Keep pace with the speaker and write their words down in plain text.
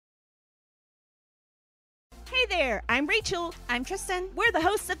Hey there, I'm Rachel. I'm Tristan. We're the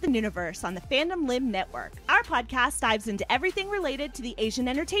hosts of The Nooniverse on the Fandom Limb Network. Our podcast dives into everything related to the Asian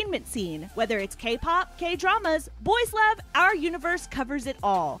entertainment scene. Whether it's K-pop, K-dramas, boys love, our universe covers it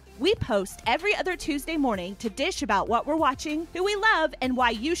all. We post every other Tuesday morning to dish about what we're watching, who we love, and why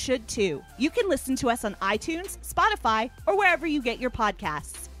you should too. You can listen to us on iTunes, Spotify, or wherever you get your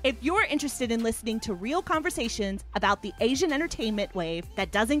podcasts. If you're interested in listening to real conversations about the Asian entertainment wave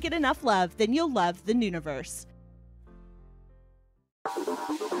that doesn't get enough love, then you'll love The Nooniverse.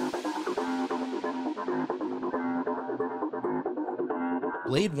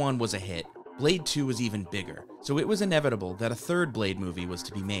 Blade 1 was a hit. Blade 2 was even bigger, so it was inevitable that a third Blade movie was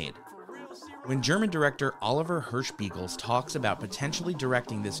to be made. When German director Oliver Hirschbiegel's talks about potentially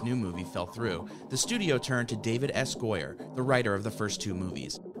directing this new movie fell through, the studio turned to David S. Goyer, the writer of the first two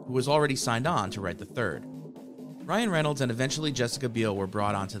movies, who was already signed on to write the third. Ryan Reynolds and eventually Jessica Biel were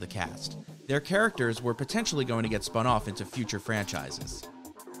brought onto the cast. Their characters were potentially going to get spun off into future franchises.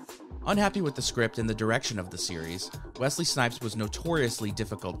 Unhappy with the script and the direction of the series, Wesley Snipes was notoriously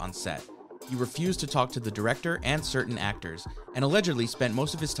difficult on set. He refused to talk to the director and certain actors, and allegedly spent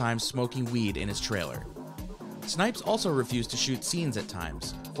most of his time smoking weed in his trailer. Snipes also refused to shoot scenes at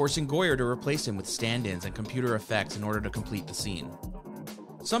times, forcing Goyer to replace him with stand-ins and computer effects in order to complete the scene.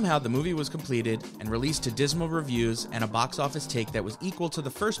 Somehow, the movie was completed and released to dismal reviews and a box office take that was equal to the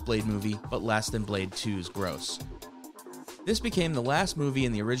first Blade movie, but less than Blade 2's gross. This became the last movie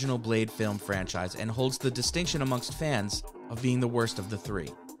in the original Blade film franchise and holds the distinction amongst fans of being the worst of the three.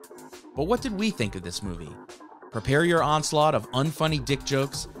 But what did we think of this movie? Prepare your onslaught of unfunny dick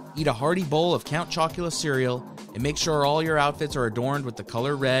jokes, eat a hearty bowl of Count Chocula cereal, and make sure all your outfits are adorned with the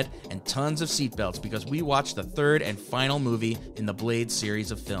color red and tons of seatbelts because we watched the third and final movie in the Blade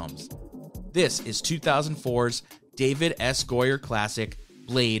series of films. This is 2004's David S. Goyer classic,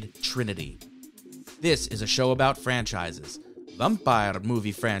 Blade Trinity. This is a show about franchises, vampire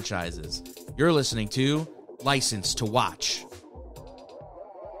movie franchises. You're listening to License to Watch.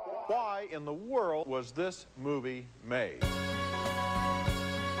 Why in the world was this movie made?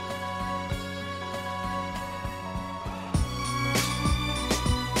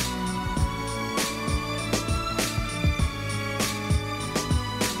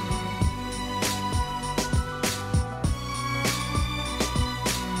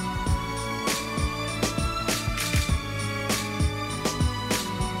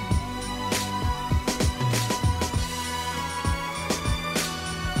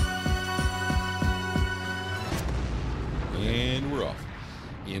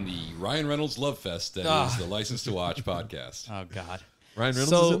 Ryan Reynolds Love Fest that is the License to Watch podcast. Oh, God. Ryan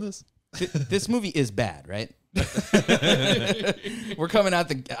Reynolds is in this? This movie is bad, right? We're coming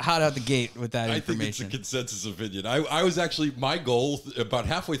out hot out the gate with that information. I think it's a consensus opinion. I was actually, my goal, about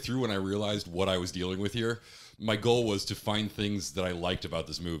halfway through when I realized what I was dealing with here, my goal was to find things that I liked about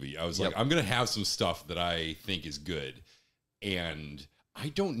this movie. I was like, I'm going to have some stuff that I think is good. And I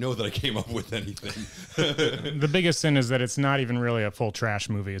don't know that I came up with anything. The biggest sin is that it's not even really a full trash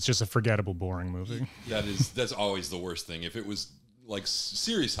movie. It's just a forgettable, boring movie. That's always the worst thing. If it was like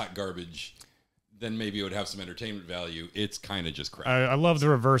serious hot garbage, then maybe it would have some entertainment value. It's kind of just crap. I love the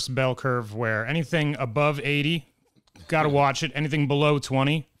reverse bell curve where anything above 80, got to watch it. Anything below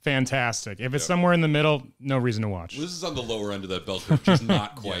 20, fantastic. If it's somewhere in the middle, no reason to watch. Well, this is on the lower end of that bell curve, just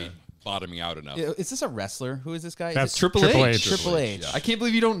not quite bottoming out enough. Is this a wrestler? Who is this guy? That's Triple H. Triple H. I can't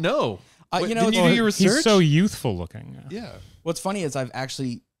believe you don't know. Did you do your research? He's so youthful looking. Yeah. What's funny is I've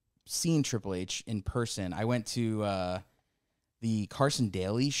actually seen Triple H in person. I went to the Carson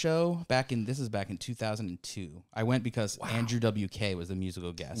Daly show back in 2002. I went because Andrew WK was the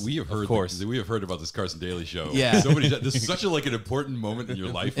musical guest. We have heard, of course. We have heard about this Carson Daly show. Yeah. This is such an important moment in your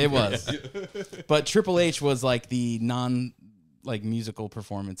life. It was. But Triple H was like the musical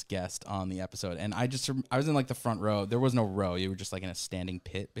performance guest on the episode, and I was in like the front row. There was no row; you were just like in a standing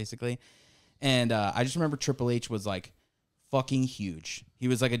pit, basically. And I just remember Triple H was like fucking huge. He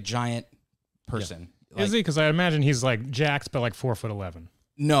was like a giant person. Like, is he? Because I imagine he's like jacked, but like 4'11".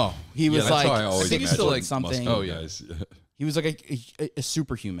 No, he was that's how I always 6 foot like something. Oh yes, he was like a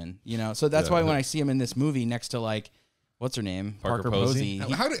superhuman. You know, so that's why when I see him in this movie next to like what's her name, Parker Posey.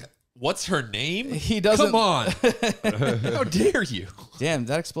 What's her name? He doesn't. Come on. How dare you? Damn,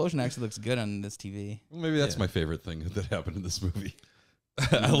 that explosion actually looks good on this TV. Well, maybe that's my favorite thing that happened in this movie.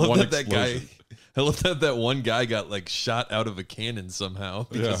 I love that one guy got like shot out of a cannon somehow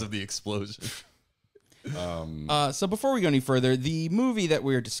because of the explosion. So before we go any further, the movie that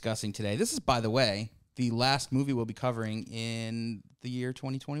we're discussing today, this is, by the way, the last movie we'll be covering in the year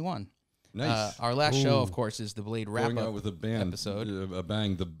 2021. Nice. Our last show, of course, is the Blade wrap-up with a bang, episode. A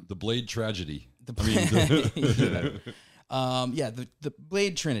bang, the Blade tragedy. The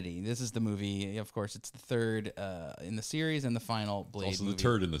Blade Trinity. This is the movie. Of course, it's the third in the series and the final Blade Also movie. the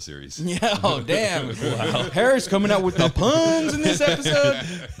turd in the series. Yeah, oh, damn. Wow. Harry's coming out with the puns in this episode.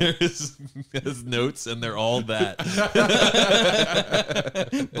 His notes, and they're all that.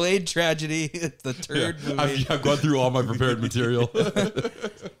 Blade Tragedy. It's the turd movie. I've gone through all my prepared material.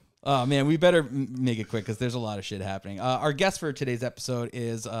 Oh, man, we better make it quick because there's a lot of shit happening. Our guest for today's episode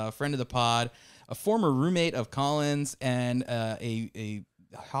is a friend of the pod, a former roommate of Colin's, and a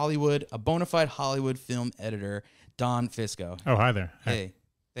bona fide Hollywood film editor, Don Fisco. Oh, hi there. Hey,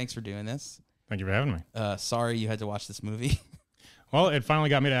 thanks for doing this. Thank you for having me. Sorry you had to watch this movie. Well, it finally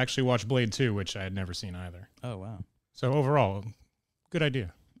got me to actually watch Blade 2, which I had never seen either. Oh, wow. So overall, good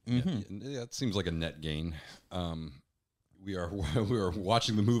idea. Mm-hmm. Yeah, it seems like a net gain. We are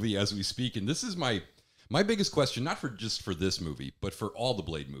watching the movie as we speak, and this is my biggest question, not just for this movie, but for all the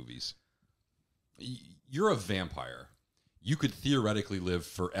Blade movies. You're a vampire. You could theoretically live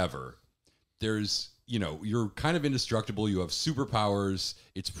forever. You're kind of indestructible. You have superpowers.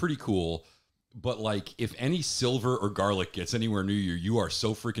 It's pretty cool. But like, if any silver or garlic gets anywhere near you, you are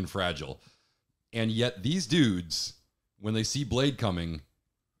so freaking fragile. And yet these dudes, when they see Blade coming,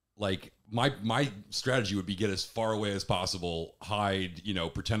 like my strategy would be get as far away as possible, hide,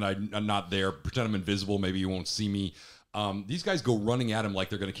 pretend I'm not there, pretend I'm invisible. Maybe you won't see me. These guys go running at him like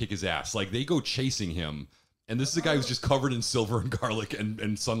they're going to kick his ass. Like they go chasing him. And this is a guy who's just covered in silver and garlic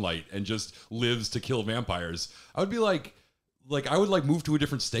and sunlight and just lives to kill vampires. I would be like I would move to a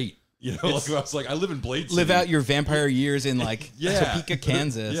different state. I was like, I live in Blade City. Live out your vampire years in Topeka,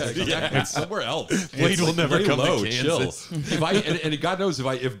 Kansas. Yeah, somewhere else. Blade will never come to Kansas. Chill. And God knows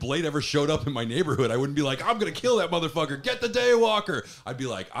if Blade ever showed up in my neighborhood, I wouldn't be like, I'm gonna kill that motherfucker. Get the Daywalker. I'd be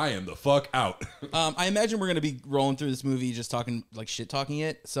like, I am the fuck out. I imagine we're gonna be rolling through this movie just talking shit talking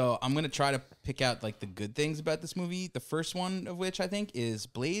it. So I'm gonna try to pick out the good things about this movie. The first one of which I think is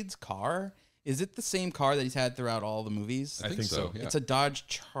Blade's car. Is it the same car that he's had throughout all the movies? I think so. Yeah. It's a Dodge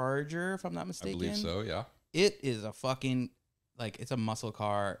Charger, if I'm not mistaken. I believe so. Yeah. It is a fucking it's a muscle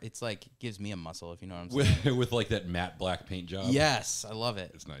car. It's gives me a muscle, if you know what I'm saying. With that matte black paint job. Yes, I love it.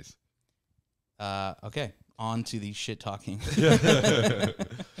 It's nice. Okay, on to the shit talking.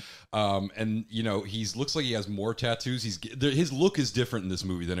 And he looks like he has more tattoos. His look is different in this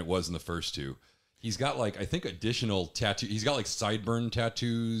movie than it was in the first two. He's got I think additional tattoo. He's got sideburn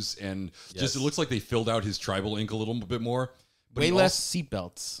tattoos, and just it looks like they filled out his tribal ink a little bit more. But Way less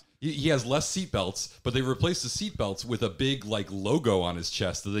seatbelts. He has less seatbelts, but they replaced the seatbelts with a big logo on his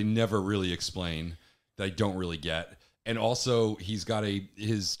chest that they never really explain. That I don't really get. And also, he's got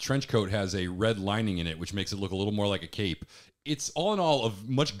his trench coat has a red lining in it, which makes it look a little more like a cape. It's all in all a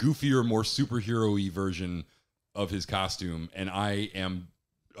much goofier, more superhero-y version of his costume, and I am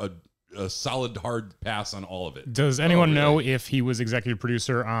a solid hard pass on all of it. Does anyone know if he was executive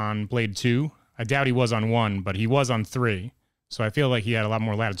producer on Blade 2? I doubt he was on 1, but he was on 3. So I feel like he had a lot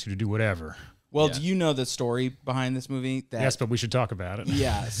more latitude to do whatever. Well, do you know the story behind this movie? Yes, but we should talk about it.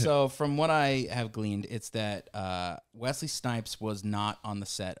 Yeah, so from what I have gleaned, it's that Wesley Snipes was not on the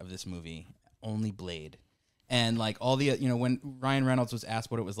set of this movie, only Blade. And all the, when Ryan Reynolds was asked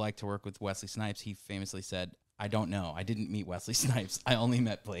what it was like to work with Wesley Snipes, he famously said, I don't know. I didn't meet Wesley Snipes. I only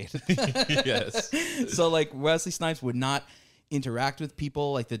met Blade. Yes. So Wesley Snipes would not interact with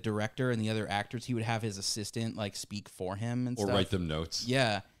people like the director and the other actors. He would have his assistant speak for him and or stuff. write them notes.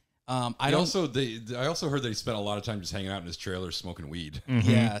 Yeah. I also heard that he spent a lot of time just hanging out in his trailer smoking weed. Mm-hmm.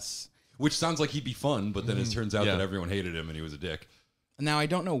 Yes. Which sounds like he'd be fun, but then it turns out that everyone hated him and he was a dick. Now, I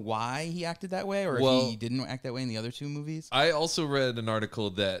don't know why he acted that way or if he didn't act that way in the other two movies. I also read an article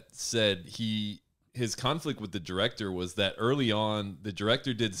that said his conflict with the director was that early on, the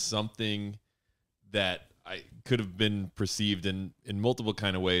director did something that could have been perceived in multiple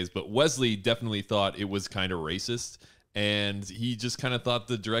kind of ways, but Wesley definitely thought it was kind of racist, and he just kind of thought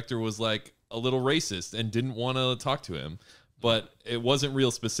the director was a little racist and didn't want to talk to him. But it wasn't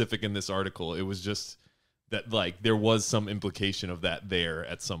real specific in this article. It was just that there was some implication of that there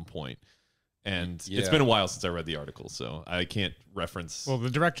at some point. And it's been a while since I read the article, so I can't reference. Well, the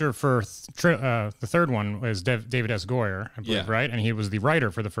director for the third one was David S. Goyer, I believe, right? And he was the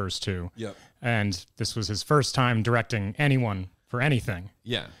writer for the first two. Yep. And this was his first time directing anyone for anything.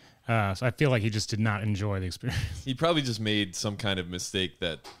 Yeah. So I feel like he just did not enjoy the experience. He probably just made some kind of mistake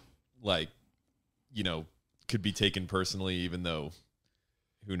that, could be taken personally, even though,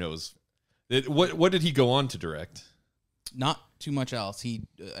 who knows. What did he go on to direct? Not too much else.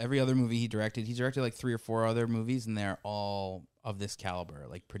 Every other movie he directed 3 or 4 other movies, and they're all of this caliber,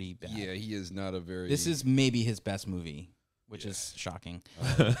 pretty bad. Yeah, he is not a very... This is maybe his best movie. which is shocking.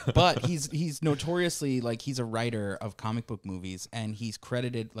 But he's notoriously like he's a writer of comic book movies, and he's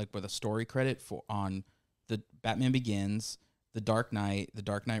credited like with a story credit on the Batman Begins, The Dark Knight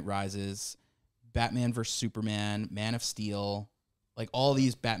Rises, Batman vs Superman, Man of Steel, like all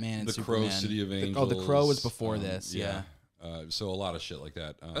these Batman and The Superman. Crow, City of Angels. The Crow was before this. Yeah. So a lot of shit like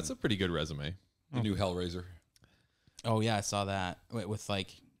that. That's a pretty good resume. The new Hellraiser. Oh yeah, I saw that with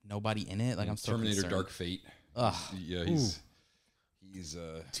like nobody in it. Like I'm so Terminator concerned. Dark Fate. Ugh. Yeah, he's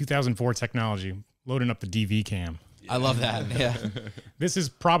 2004 technology, loading up the DV cam. I love that. Yeah. This is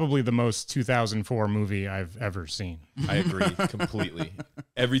probably the most 2004 movie I've ever seen. I agree completely.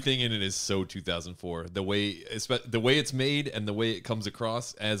 Everything in it is so 2004. The way it's made and the way it comes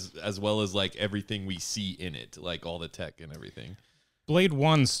across, as well as like everything we see in it, like all the tech and everything. Blade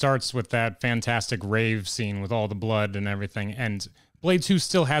 1 starts with that fantastic rave scene with all the blood and everything, and Blade 2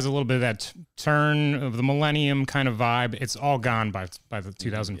 still has a little bit of that turn of the millennium kind of vibe. It's all gone by the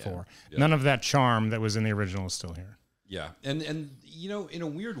 2004. Yeah. None of that charm that was in the original is still here. Yeah, and you know, in a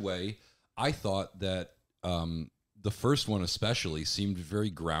weird way, I thought that the first one especially seemed very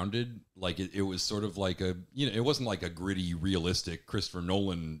grounded. Like it was sort of like it wasn't like a gritty, realistic Christopher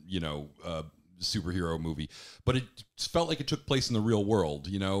Nolan, superhero movie, but it felt like it took place in the real world,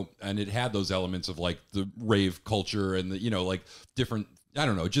 and it had those elements of like the rave culture and the, like different, I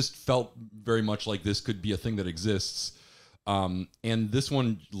don't know, it just felt very much like this could be a thing that exists. And this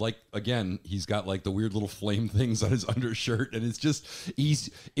one, like, again, he's got like the weird little flame things on his undershirt, and it's just,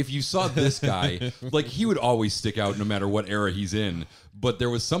 if you saw this guy, like he would always stick out no matter what era he's in, but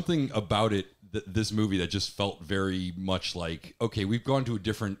there was something about it, this movie, that just felt very much like, okay, we've gone to a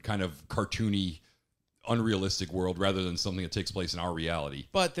different kind of cartoony, unrealistic world rather than something that takes place in our reality.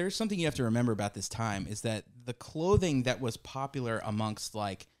 But there's something you have to remember about this time is that the clothing that was popular amongst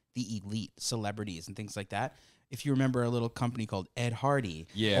like the elite celebrities and things like that, if you remember a little company called Ed Hardy,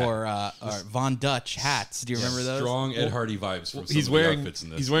 or Von Dutch hats. Do you remember those? Strong Ed Hardy vibes from some he's of the wearing outfits in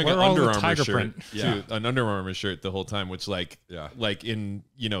this. he's wearing an Where are all Under the Armour tiger shirt, print? too, an Under Armour shirt the whole time, which like in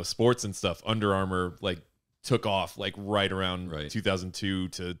sports and stuff, Under Armour like took off like right around 2002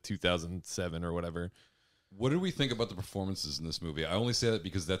 to 2007 or whatever. What did we think about the performances in this movie? I only say that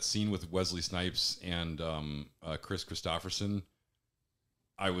because that scene with Wesley Snipes and Chris Christopherson,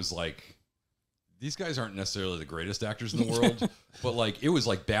 I was like, these guys aren't necessarily the greatest actors in the world, but like it was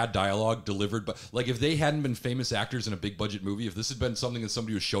like bad dialogue delivered. But like if they hadn't been famous actors in a big budget movie, if this had been something that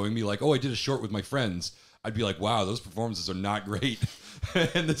somebody was showing me, like, oh, I did a short with my friends, I'd be like, wow, those performances are not great.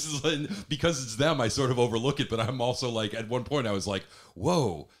 And this is like, because it's them, I sort of overlook it. But I'm also like, at one point I was like,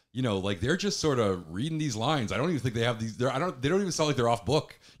 whoa, like they're just sort of reading these lines. I don't even think they have these. They don't even sound like they're off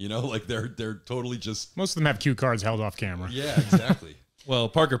book. Like they're totally just. Most of them have cue cards held off camera. Yeah, exactly. Well,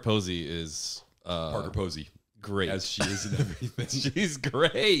 Parker Posey is Parker Posey, great as she is in everything. She's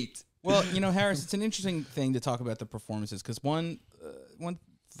great. Well, Harris, it's an interesting thing to talk about the performances, because one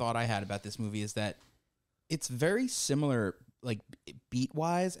thought I had about this movie is that it's very similar, like beat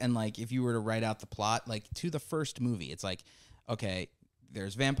wise, and like if you were to write out the plot, like to the first movie, it's like, okay,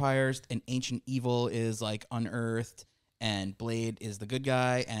 there's vampires, an ancient evil is like unearthed, and Blade is the good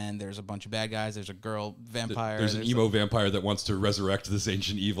guy, and there's a bunch of bad guys. There's a girl vampire. There's an emo vampire that wants to resurrect this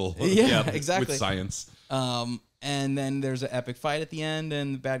ancient evil. Yeah, exactly. With science. And then there's an epic fight at the end,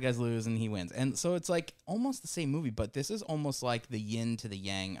 and the bad guys lose, and he wins. And so it's like almost the same movie, but this is almost like the yin to the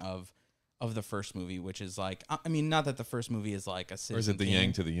yang of the first movie, which is like, I mean, not that the first movie is like a Citizen Or is it the Kane.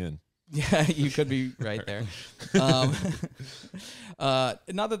 yang to the yin? Yeah, you could be right there. Not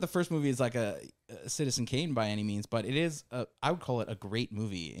that the first movie is like a Citizen Kane by any means, but it is, I would call it a great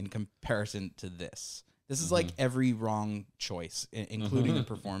movie in comparison to this. This is like every wrong choice, including the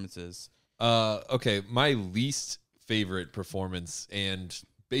performances. Okay, my least favorite performance and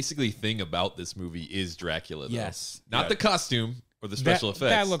basically thing about this movie is Dracula, though. Yes. Not the costume or the special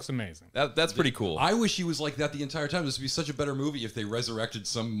effects. That looks amazing. That's pretty cool. I wish he was like that the entire time. This would be such a better movie if they resurrected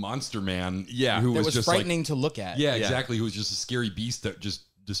some monster man. Yeah, who That was just frightening like, to look at. Yeah, exactly. Who was just a scary beast that just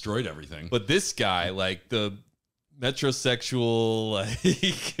destroyed everything. But this guy, like the metrosexual,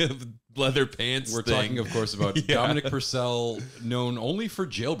 like leather pants. We're thing. talking, of course, about Dominic Purcell, known only for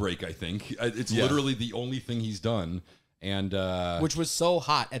Jailbreak. I think it's literally the only thing he's done, and Which was so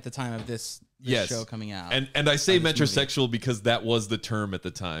hot at the time of this show coming out. And I say this metrosexual because that was the term at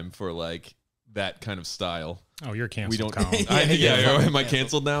the time for like that kind of style. Oh, you're canceled. We don't. Colin. Am I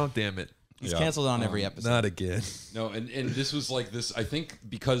canceled now? Damn it! He's canceled on every episode. Not again. no, and this was like this. I think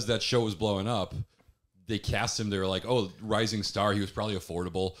because that show was blowing up, they cast him. They were like, oh, rising star. He was probably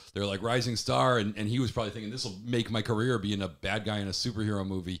affordable. They're like, rising star, and he was probably thinking, this will make my career being a bad guy in a superhero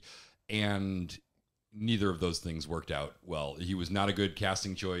movie. And neither of those things worked out well. He was not a good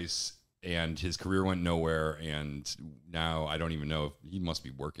casting choice, and his career went nowhere, and now I don't even know if he must be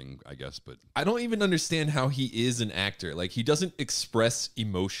working, I guess, but I don't even understand how he is an actor. Like, he doesn't express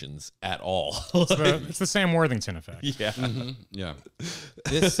emotions at all. It's the Sam Worthington effect. Yeah. yeah.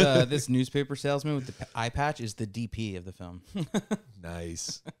 This newspaper salesman with the eye patch is the DP of the film.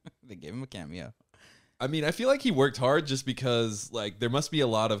 Nice. They gave him a cameo. I mean, I feel like he worked hard just because, like, there must be a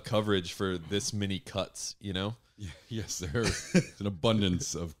lot of coverage for this many cuts, you know? Yes, there's an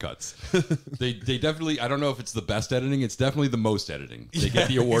abundance of cuts. They definitely, I don't know if it's the best editing, it's definitely the most editing. They get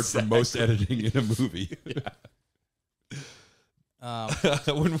the award for most editing in a movie.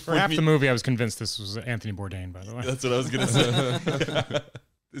 For half the movie, I was convinced this was Anthony Bourdain, by the way. That's what I was going to say.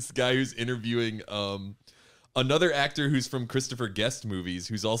 This guy who's interviewing another actor who's from Christopher Guest movies,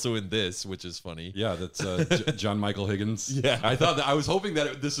 who's also in this, which is funny. Yeah, that's John Michael Higgins. Yeah. I was hoping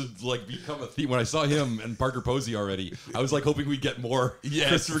that this would like become a theme. When I saw him and Parker Posey already, I was like hoping we'd get more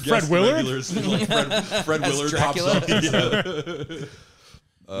Christopher Fred Guest Willard? regulars. Like Fred Willard Dracula? pops up.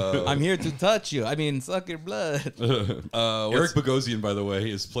 Yeah. I'm here to touch you. I mean, suck your blood. Eric Bogosian, by the way,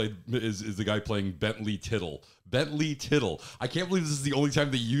 is the guy playing Bentley Tittle. Bentley Tittle. I can't believe this is the only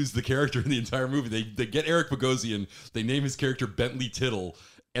time they use the character in the entire movie. They get Eric Bogosian, they name his character Bentley Tittle,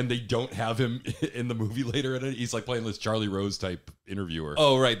 and they don't have him in the movie later. He's like playing this Charlie Rose type interviewer.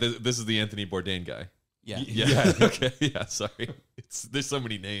 Oh, right. This is the Anthony Bourdain guy. Yeah. Yeah. Okay. Yeah. Sorry. There's so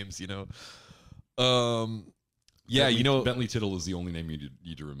many names, you know. Yeah, Bentley, you know, Bentley Tittle is the only name you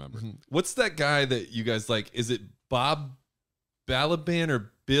need to remember. What's that guy that you guys like? Is it Bob Balaban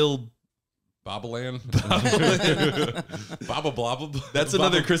or Bill Bobalan? Baba Blobba? That's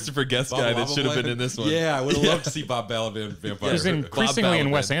another Christopher Guest guy that should have been in this one. Yeah, I would have loved to see Bob Balaban vampire. He's increasingly in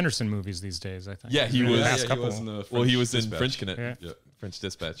Balaban. Wes Anderson movies these days, I think. Yeah, he In the was. past He couple. was in the Well, he was in Dispatch. French Connection. Yeah. French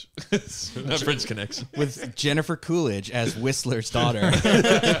Dispatch. Not French Connection. With Jennifer Coolidge as Whistler's daughter.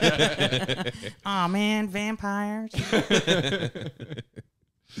 Aw, man, vampires.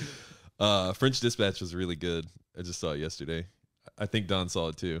 French Dispatch was really good. I just saw it yesterday. I think Don saw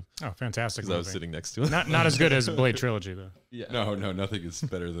it too Oh, fantastic because I was movie. sitting next to him. Not as good as Blade Trilogy, though. Yeah. No, nothing is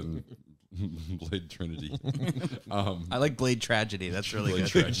better than Blade Trinity. I like Blade Tragedy. That's really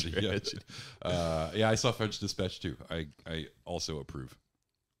Blade good. Tragedy. Yeah, I saw French Dispatch too. I also approve.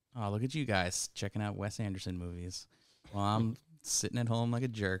 Oh, look at you guys checking out Wes Anderson movies. Well, I'm sitting at home like a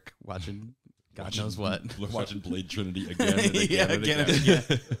jerk watching God knows what. Watching Blade Trinity again and again Yeah, and again again.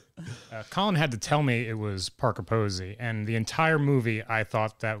 and again. Colin had to tell me it was Parker Posey, and the entire movie I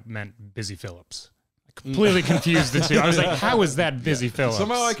thought that meant Busy Phillips. I completely confused the two. I was like, how is that Busy Phillips?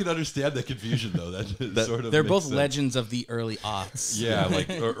 Somehow I can understand that confusion though. That sort of They're makes both sense. legends of the early aughts. Yeah, like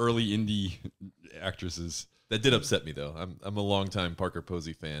early indie actresses. That did upset me though. I'm a longtime Parker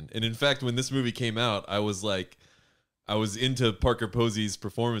Posey fan, and in fact, when this movie came out, I was into Parker Posey's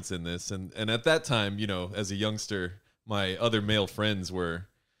performance in this, and at that time, you know, as a youngster, my other male friends were,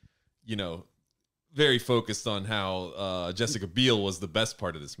 you know, very focused on how Jessica Biel was the best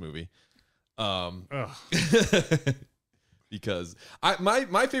part of this movie. Because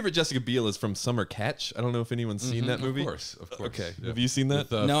my favorite Jessica Biel is from Summer Catch. I don't know if anyone's seen that movie. Of course. Okay, Yeah. have you seen that?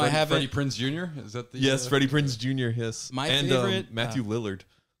 With, No, I haven't. Freddie Prinze Jr. Is that the? Yes, Freddie Prinze Jr. Yes, My and favorite, Matthew Lillard.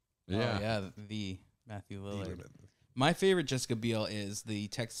 Yeah. Oh, yeah, the Matthew Lillard. My favorite Jessica Biel is the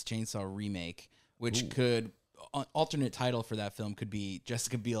Texas Chainsaw remake, which could alternate title for that film could be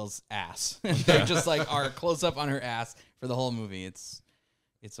Jessica Biel's ass. They're just like our close up on her ass for the whole movie. It's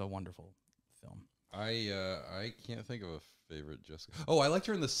a wonderful film. I can't think of a favorite Jessica. Oh, I liked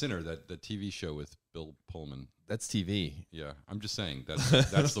her in The Sinner, that TV show with Bill Pullman. That's TV. Yeah, I'm just saying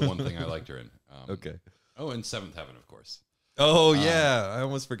that's the one thing I liked her in. Okay. Oh, and Seventh Heaven, of course. Oh yeah, I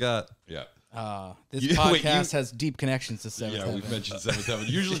almost forgot. Yeah. This You- wait, podcast has deep connections to Seventh Yeah, Heaven. we've mentioned Seventh Heaven.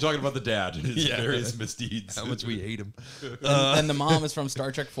 Usually talking about the dad and his Yeah. various misdeeds. How much we hate him. And the mom is from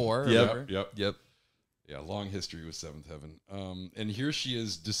Star Trek 4. remember? Yep. Yeah, long history with Seventh Heaven. And here she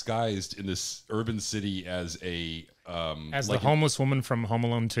is disguised in this urban city as a As like the homeless woman from Home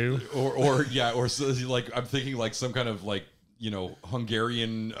Alone 2. or so, like I'm thinking like some kind of like, you know,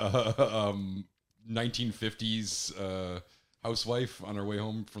 Hungarian 1950s housewife on her way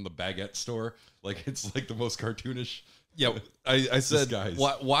home from the baguette store. Like it's like the most cartoonish. Yeah, I said Disguise.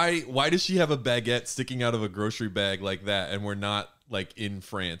 why does she have a baguette sticking out of a grocery bag like that, and we're not like in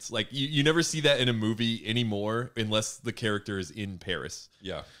France? Like you never see that in a movie anymore unless the character is in Paris.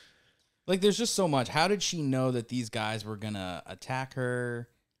 Yeah. Like, there's just so much. How did she know that these guys were going to attack her?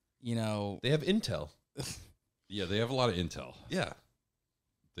 You know, They have intel. Yeah, they have a lot of intel. Yeah,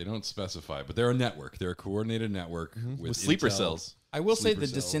 They don't specify, but they're a network. They're a coordinated network with sleeper intel. cells. I will say sleeper the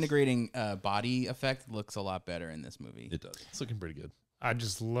cells. disintegrating body effect looks a lot better in this movie. It does. It's looking pretty good. I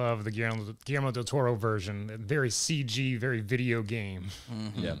just love the Guillermo del Toro version. Very CG, very video game.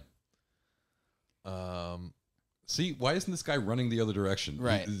 Yeah. See, why isn't this guy running the other direction?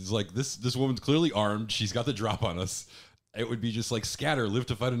 Right. It's like this woman's clearly armed. She's got the drop on us. It would be just like scatter, live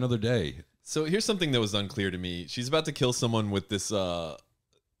to fight another day. So here's something that was unclear to me. She's about to kill someone with this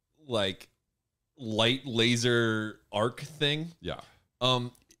like light laser arc thing. Yeah.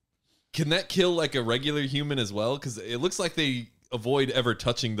 Can that kill like a regular human as well? Because it looks like they avoid ever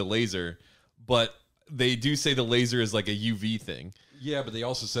touching the laser, but they do say the laser is like a UV thing. Yeah, but they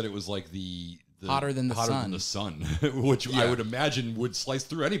also said it was like the Hotter than the sun. Which I would imagine would slice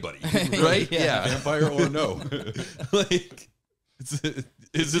through anybody, Right? Yeah. Vampire or no. Like,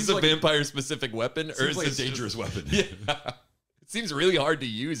 is this a like vampire-specific weapon, or is like a this dangerous weapon? Yeah. It seems really hard to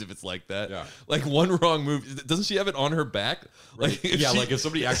use if it's like that. Yeah. Like one wrong move. Doesn't she have it on her back? Right. Like, Like if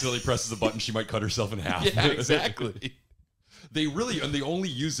somebody accidentally presses a button, she might cut herself in half. Yeah, exactly. They only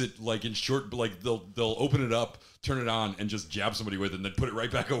use it like in short, like they'll open it up, turn it on, and just jab somebody with it, and then put it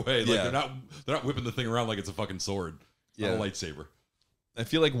right back away. Like Yeah. they're not whipping the thing around like it's a fucking sword. Yeah. Not a lightsaber. I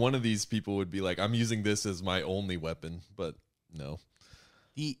feel like one of these people would be like, I'm using this as my only weapon, but no.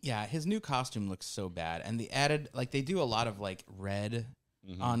 His new costume looks so bad, and the added they do a lot of like red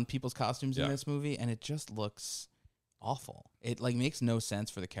on people's costumes in this movie, and it just looks awful. It like makes no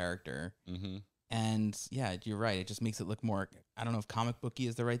sense for the character. And yeah, you're right. It just makes it look more, I don't know if comic booky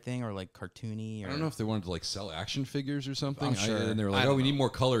is the right thing or like cartoony. Or, I don't know if they wanted to like sell action figures or something. I'm sure. And they were like, we need more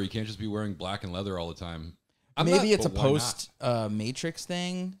color. You can't just be wearing black and leather all the time. Maybe it's a but why not? post Matrix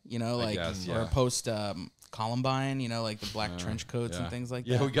thing, like guess, or a post Columbine, like the black trench coats and things like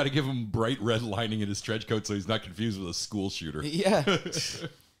that. Yeah, we got to give him bright red lining in his trench coat so he's not confused with a school shooter. Yeah.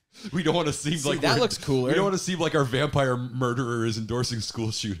 We don't want to seem like that looks cooler. We don't want to seem like our vampire murderer is endorsing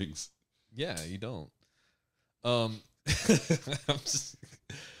school shootings. Yeah, you don't. I'm just,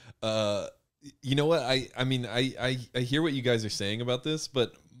 you know what? I mean, I hear what you guys are saying about this,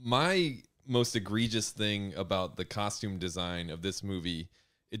 but my most egregious thing about the costume design of this movie,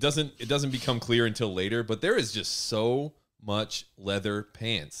 it doesn't become clear until later, but there is just so much leather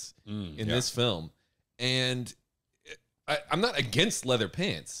pants in this film, and I'm not against leather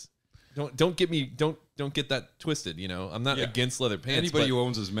pants. Don't get that twisted. I'm not against leather pants. Anybody who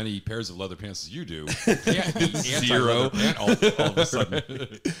owns as many pairs of leather pants as you do, zero. all of a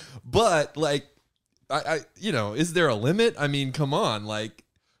sudden. But like, is there a limit? I mean, come on, like,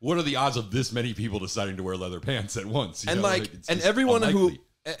 what are the odds of this many people deciding to wear leather pants at once? And it's just everyone unlikely.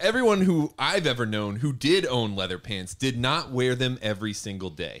 everyone who I've ever known who did own leather pants did not wear them every single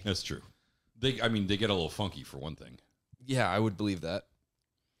day. That's true. They get a little funky for one thing. Yeah, I would believe that.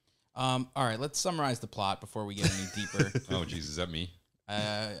 All right, let's summarize the plot before we get any deeper. Oh, geez, is that me?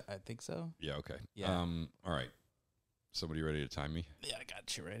 I think so. Yeah. Okay. Yeah. All right. Somebody ready to time me? Yeah, I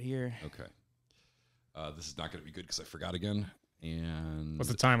got you right here. Okay. This is not going to be good because I forgot again. And What's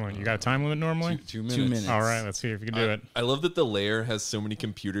the time limit? You got a time limit normally? 2 minutes. 2 minutes. All right, let's see if you can do it. I love that the lair has so many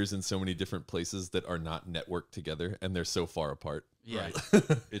computers in so many different places that are not networked together, and they're so far apart. Yeah. Right.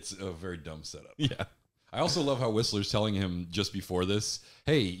 It's a very dumb setup. Yeah. I also love how Whistler's telling him just before this,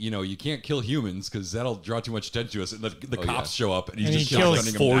 hey, you can't kill humans because that'll draw too much attention to us. And the cops show up and he's And just he kills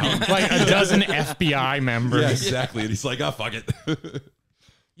shotgunning them 40, down. like a dozen FBI members. Yeah, exactly. And he's like, oh, fuck it.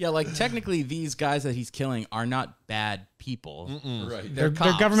 Yeah, like technically these guys that he's killing are not bad people. Right. They're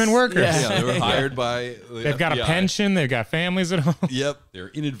cops. government workers. Yeah. Yeah, they were hired by. They've got a FBI. pension. They've got families at home. Yep. They're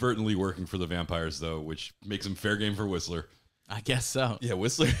inadvertently working for the vampires, though, which makes them fair game for Whistler. I guess so. Yeah,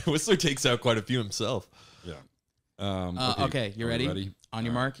 Whistler takes out quite a few himself. Yeah. Okay, you are we ready? On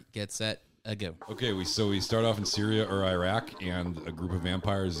your mark, get set, go. Okay, we start off in Syria or Iraq, and a group of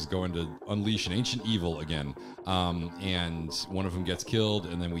vampires is going to unleash an ancient evil again. And one of them gets killed,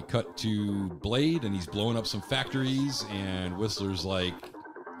 and then we cut to Blade, and he's blowing up some factories, and Whistler's like,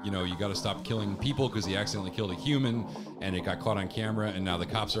 you got to stop killing people because he accidentally killed a human, and it got caught on camera, and now the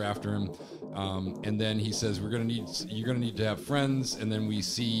cops are after him. And then he says, you're gonna need to have friends, and then we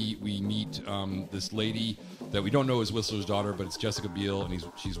meet this lady that we don't know is Whistler's daughter, but it's Jessica Biel, and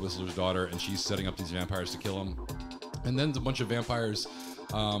she's Whistler's daughter, and she's setting up these vampires to kill him. And then a bunch of vampires,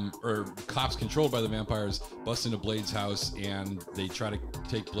 or cops controlled by the vampires, bust into Blade's house, and they try to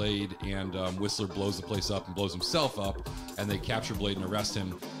take Blade, and Whistler blows the place up and blows himself up, and they capture Blade and arrest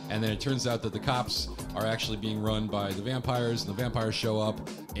him. And then it turns out that the cops are actually being run by the vampires, and the vampires show up,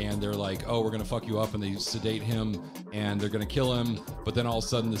 and they're like, oh, we're going to fuck you up, and they sedate him, and they're going to kill him. But then all of a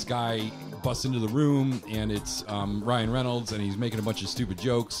sudden, this guy busts into the room, and it's Ryan Reynolds, and he's making a bunch of stupid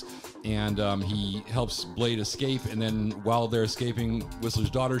jokes, and he helps Blade escape, and then while they're escaping, Whistler's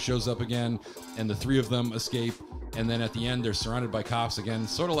daughter shows up again, and the three of them escape. And then at the end, they're surrounded by cops again,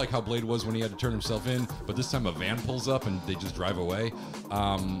 sort of like how Blade was when he had to turn himself in, but this time a van pulls up and they just drive away.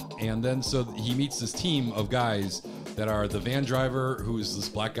 And then so he meets this team of guys that are the van driver, who's this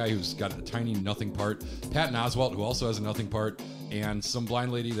black guy who's got a tiny nothing part, Patton Oswalt, who also has a nothing part, and some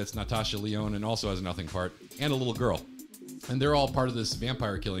blind lady that's Natasha Lyonne and also has a nothing part, and a little girl. And they're all part of this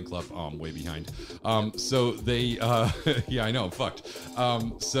vampire killing club. Oh, I'm way behind. So they, yeah, I know, I'm fucked.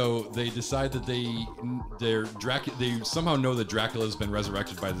 So they decide that they somehow know that Dracula has been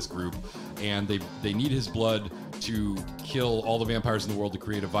resurrected by this group, and they need his blood to kill all the vampires in the world to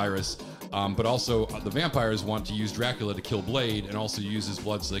create a virus. But also the vampires want to use Dracula to kill Blade and also use his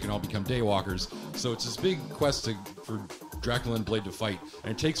blood so they can all become daywalkers. So it's this big quest for Dracula and Blade to fight,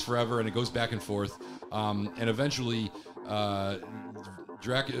 and it takes forever, and it goes back and forth, and eventually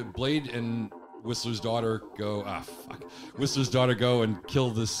Blade and Whistler's daughter go and kill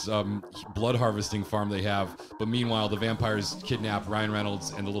this blood harvesting farm they have. But meanwhile, the vampires kidnap Ryan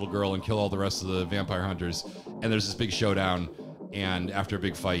Reynolds and the little girl and kill all the rest of the vampire hunters. And there's this big showdown. And after a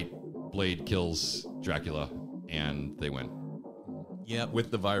big fight, Blade kills Dracula, and they win. Yep.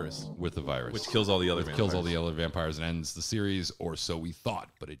 With the virus. Which kills all the other vampires. Kills all the other vampires and ends the series, or so we thought,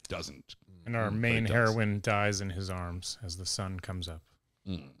 but it doesn't. And our main heroine dies in his arms as the sun comes up.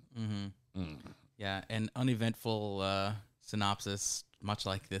 Yeah, an uneventful synopsis, much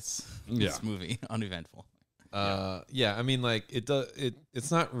like this movie. Uneventful. Yeah, I mean, like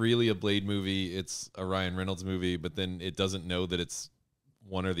it's not really a Blade movie. It's a Ryan Reynolds movie, but then it doesn't know that it's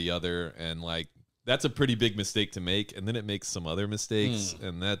one or the other, and like that's a pretty big mistake to make. And then it makes some other mistakes,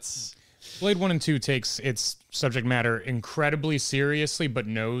 and that's. Blade 1 and 2 takes its subject matter incredibly seriously, but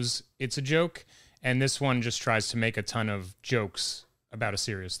knows it's a joke. And this one just tries to make a ton of jokes about a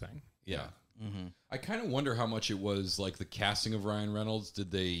serious thing. Yeah. I kind of wonder how much it was like the casting of Ryan Reynolds.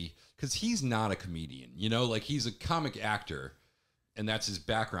 Because he's not a comedian, you know, like he's a comic actor, and that's his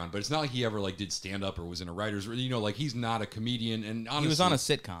background. But it's not like he ever like did stand up or was in a writer's room. You know, like he's not a comedian. And honestly, he was on a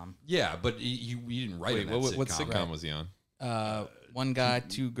sitcom. Yeah, but he didn't write it. What sitcom was he on? One guy,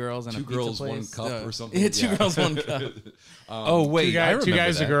 two girls, and two a pizza girls, place. one cup or something. Yeah, two girls, one cup. Oh wait, two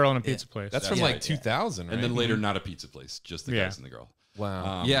guys, a girl, and a pizza place. That's from like 2000, right? And then later, not a pizza place, just the guys and the girl.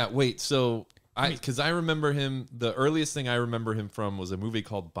 Wow. Yeah. Wait. So because I remember him. The earliest thing I remember him from was a movie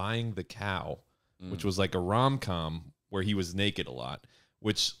called Buying the Cow, which was like a rom-com where he was naked a lot.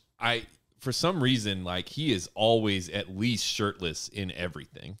 Which for some reason, like he is always at least shirtless in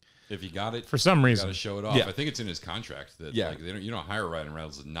everything. If you got it, for some reason, got to show it off. Yeah. I think it's in his contract that like you don't hire Ryan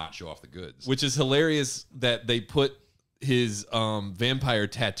Reynolds to not show off the goods. Which is hilarious that they put his vampire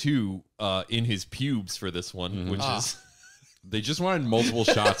tattoo in his pubes for this one, which is they just wanted multiple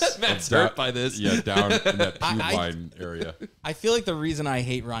shots. Matt's hurt by this. Yeah, down in that pube line area. I feel like the reason I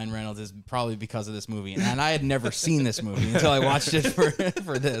hate Ryan Reynolds is probably because of this movie, and I had never seen this movie until I watched it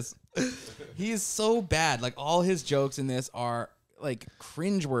for this. He is so bad. Like all his jokes in this are like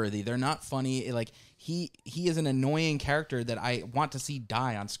cringeworthy. They're not funny. Like he is an annoying character that I want to see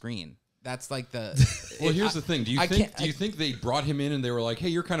die on screen. That's like the. Well, here's the thing. Do you think they brought him in and they were like, "Hey,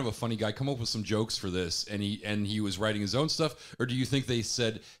 you're kind of a funny guy. Come up with some jokes for this," and he was writing his own stuff, or do you think they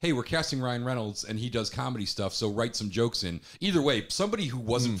said, "Hey, we're casting Ryan Reynolds and he does comedy stuff, so write some jokes in"? Either way, somebody who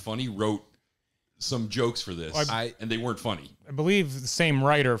wasn't funny wrote some jokes for this, and they weren't funny. I believe the same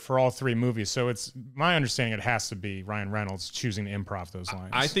writer for all three movies, so it's my understanding it has to be Ryan Reynolds choosing to improv those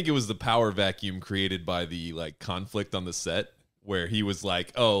lines. I think it was the power vacuum created by the like conflict on the set, where he was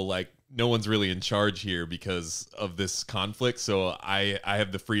like, "Oh, like no one's really in charge here because of this conflict, so I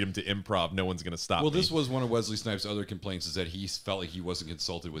have the freedom to improv. No one's going to stop me." Well, this was one of Wesley Snipes' other complaints, is that he felt like he wasn't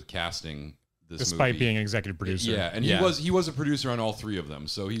consulted with casting this despite movie. being executive producer. Yeah, and he was a producer on all three of them,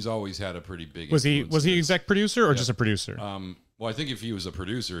 so he's always had a pretty big. Was he exec producer or just a producer? Well, I think if he was a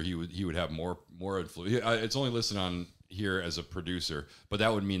producer, he would have more influence. It's only listed on here as a producer, but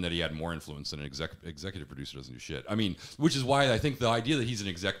that would mean that he had more influence than an executive producer. Doesn't do shit. I mean, which is why I think the idea that he's an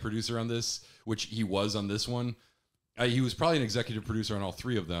exec producer on this, which he was on this one, he was probably an executive producer on all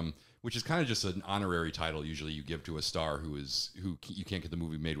three of them, which is kind of just an honorary title usually you give to a star who you can't get the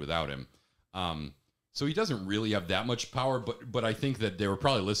movie made without him. So he doesn't really have that much power, but I think that they were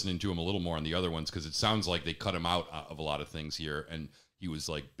probably listening to him a little more on the other ones, because it sounds like they cut him out of a lot of things here, and he was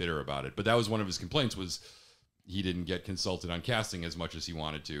like bitter about it. But that was one of his complaints, was he didn't get consulted on casting as much as he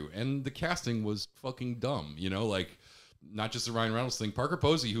wanted to, and the casting was fucking dumb. You know, like not just the Ryan Reynolds thing. Parker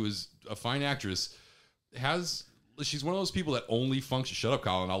Posey, who is a fine actress, she's one of those people that only function. Shut up,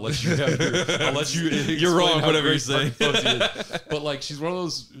 Colin. I'll let you. I'll let you. You're wrong. Whatever you're saying. But like, she's one of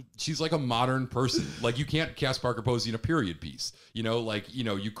those. She's like a modern person. Like, you can't cast Parker Posey in a period piece. You know, like, you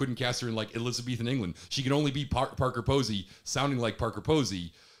know, you couldn't cast her in like Elizabethan England. She can only be Parker Posey, sounding like Parker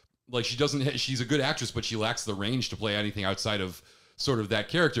Posey. Like, she doesn't. She's a good actress, but she lacks the range to play anything outside of sort of that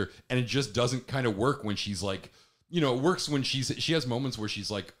character. And it just doesn't kind of work when she's like. You know, it works when she has moments where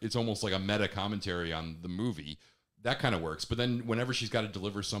she's like, it's almost like a meta commentary on the movie. That kind of works. But then whenever she's got to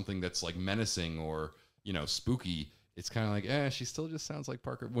deliver something that's like menacing or, you know, spooky, it's kind of like, she still just sounds like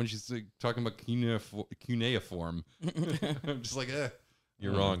Parker. When she's like, talking about cuneiform, I'm just like,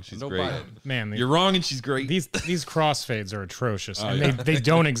 You're wrong. She's great. Man, you're wrong, and she's great. These crossfades are atrocious, and they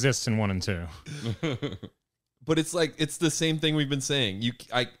don't exist in 1 and 2. But it's like, it's the same thing we've been saying.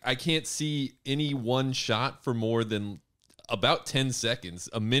 I can't see any one shot for more than about 10 seconds.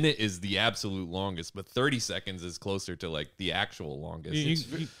 A minute is the absolute longest, but 30 seconds is closer to like the actual longest.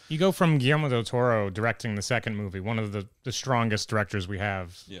 You go from Guillermo del Toro directing the second movie, one of the strongest directors we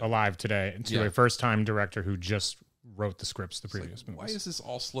have alive today, to a first-time director who just wrote the scripts the previous movies. Why is this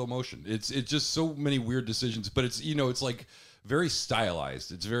all slow motion? It's just so many weird decisions, but it's, you know, it's like very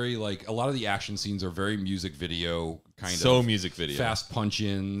stylized. It's very like, a lot of the action scenes are very music video kind of. So music video. Fast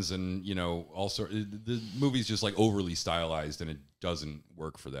punch-ins and, you know, also the movie's just like overly stylized, and it doesn't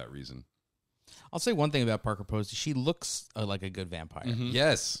work for that reason. I'll say one thing about Parker Posey. She looks like a good vampire. Mm-hmm.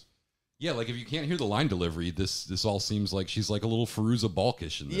 Yes. Yeah, like if you can't hear the line delivery, this all seems like she's like a little Fairuza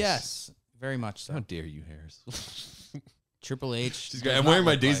Balkish in this. Yes, very much so. How dare you, Harris? Triple H. I'm wearing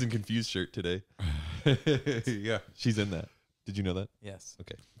my Dazed and Confused shirt today. Yeah, she's in that. Did you know that? Yes.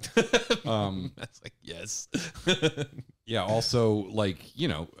 Okay. That's like, yes. Yeah. Also, like, you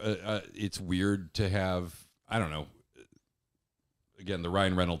know, it's weird to have, I don't know. Again, the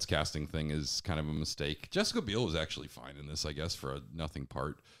Ryan Reynolds casting thing is kind of a mistake. Jessica Biel was actually fine in this, I guess, for a nothing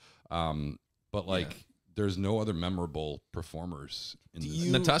part. But like, there's no other memorable performers in this.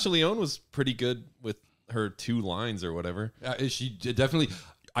 Natasha Lyonne was pretty good with her 2 lines or whatever. She definitely.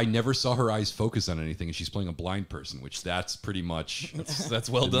 I never saw her eyes focus on anything, and she's playing a blind person, which that's pretty much that's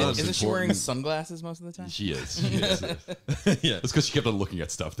well done. Isn't she wearing sunglasses most of the time? She is. Yeah, it's because she kept on looking at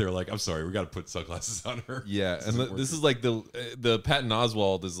stuff. They're like, "I'm sorry, we got to put sunglasses on her." Yeah, and this is like the Patton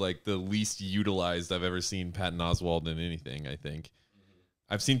Oswalt is like the least utilized I've ever seen Patton Oswalt in anything. I think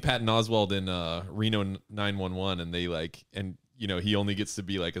I've seen Patton Oswalt in Reno 911, and they like, and you know, he only gets to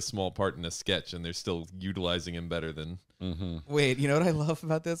be like a small part in a sketch, and they're still utilizing him better than. Mm-hmm. Wait, you know what I love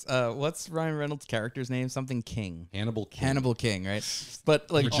about this? What's Ryan Reynolds' character's name? Something King. Hannibal King. Hannibal King, right? But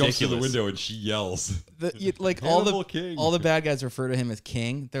like, he jumps through the window and she yells. Like all the bad guys refer to him as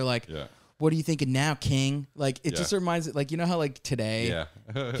King. They're like, "What are you thinking now, King?" Like it just reminds it. Like, you know how like today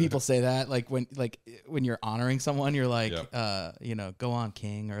people say that like when you're honoring someone, you're like, you know, go on,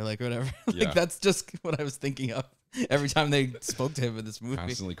 King, or like whatever. Like that's just what I was thinking of. Every time they spoke to him in this movie,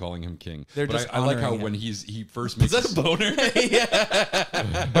 constantly calling him King. They're but just I like how him. when he first makes is that a boner?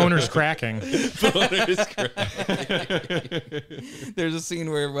 Yeah, boner's cracking. Boner's cracking. There's a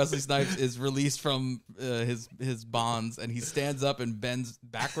scene where Wesley Snipes is released from his bonds, and he stands up and bends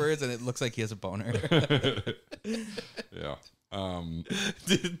backwards, and it looks like he has a boner. Yeah.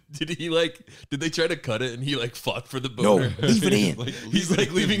 Did he like? Did they try to cut it and he like fought for the boner? No, leave it in. He's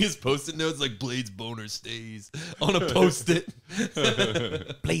like leaving his post-it notes like Blade's boner stays on a post-it.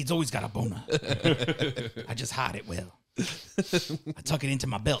 Blade's always got a boner. I just hide it well. I tuck it into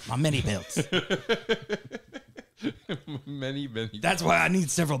my belt, my many belts. many. That's why I need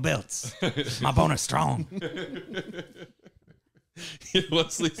several belts. My boner's strong.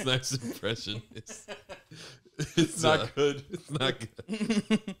 Wesley Snipes' impression is. It's not good. It's not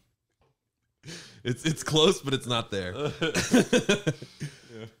good. It's close, but it's not there.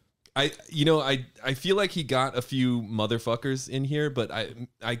 I feel like he got a few motherfuckers in here, but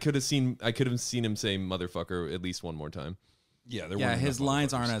I could have seen him say motherfucker at least one more time. Yeah, his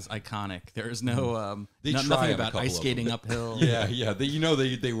lines aren't as iconic. There's no nothing try about ice skating uphill. Yeah.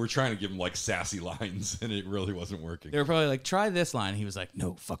 They were trying to give him like sassy lines, and it really wasn't working. They were probably like, try this line. He was like,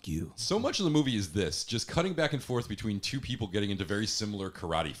 no, fuck you. So much of the movie is this, just cutting back and forth between two people getting into very similar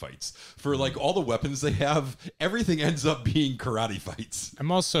karate fights. For like all the weapons they have, everything ends up being karate fights.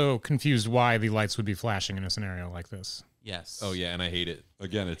 I'm also confused why the lights would be flashing in a scenario like this. Yes. Oh yeah, and I hate it.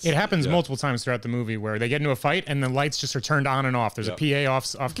 Again, it happens multiple times throughout the movie where they get into a fight and the lights just are turned on and off. There's a PA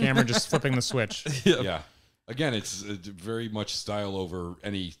off camera just flipping the switch. Yeah. Again, it's very much style over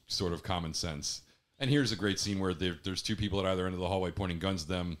any sort of common sense. And here's a great scene where there's two people at either end of the hallway pointing guns at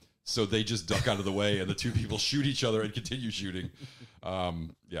them. So they just duck out of the way, and the two people shoot each other and continue shooting.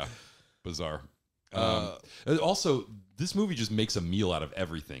 Yeah, bizarre. And also, this movie just makes a meal out of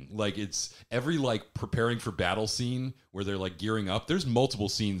everything. Like, it's every like preparing for battle scene where they're like gearing up. There's multiple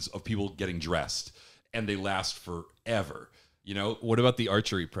scenes of people getting dressed, and they last forever. You know, What about the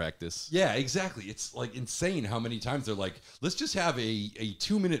archery practice? yeah, exactly. It's like insane how many times they're like, let's just have a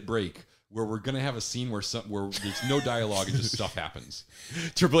 2-minute break where we're gonna have a scene where there's no dialogue and just stuff happens.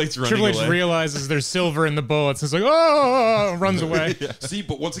 Triple H's running Triple H away. realizes there's silver in the bullets. It's like, oh, runs away. See,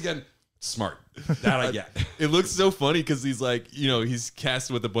 but once again, smart. That I get. It looks so funny because he's like, he's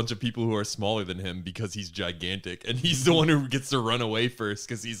cast with a bunch of people who are smaller than him because he's gigantic, and he's the one who gets to run away first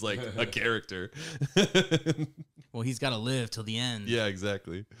because he's like a character. Well, he's got to live till the end. Yeah,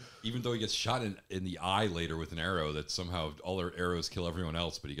 exactly. Even though he gets shot in the eye later with an arrow, that somehow all their arrows kill everyone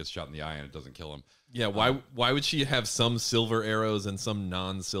else, but he gets shot in the eye and it doesn't kill him. Yeah, why would she have some silver arrows and some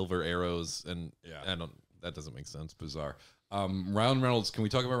non-silver arrows? And that doesn't make sense. Bizarre. Ryan Reynolds, can we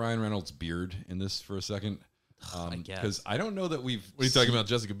talk about Ryan Reynolds' beard in this for a second? I guess. Because I don't know that we've... What are you talking about,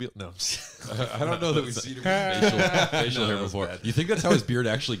 Jessica Biel? No. I don't know that we've seen him with facial hair that was before. bad. You think that's how his beard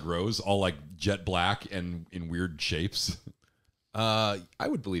actually grows? All like jet black and in weird shapes? I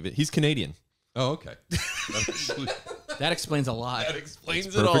would believe it. He's Canadian. Oh, okay. That actually That explains a lot. That explains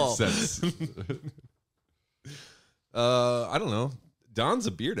it perfect all. sense. I don't know. Don's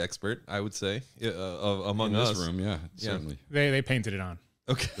a beard expert, I would say, among in us. this room, yeah, certainly. They painted it on.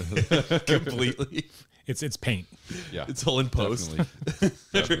 Okay, completely. It's paint. Yeah, It's all in post.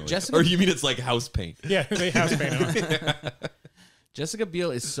 Definitely. Jessica, Or you mean it's like house paint? Yeah, they house painted on. Jessica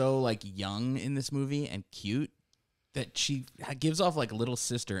Biel is so like young in this movie and cute that she gives off like little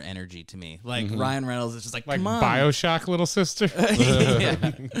sister energy to me. Like Ryan Reynolds is just like, Like come on. Bioshock little sister.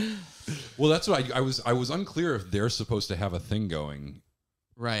 Yeah. Well, that's what I was unclear if they're supposed to have a thing going.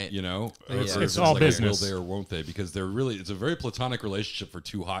 Right. You know, It's or if all like a business. will they or won't they? Because it's a very platonic relationship for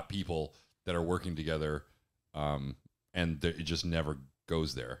two hot people that are working together, and it just never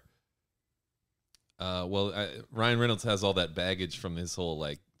goes there. Ryan Reynolds has all that baggage from his whole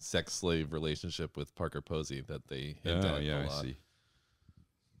like sex slave relationship with Parker Posey that they hint at a I lot. see.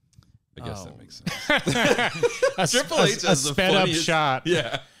 I guess that Oh. makes sense. Triple H a has the sped up funniest- shot.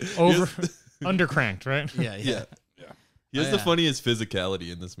 Yeah, Over undercranked, right? Yeah. yeah. He has Oh, the yeah. funniest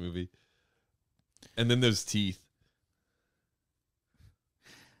physicality in this movie. And then there's teeth.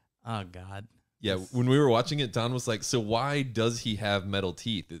 Oh God. Yeah, when we were watching it, Don was like, "So why does he have metal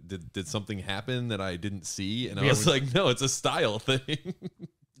teeth? Did something happen that I didn't see?" And I Yeah, was like, "No, it's a style thing."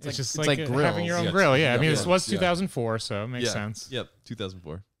 It's just it's like, like having your own grills. grill. Yeah, I Yeah. mean, this was Yeah. 2004, so it makes Yeah. sense. Yep,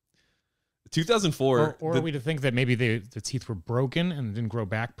 2004. 2004. Or are we to think that maybe the teeth were broken and didn't grow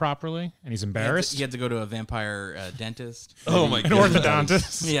back properly, and he's embarrassed? He had to go to a vampire dentist. Oh my An god.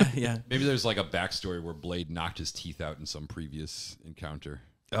 orthodontist. Yeah. Maybe there's like a backstory where Blade knocked his teeth out in some previous encounter.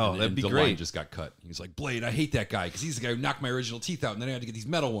 Oh, that'd be the great. line just got cut. He was like, Blade, I hate that guy because he's the guy who knocked my original teeth out, and then I had to get these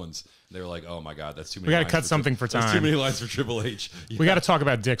metal ones. And they were like, oh my god, that's too many. We got to lines cut for something for That's too time. many lines for Triple H. We got to talk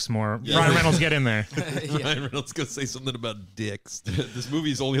about dicks more. Ryan Reynolds, get in there. Ryan Reynolds gonna say something about dicks. This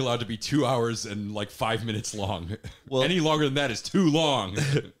movie is only allowed to be 2 hours and like 5 minutes long. Well- Any longer than that is too long.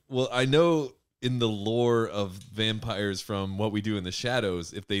 Well, I know in the lore of vampires from What We Do in the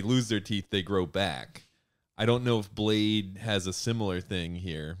Shadows, if they lose their teeth, they grow back. I don't know if Blade has a similar thing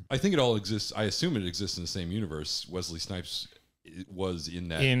here. I think it all exists. I assume it exists in the same universe. Wesley Snipes was in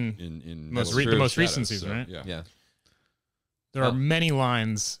that In in the most recent Shadows, season, so, right? Yeah. Yeah. There are many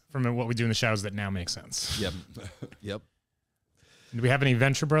lines from What We Do in the Shadows that now make sense. Yep. Yep. Do we have any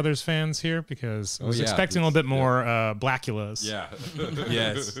Venture Brothers fans here? Because I was yeah, expecting a little bit more Blackulas. Yeah.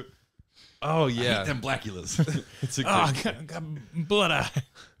 Yes. Oh I yeah. hate them Blackulas. It's a Oh, good- got blood eye.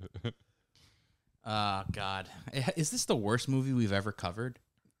 God. Is this the worst movie we've ever covered?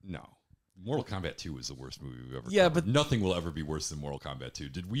 No. Mortal Kombat 2 is the worst movie we've ever Yeah, covered. but- nothing will ever be worse than Mortal Kombat 2.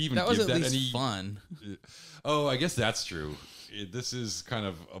 Did we even That was give at that least any fun. Oh, I guess that's true. This is kind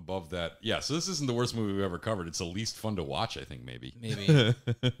of above that. Yeah, so this isn't the worst movie we've ever covered. It's the least fun to watch, I think, maybe. Maybe.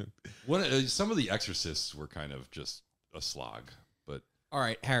 Some of the Exorcists were kind of just a slog, but All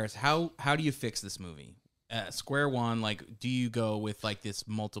right, Harris, how do you fix this movie? Square one, like, do you go with like this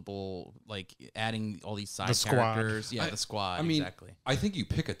multiple, like adding all these side The squad. characters? Yeah, the squad, I mean, exactly. I think you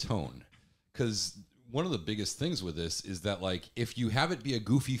pick a tone because one of the biggest things with this is that, like, if you have it be a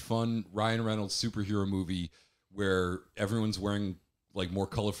goofy, fun Ryan Reynolds superhero movie where everyone's wearing like more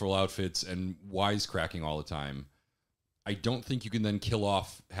colorful outfits and wisecracking all the time, I don't think you can then kill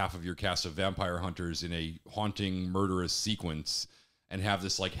off half of your cast of vampire hunters in a haunting, murderous sequence and have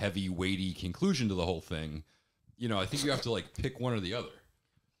this like heavy, weighty conclusion to the whole thing. You know, I think you have to like pick one or the other.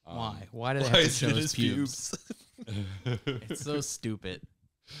 Why? Why do they Why have to is show it his his pubes? It's so stupid.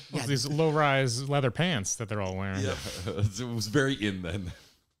 Well, these low-rise leather pants that they're all wearing. Yeah, it was very in then.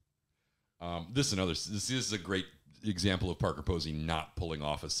 This is a great example of Parker Posey not pulling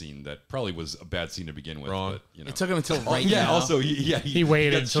off a scene that probably was a bad scene to begin with. Wrong. But, you know. It took him until right yeah. now. Also, he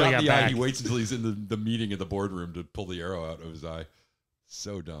waited got until shot he in got the eye. back. He waits until he's in the meeting in the boardroom to pull the arrow out of his eye.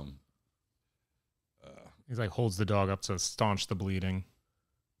 So dumb. He like holds the dog up to staunch the bleeding.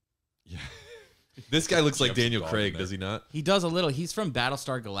 Yeah. This guy looks like Jeff's Daniel dog Craig, in does he not? He does a little. He's from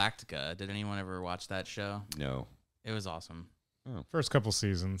Battlestar Galactica. Did anyone ever watch that show? No. It was awesome. First couple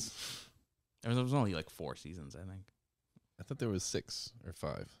seasons. There was only like 4 seasons, I think. I thought there was 6 or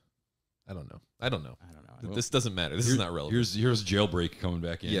 5. I don't know. I don't know. Well, This doesn't matter. This is not relevant. Here's Jailbreak coming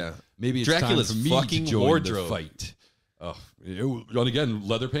back in. Yeah. Maybe it's Dracula's time for me fucking to join wardrobe. the fight. Oh, and again,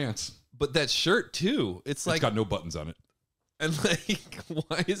 leather pants. But that shirt too. It's like It's got no buttons on it. and like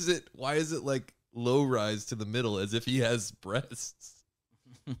why is it like low rise to the middle as if he has breasts?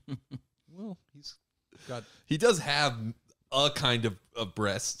 Well, He does have a kind of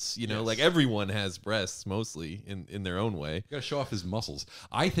breasts, you know, Yes. like everyone has breasts mostly in their own way. You gotta show off his muscles.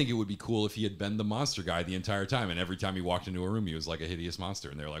 I think it would be cool if he had been the monster guy the entire time, and every time he walked into a room, he was like a hideous monster,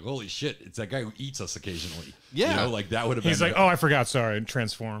 and they're like, "Holy shit, it's that guy who eats us occasionally." Yeah. you know, like that would have been. He's like, oh, I forgot. Sorry, it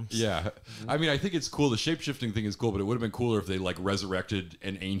transforms. Yeah, I mean, I think it's cool. The shape-shifting thing is cool, but it would have been cooler if they like resurrected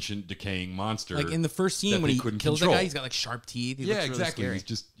an ancient decaying monster. Like in the first scene that when they he couldn't kills the control. guy, he's got like sharp teeth. He yeah, looks really exactly. scary. He's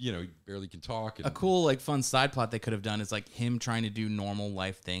just he barely can talk. And, A cool, like, fun side plot they could have done is like him trying to do normal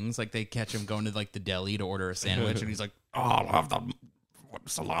life things. Like they catch him going to like the deli to order a sandwich, and he's like, "Oh, I'll have the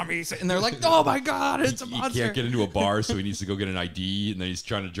salami," and they're like, "Oh my god, it's a He monster!" can't get into a bar, so he needs to go get an ID, and then he's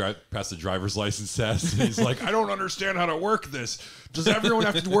trying to drive past the driver's license test. And he's like, "I don't understand how to work this. Does everyone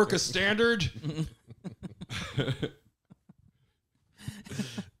have to work a standard?"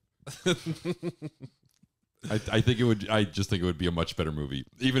 I think it would. I just think it would be a much better movie.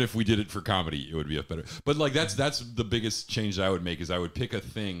 Even if we did it for comedy, it would be a better. But like that's the biggest change that I would make is I would pick a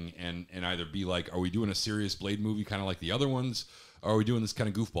thing and either be like, are we doing a serious Blade movie kind of like the other ones, or are we doing this kind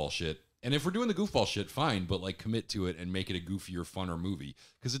of goofball shit? And if we're doing the goofball shit, fine, but like commit to it and make it a goofier, funner movie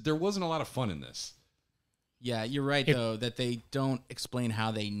because there wasn't a lot of fun in this. Yeah, you're right though that they don't explain how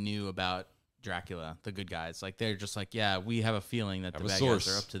they knew about Dracula, the good guys. Like they're just like, yeah, we have a feeling that the Have a bad source.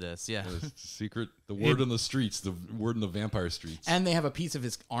 guys are up to this. Yeah. The secret, the word on the streets, the word in the vampire streets. And they have a piece of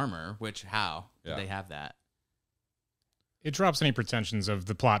his armor, which how Yeah. did they have that? It drops any pretensions of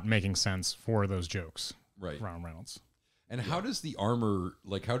the plot making sense for those jokes. Right. Ryan Reynolds. And how does the armor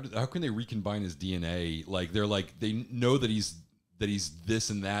like how can they recombine his DNA? Like they know that he's this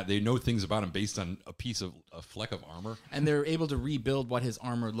and that. They know things about him based on a fleck of armor. And they're able to rebuild what his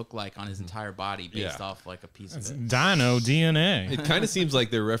armor looked like on his entire body based Yeah. off like a piece It's of it. Dino DNA. It kind of seems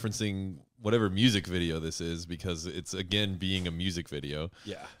like they're referencing whatever music video this is because it's again being a music video.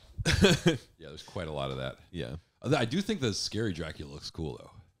 Yeah. Yeah, there's quite a lot of that. Yeah. I do think the scary Dracula looks cool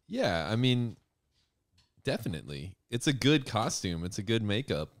though. Yeah, I mean definitely. It's a good costume. It's a good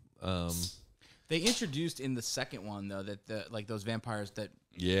makeup. They introduced in the second one though that the like those vampires that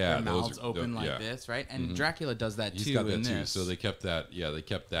Yeah, their those mouths are- open like yeah. this, right? And Dracula does that He's too got that in too. this. So they kept that. Yeah, they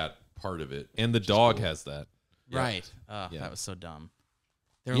kept that part of it. And the dog has that. right. Yeah. That was so dumb.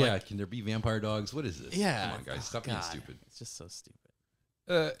 They're Yeah, like, can there be vampire dogs? What is this? yeah. Come on, guys, Oh, stop being God. stupid. It's just so stupid.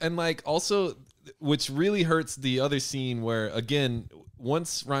 And like also, which really hurts the other scene where again,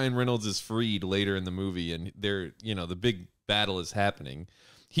 once Ryan Reynolds is freed later in the movie, and they're the big battle is happening,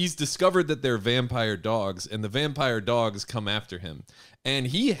 he's discovered that they're vampire dogs, and the vampire dogs come after him, and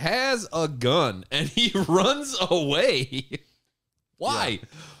he has a gun, and he runs away. Why?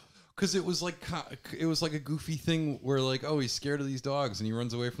 Because it was like a goofy thing where like, oh, he's scared of these dogs and he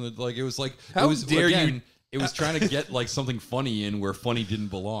runs away from the like. It was like How it was, dare you- It was trying to get like something funny in where funny didn't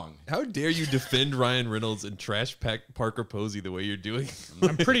belong. How dare you defend Ryan Reynolds and trash Parker Posey the way you're doing?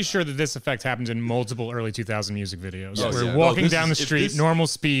 I'm pretty sure that this effect happens in multiple early 2000 music videos. Yes, We're yeah. walking No, this down the is- if street, this- normal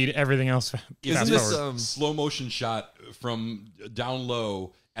speed, everything else. Isn't fast this forward. slow motion shot from down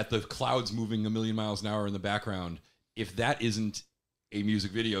low at the clouds moving a million miles an hour in the background? If that isn't a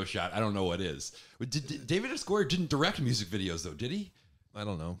music video shot, I don't know what is. David S. Goyer didn't direct music videos though, did he? I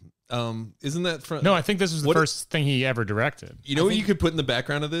don't know. Isn't that from? No, I think this was the What- first thing he ever directed. You know what you could put in the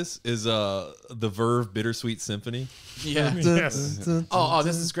background of this is the Verve Bittersweet Symphony. Yeah. Yes. Oh,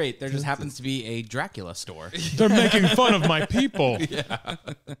 this is great. There just happens to be a Dracula store. They're making fun of my people.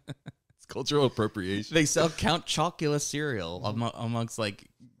 It's cultural appropriation. They sell Count Chocula cereal amongst like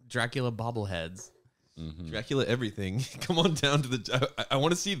Dracula bobbleheads. Dracula everything. Come on down to the. I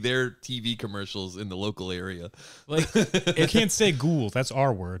want to see their TV commercials in the local area. Like, You can't say ghoul. That's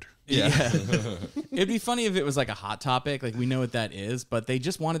our word. Yeah. it'd be funny if it was like a Hot Topic. Like, we know what that is, but they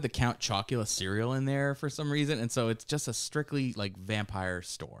just wanted the Count Chocula cereal in there for some reason, and so it's just a strictly like vampire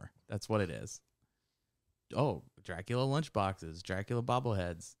store. That's what it is. Oh, Dracula lunchboxes, Dracula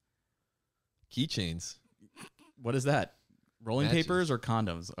bobbleheads. Keychains. What is that? Rolling Matches. papers or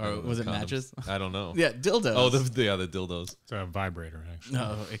condoms? Or was it Condoms. matches? I don't know. Yeah, dildos. Oh, the dildos. It's a vibrator, actually.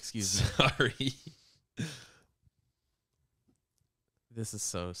 No, excuse me. Sorry. This is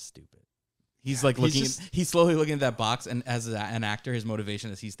so stupid. He's like looking. He's slowly looking at that box, and as an actor, his motivation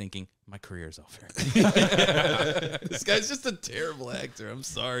is he's thinking, "My career's over." This guy's just a terrible actor. I'm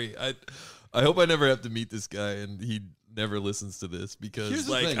sorry. I hope I never have to meet this guy, and he never listens to this because, Here's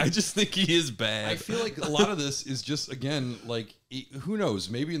the like, thing. I just think he is bad. I feel like a lot of this is just, again, like, who knows?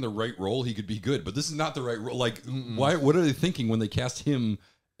 Maybe in the right role he could be good, but this is not the right role. Like, why? What are they thinking when they cast him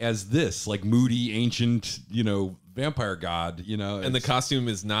as this, like, moody, ancient, vampire god? And the costume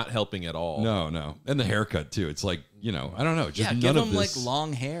is not helping at all. No, and the haircut too. It's like, I don't know. Just Yeah, none give of him this. like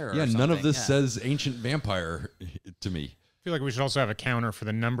long hair. Yeah, or none of something. this Yeah. says ancient vampire to me. I feel like we should also have a counter for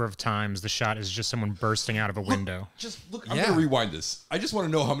the number of times the shot is just someone bursting out of a window. Just look. I'm Yeah. gonna rewind this. I just want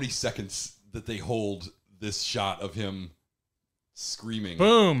to know how many seconds that they hold this shot of him screaming.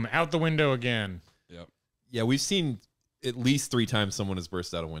 Boom! Out the window again. Yep. Yeah, we've seen at least 3 times someone has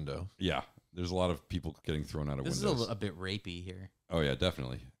burst out a window. Yeah. There's a lot of people getting thrown out of This windows. is a bit rapey here. Oh yeah,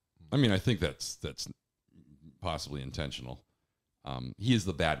 definitely. I mean, I think that's possibly intentional. He is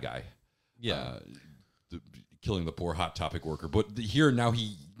the bad guy. Yeah. Killing the poor Hot Topic worker. But here now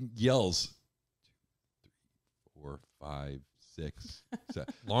he yells 2, 3, 4, 5, 6,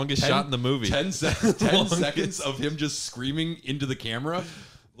 7. Longest shot in the movie. 10 seconds of him just screaming into the camera.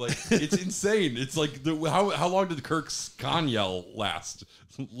 Like, it's insane. It's like, how long did Kirk's con yell last?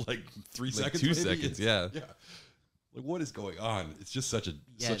 Like 3 seconds? 2 maybe? seconds, yeah. Like, what is going on? It's just such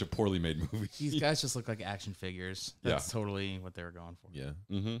a poorly made movie. These guys just look like action figures. That's totally what they were going for. Yeah.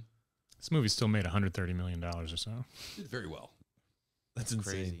 Mm-hmm. This movie still made $130 million or so. Did very well. That's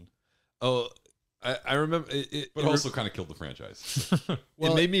insane. Crazy. Oh, I remember it. But also kind of killed the franchise.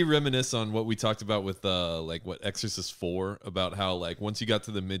 It made me reminisce on what we talked about with like what Exorcist 4, about how like once you got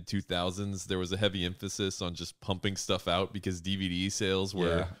to the mid 2000s there was a heavy emphasis on just pumping stuff out because DVD sales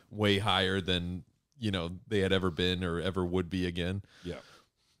were way higher than they had ever been or ever would be again. Yeah.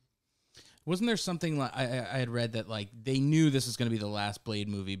 Wasn't there something like I had read that like they knew this was going to be the last Blade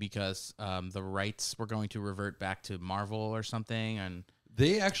movie because the rights were going to revert back to Marvel or something, and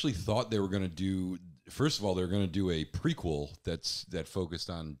They actually thought they were going to do. First of all, they were going to do a prequel that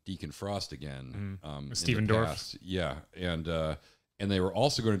focused on Deacon Frost again. With Stephen Dorff. past. Yeah, and they were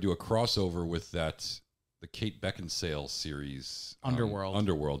also going to do a crossover with the Kate Beckinsale series, Underworld.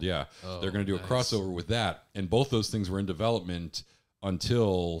 Underworld, yeah. Oh, They're going to do nice. a crossover with that, and both those things were in development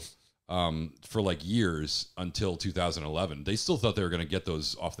until. For like years until 2011. They still thought they were going to get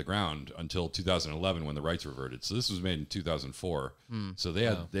those off the ground until 2011 when the rights reverted. So this was made in 2004. So they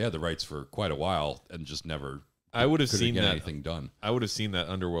had the rights for quite a while and just never. I would have couldn't seen get that. anything done. I would have seen that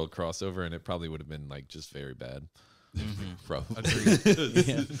Underworld crossover, and it probably would have been like just very bad. Probably.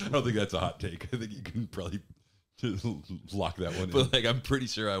 Yeah. I don't think that's a hot take. I think you can probably lock that one in. But like, I'm pretty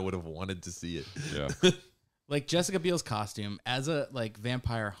sure I would have wanted to see it. Yeah. like Jessica Biel's costume as a like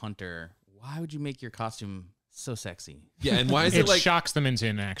vampire hunter. Why would you make your costume so sexy? Yeah, and why is It it like? shocks them into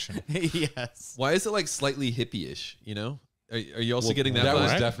inaction. Yes. Why is it like slightly hippie-ish? Are you also Well, getting that? that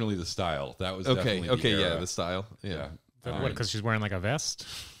was vibe? definitely the style. That was okay, definitely the yeah, era. the style. Yeah. What, because she's wearing like a vest?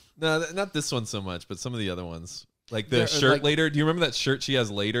 No, not this one so much, but some of the other ones. Like the They're, shirt like- later. Do you remember that shirt she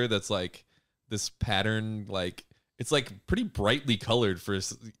has later? That's like this pattern. Like it's like pretty brightly colored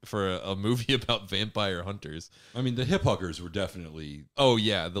for a movie about vampire hunters. I mean, the hip huggers were definitely Oh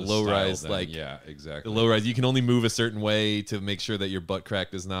yeah, the low style rise. then. Like yeah, exactly. the low rise. You can only move a certain way to make sure that your butt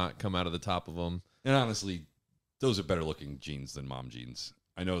crack does not come out of the top of them. And honestly, those are better looking jeans than mom jeans.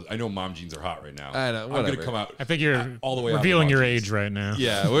 I know mom jeans are hot right now. I know, I'm going to whatever. come out. I think you're all the way out revealing the your mom age jeans. right now.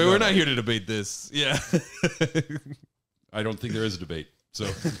 Yeah, we're not here to debate this. Yeah. I don't think there is a debate. So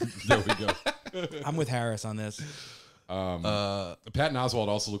there we go. I'm with Harris on this. Patton Oswalt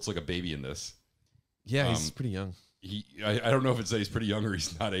also looks like a baby in this. Yeah, he's pretty young. I don't know if it's that he's pretty young or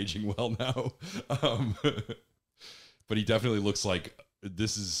he's not aging well now. But he definitely looks like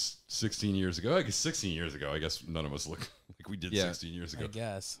this is 16 years ago. I guess 16 years ago. I guess none of us look like like we did Yeah. 16 years ago. I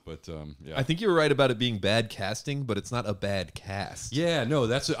guess. But yeah. I think you were right about it being bad casting, but it's not a bad cast. Yeah, no,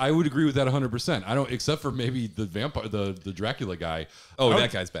 I would agree with that 100%. I don't, except for maybe the vampire, the Dracula guy. Oh, I that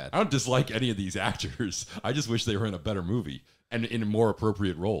don't- guy's bad. I don't dislike any of these actors. I just wish they were in a better movie and in more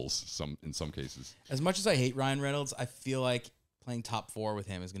appropriate roles. In some cases. As much as I hate Ryan Reynolds, I feel like playing top 4 with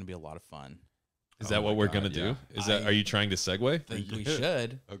him is going to be a lot of fun. Is Oh that what my we're God, gonna do? yeah. Is that? Are you trying to segue? I think we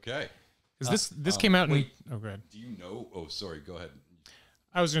should. Okay. Is this came out in? wait. Oh, go ahead. Do you know? Oh, sorry. Go ahead.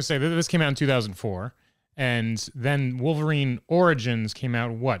 I was going to say that this came out in 2004, and then Wolverine Origins came out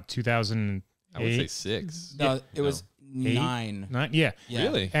what 2008? I would say 6. No, it was 8, 9. 9. Yeah. Yeah.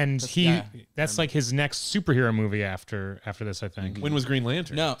 Really? And Yeah. that's like his next superhero movie after this, I think. When was Green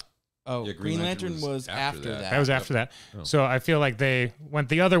Lantern? No. Oh, Yeah, Green Lantern was after that. That was after that. So I feel like they went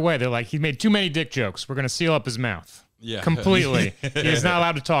the other way. They're like, he made too many dick jokes. We're going to seal up his mouth. Yeah. Completely. He's not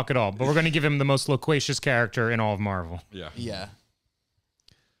allowed to talk at all. But we're going to give him the most loquacious character in all of Marvel. Yeah. Yeah.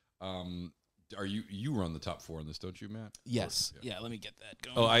 Are you run the top 4 in this, don't you, Matt? Yes. Yeah, let me get that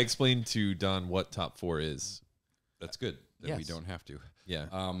going. Oh, I explained to Don what top 4 is. That's good. Then we Yes. don't have to. Yeah.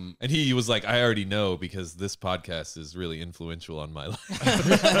 And he was like, I already know because this podcast is really influential on my life.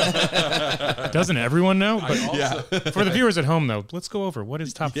 Doesn't everyone know? But Yeah. for the viewers at home, though, let's go over what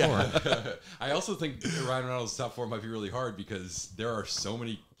is top 4. I also think Ryan Reynolds' top 4 might be really hard because there are so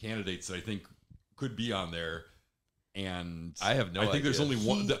many candidates that I think could be on there. And I have no I think there's idea. only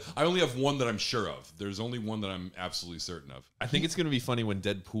one. I only have one that I'm sure of. There's only one that I'm absolutely certain of. I think it's going to be funny when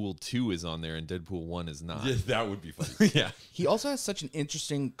Deadpool 2 is on there and Deadpool 1 is not. Yeah, that would be funny. Yeah. He also has such an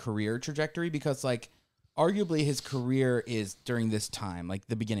interesting career trajectory because, like, arguably his career is during this time, like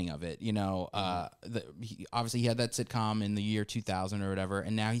the beginning of it. You know, obviously he had that sitcom in the year 2000 or whatever,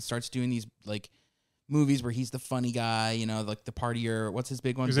 and now he starts doing these like movies where he's the funny guy. You know, like the partier. What's his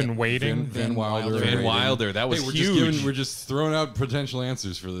big one? He's in Waiting. Van Wilder. Van Wilder, that was Hey, huge. we're just throwing out potential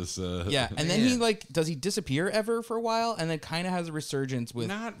answers for this. Yeah, and then he does he disappear ever for a while, and then kind of has a resurgence with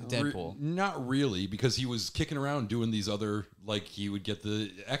Deadpool. Not really, because he was kicking around doing these other, like he would get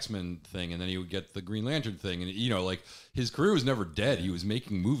the X-Men thing, and then he would get the Green Lantern thing, and like his career was never dead. He was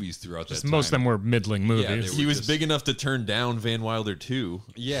making movies throughout that time. Most of them were middling movies. they He were was just- big enough to turn down Van Wilder 2.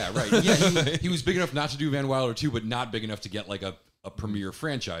 Yeah, right. Yeah, he was big enough not to do Van Wilder 2, but not big enough to get like a premier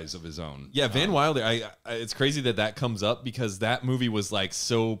franchise of his own. Yeah, Van Wilder, I it's crazy that comes up because that movie was like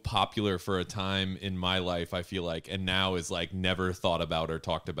so popular for a time in my life, I feel like, and now is like never thought about or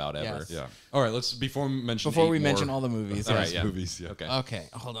talked about ever. Yes. Yeah. All right, Before we mention mention all the movies. All right, yeah. movies. Yeah. Okay. Okay,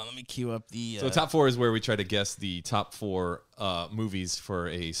 hold on. Let me cue up the. So top 4 is where we try to guess the top 4 movies for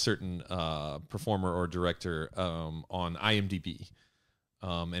a certain performer or director on IMDb,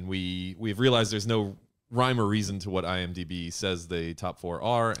 and we've realized there's no rhyme or reason to what IMDb says the top 4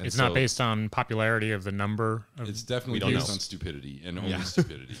 are. And It's not based on popularity of the number. Of, It's definitely don't based know. on stupidity and only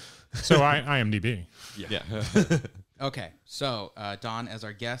stupidity. so IMDb. Yeah. Okay, so Don, as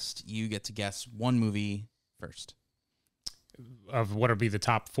our guest, you get to guess one movie first. Of what would be the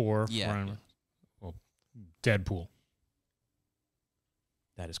top 4. Yeah. Well, Deadpool.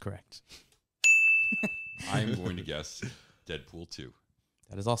 That is correct. I'm going to guess Deadpool 2.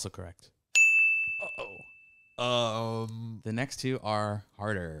 That is also correct. The next 2 are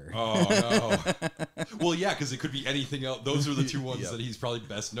harder. Oh no. Well, yeah, because it could be anything else. Those are the 2 ones that he's probably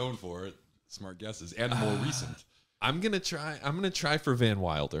best known for. Smart guesses and more recent. I'm gonna try for Van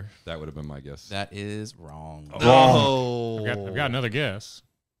Wilder. That would have been my guess. That is wrong. Oh, I've got another guess.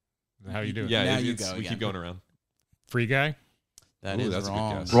 How you doing? Yeah, Now we you go keep again. going around. Free Guy. That Ooh, is that's a good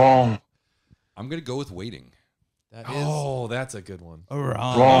wrong. guess. Wrong. I'm gonna go with Waiting. That is Oh, that's a good one.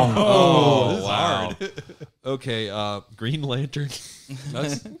 wrong. Wrong. Oh, this is wow. Okay, Green Lantern.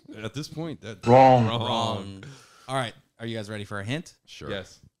 That's at this point. That Wrong. Wrong. All right, are you guys ready for a hint? sure.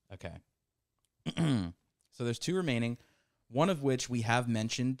 Yes. Okay. So there's 2 remaining, one of which we have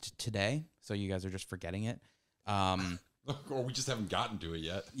mentioned today, so you guys are just forgetting it. Or we just haven't gotten to it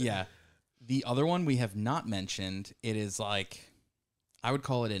yet. Yeah. The other one we have not mentioned. It is like, I would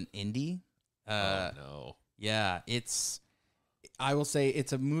call it an indie. Oh no. Yeah, I will say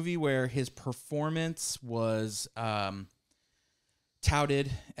it's a movie where his performance was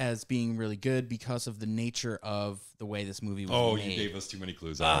touted as being really good because of the nature of the way this movie was Oh, made. you gave us too many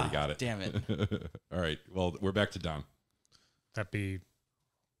clues. I already got it. Damn it. All right. Well, we're back to Don. That'd be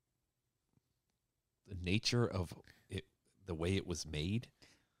The nature of it, the way it was made.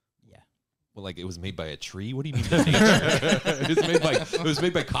 Yeah. Well, like it was made by a tree. What do you mean? The nature? It was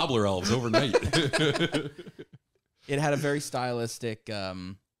made by cobbler elves overnight. It had a very stylistic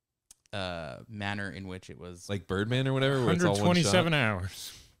manner in which it was Like Birdman or whatever. Where it's all one 127 shot?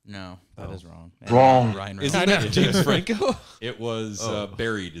 hours. No, that is wrong. Wrong. Ryan Isn't Reynolds. that James Franco? It was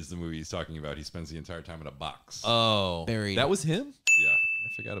Buried is the movie he's talking about. He spends the entire time in a box. Oh, Buried. That was him. Yeah.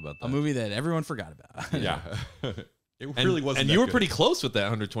 I forgot about that. A movie that everyone forgot about. Yeah. It And, really wasn't. and that you were good. pretty close with that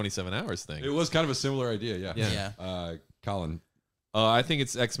 127 hours thing. It was kind of a similar idea. Yeah. Yeah. Colin. I think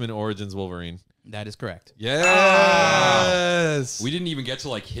it's X-Men Origins Wolverine. That is correct. Yes. We didn't even get to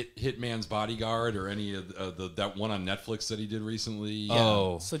like Hitman's Bodyguard or any of that one on Netflix that he did recently.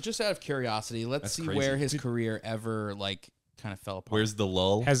 Oh, So just out of curiosity, let's That's see crazy. where his career ever like kind of fell apart. where's the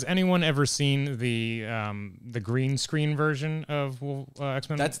lull? Has anyone ever seen the green screen version of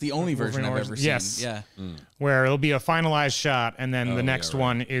X-Men? That's the only version I've Wolverine ever Origins? seen. Yes. Yeah. Where it'll be a finalized shot, and then Oh, the yeah, next right.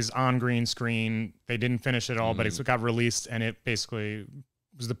 one is on green screen. They didn't finish it all, but it got released, and it basically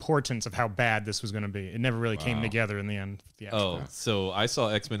was the portents of how bad this was going to be. It never really came together in the end. Yeah. Oh, so I saw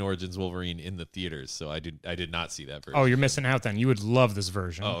X-Men Origins Wolverine in the theaters, so I did not see that version. Oh, you're missing out then. You would love this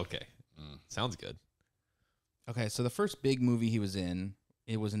version. Oh, okay. Sounds good. Okay, so the first big movie he was in,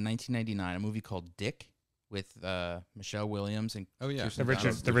 it was in 1999, a movie called Dick with Michelle Williams and Oh yeah. Kirsten The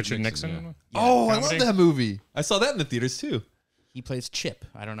Richard, Dunst. the Richard Nixon, Nixon. Yeah. Oh, I love Comedy? that movie. I saw that in the theaters too. He plays Chip.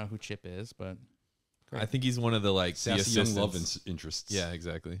 I don't know who Chip is, but I think he's one of the like the Sassy young love assistants. interests. Yeah,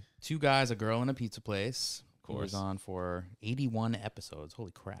 exactly. two guys, a girl, and a pizza place. Of course. He was on for 81 episodes.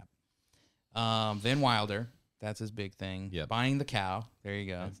 Holy crap. Van Wilder. That's his big thing. Yep. Buying the Cow. There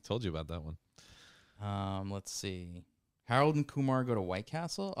you go. I told you about that one. Let's see. Harold and Kumar go to White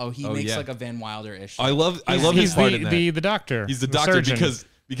Castle. Oh, he Oh, makes yeah. like a Van Wilder-ish. I love He's his part the, in that. the doctor. He's the the doctor surgeon.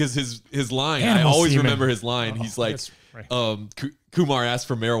 because his line. I Animal always semen. remember his line. Oh, He's like, that's right. Kumar asked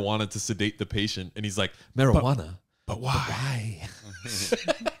for marijuana to sedate the patient, and he's like, marijuana, but why?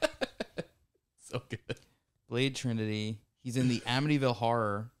 So good. Blade Trinity. He's in the Amityville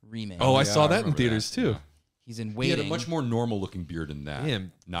Horror remake. Oh, I Yeah, saw I that in remember theaters that. too. Yeah. He's in He Waiting. had a much more normal looking beard than that.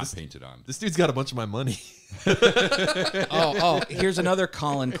 Damn, Not this- painted on. This dude's got a bunch of my money. Oh, here's another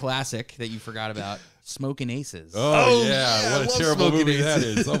Colin classic that you forgot about. Smoking Aces. Oh, yeah, yeah, I what a love terrible Smoking movie that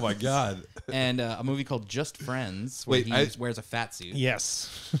Aces. is. Oh my god. And a movie called Just Friends, where Wait, he I- wears a fat suit.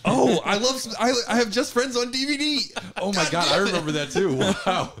 Yes. Oh, I have Just Friends on DVD. Oh my god, I remember that too.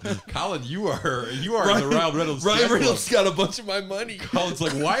 Wow. Colin, you are in the Ryan Reynolds. Ryan fan Reynolds club. got a bunch of my money. Colin's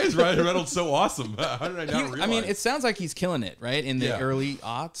like, why is Ryan Reynolds so awesome? How did I not realize? I mean, it sounds like he's killing it, right? In the Yeah. early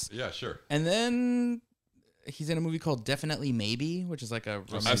aughts. yeah, sure. And then he's in a movie called Definitely Maybe, which is like a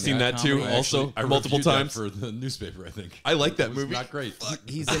romantic I've seen that too. comedy. Also, I multiple reviewed that times. for the newspaper. I think I like that It was movie. Not great.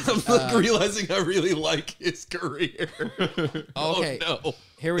 He's in, I'm like realizing I really like his career. okay, Oh, no.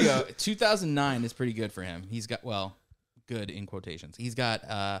 here we go. 2009 is pretty good for him. He's got, well, good in quotations. He's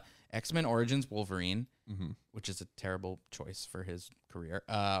got X-Men Origins Wolverine, which is a terrible choice for his career.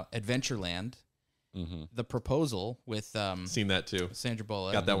 Adventureland, The Proposal with Seen that too. Sandra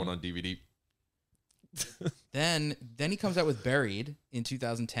Bullock. Got that one on DVD. Then he comes out with Buried in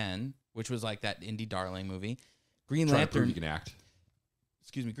 2010, which was like that indie darling movie. Green Trying to prove you Lantern. can act.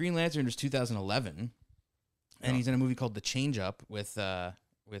 Green Lantern is 2011, and he's in a movie called The Change Up with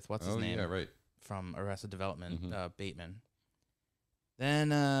what's his name? Yeah, right. From Arrested Development, Bateman.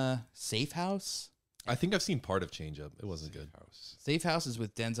 Then Safe House. I think I've seen part of Change Up. It wasn't good. Safe House is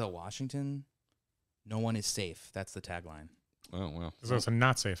with Denzel Washington. No one is safe. That's the tagline. Oh well. So it's a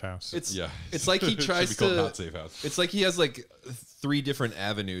not safe house. It's Yeah. It's like he Should tries be called to. Not Safe House. It's like he has like 3 different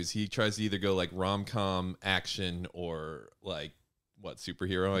avenues. He tries to either go like rom-com, action, or like what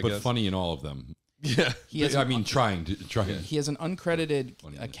superhero? I But guess. funny in all of them. Yeah. He has I an- mean, trying. He has an uncredited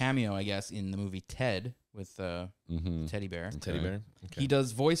Funny in it. cameo, I guess, in the movie Ted with Teddy Bear. Teddy Bear. He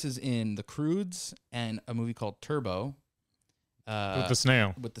does voices in The Croods and a movie called Turbo. With the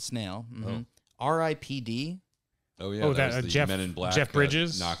snail. With the snail. R.I.P.D. Oh yeah. Oh, that that, was the Jeff- Men in Black Jeff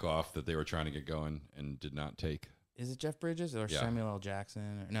Bridges? knockoff that they were trying to get going and did not take. Is it Jeff Bridges or Yeah. Samuel L.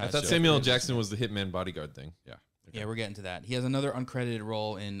 Jackson? No, I it's thought Jeff Samuel L. Bridges. Jackson was the hitman bodyguard thing. Yeah. Yeah, we're getting to that. He has another uncredited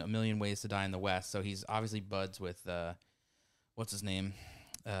role in A Million Ways to Die in the West, so he's obviously buds with what's his name,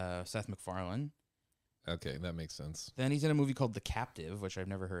 Seth MacFarlane. Okay, that makes sense. Then he's in a movie called The Captive, which I've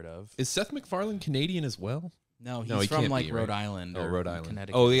never heard of. Is Seth MacFarlane Canadian as well? No, he's No, he from can't like be, Rhode right? Island. Oh, or Rhode Island.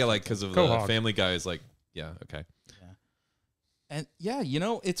 Connecticut. Oh, yeah, like because of the Quahog. Family Guy is like, yeah, okay. And yeah, you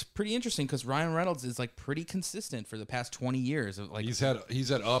know, it's pretty interesting because Ryan Reynolds is like pretty consistent for the past 20 years. Of like He's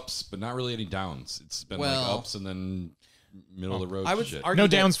had ups, but not really any downs. It's been Well- like ups and then middle of the road I would shit. argue No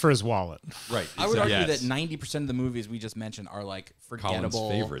that- downs for his wallet. Right. I would argue Yes. that 90% of the movies we just mentioned are like Colin's forgettable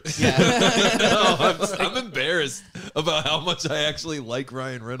favorites. Yeah. No, I'm embarrassed about how much I actually like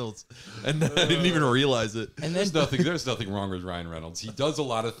Ryan Reynolds, and I didn't even realize it. And then There's nothing wrong with Ryan Reynolds. He does a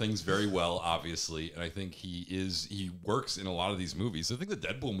lot of things very well, obviously, and I think he works in a lot of these movies. I think the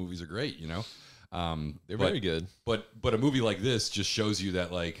Deadpool movies are great, you know. They're very good. But a movie like this just shows you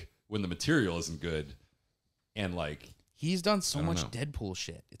that like when the material isn't good, and like he's done so I don't much know. Deadpool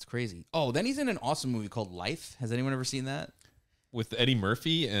shit. It's crazy. Oh, then he's in an awesome movie called Life. Has anyone ever seen that? With Eddie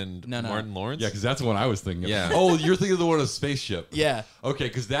Murphy and No. Martin Lawrence. yeah, because that's the one I was thinking of. Yeah. Oh, you're thinking of the one of spaceship. Yeah. Okay,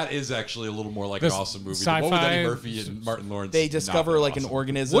 because that is actually a little more like This an awesome movie. The one with sci-fi- Eddie Murphy and Martin Lawrence. They not discover that like an awesome.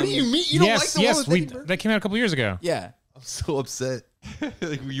 organism. What do you mean? You don't like Yes, the yes, one with Eddie Murphy? that came out a couple years ago. Yeah. I'm so upset.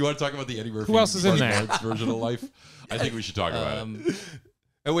 You want to talk about the Eddie Murphy? Who else is in Martin there? Lawrence version of Life? I think we should talk about it.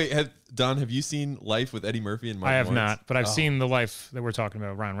 Oh wait, Don, have you seen Life with Eddie Murphy and Martin I have Lawrence? not, but I've seen the life that we're talking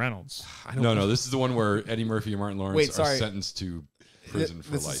about, Ryan Reynolds. No, this is the one where Eddie Murphy and Martin Lawrence Wait, are sorry. sentenced to prison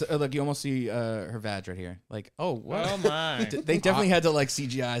for life. Look, you almost see her vag right here. Like, oh, what? Oh my! They definitely had to like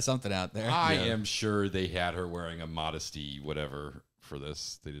CGI something out there. I am sure they had her wearing a modesty whatever for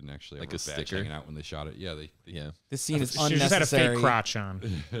this. They didn't actually Like have a her badge sticker? hanging out when they shot it. Yeah, Yeah. This scene is She just had a unnecessary. fake crotch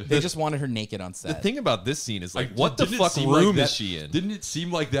on. They just wanted her naked on The set. thing about this scene is like, Like, what the didn't it fuck seem room like that- is she in? Didn't it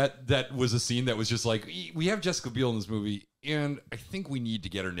seem like that was a scene that was just like, we have Jessica Biel in this movie, and I think we need to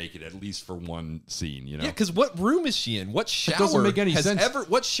get her naked at least for one scene, you know? Yeah, because what room is she in? What shower doesn't make any has sense.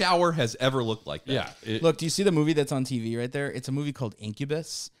 What shower has ever looked like that? Yeah. Look, do you see the movie that's on TV right there? It's a movie called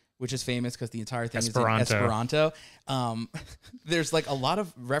Incubus, which is famous because the entire thing is in Esperanto. There's like a lot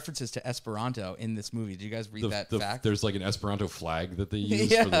of references to Esperanto in this movie. Did you guys read that fact? There's like an Esperanto flag that they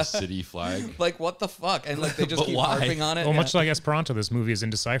use Yeah. for the city flag. Like, what the fuck? And like they just But keep why? harping on it. Well, Yeah. much like Esperanto, this movie is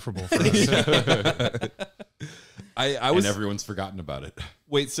indecipherable for us. I was And everyone's forgotten about it.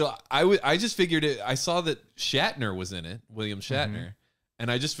 wait. So I just figured it. I saw that Shatner was in it, William Shatner, and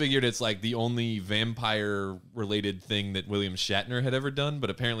I just figured it's like the only vampire related thing that William Shatner had ever done. But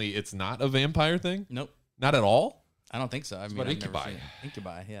apparently, it's not a vampire thing. Nope. Not at all. I don't think so. I mean, about I've never Incubi. seen it.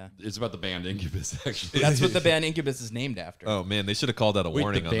 Incubi, yeah. It's about the band Incubus, actually. That's what the band Incubus is named after. Oh man, they should have called out a Wait,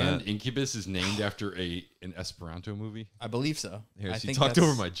 warning the on band that. Incubus is named after an Esperanto movie? I believe so. Here, I she think talked that's-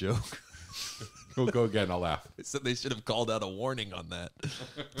 over my joke. We'll go again, I'll laugh. I said they should have called out a warning on that.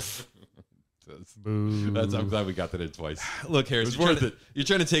 Boo. I'm glad we got that in twice. Look, Harris, It was you're trying, worth to, you're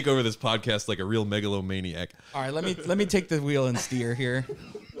trying to take over this podcast like a real megalomaniac. All right, let me take the wheel and steer here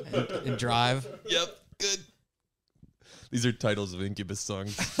and drive. Yep, good. These are titles of Incubus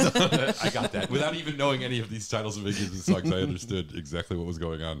songs. I got that. Without even knowing any of these titles of Incubus songs, I understood exactly what was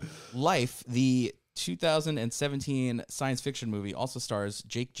going on. Life, the 2017 science fiction movie, also stars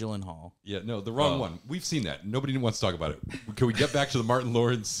Jake Gyllenhaal. Yeah, no, the wrong one. We've seen that. Nobody wants to talk about it. Can we get back to the Martin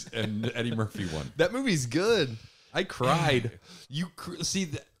Lawrence and Eddie Murphy one? That movie's good. I cried. See,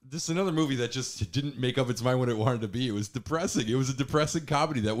 this is another movie that just didn't make up its mind what it wanted to be. It was depressing. It was a depressing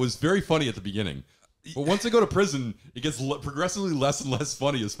comedy that was very funny at the beginning. But once they go to prison, it gets progressively less and less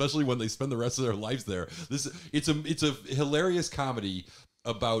funny, especially when they spend the rest of their lives there. It's a hilarious comedy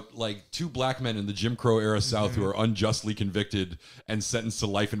about like two black men in the Jim Crow era South who are unjustly convicted and sentenced to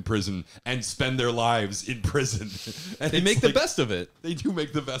life in prison and spend their lives in prison. And They it's make the like- best of it. They do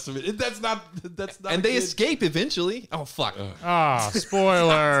make the best of it. That's not. And they good. escape eventually. Oh, fuck. Ah,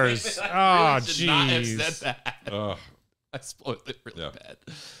 spoilers. Oh, Should not have jeez. said that. Ugh. I spoiled it really Yeah. bad.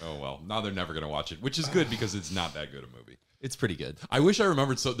 Oh well, now they're never gonna watch it, which is good because it's not that good a movie. It's pretty good. I wish I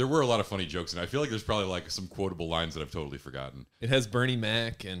remembered. So there were a lot of funny jokes, and I feel like there's probably like some quotable lines that I've totally forgotten. It has Bernie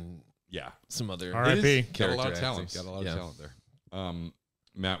Mac and Yeah, some other R.I.P. got a lot of character talent. actors. Got a lot Yeah. of talent there.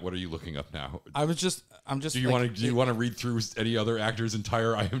 Matt, what are you looking up now? I'm just. Do you want to read through any other actors'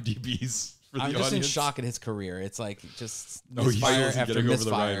 entire IMDb's for the I'm audience? just in shock at his career. It's like just Oh, he's misfire wasn't after getting over the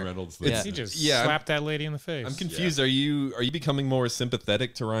misfire. Ryan Reynolds thing. Yeah. He just Yeah, slapped that lady in the face. I'm confused. Are you becoming more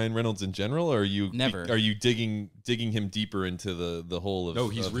sympathetic to Ryan Reynolds in general, or are you Never. Are you digging him deeper into the whole of? No,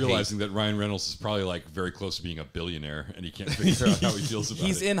 he's of realizing that Ryan Reynolds is probably like very close to being a billionaire, and he can't figure out how he feels about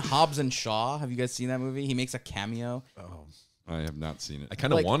He's it. in Hobbs and Shaw. Have you guys seen that movie? He makes a cameo. I have not seen it. I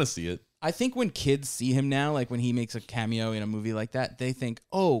kind of like- want to see it. I think when kids see him now, like when he makes a cameo in a movie like that, they think,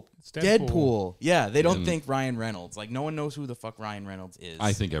 "Oh, Deadpool." Deadpool." Yeah, they don't think Ryan Reynolds. Like no one knows who the fuck Ryan Reynolds is.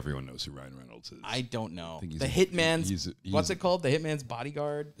 I think everyone knows who Ryan Reynolds is. I don't know. think he's The a- Hitman's he's what's it called? The Hitman's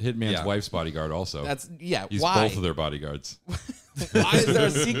bodyguard. Hitman's Yeah. wife's bodyguard also. That's yeah. He's why? both of their bodyguards. Why is there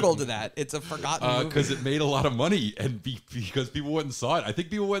a sequel to that? It's a forgotten movie. Because it made a lot of money and because people went and saw it. I think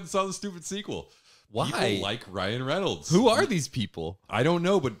people went and saw the stupid sequel. Why? People like Ryan Reynolds. Who are these people? I don't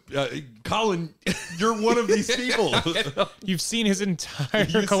know, but Colin, you're one of these people. You've seen his entire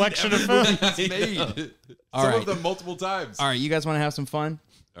You've collection seen of every films. movie he's made. All Some right. of them multiple times. All right, you guys want to have some fun?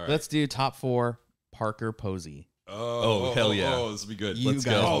 All right. Let's do top 4 Parker Posey. Oh, hell yeah. Oh, this will be good. You Let's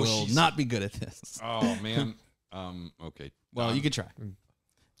guys go. will not be good at this. Oh, man. Okay. Well, you could try.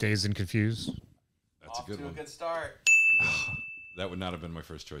 Dazed and Confused. That's a good one. good start. That would not have been my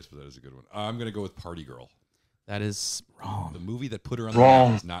first choice, but that is a good one. I'm going to go with Party Girl. That is wrong. The movie that put her on the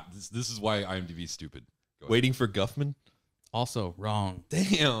map is not. This is why IMDb is stupid. Go ahead. Waiting for Guffman? Also wrong.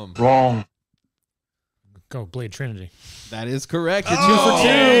 Damn. Go Blade Trinity. That is correct. You're 2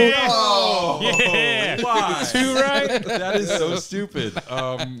 Oh, for 2. Yeah. Why? 2 right. That is so stupid.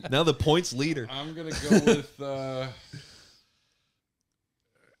 Now the points leader. I'm going to go with.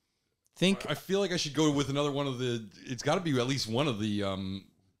 Think I feel like I should go with another one of the. It's got to be at least one of the.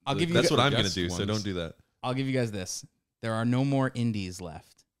 I'll give you That's gu- what I'm going to guest do, so ones. don't do that. I'll give you guys this. There are no more indies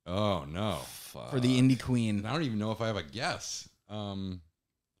left Oh no! for the indie queen. I don't even know if I have a guess.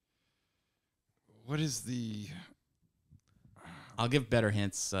 What is the? I'll give better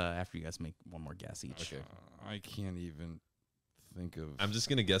hints after you guys make one more guess each. Okay, I can't even think of. I'm just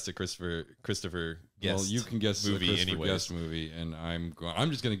going to guess a Christopher Guest Well, you can guess movie the Christopher anyways. Guest movie, and I'm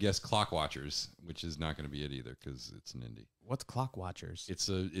just going to guess Clock Watchers, which is not going to be it either because it's an indie. What's Clock Watchers? It's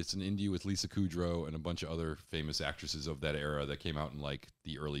an indie with Lisa Kudrow and a bunch of other famous actresses of that era that came out in like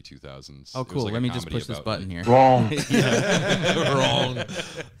the early 2000s. Oh, It was cool. like Let a me just comedy push this about, button like- here. Wrong.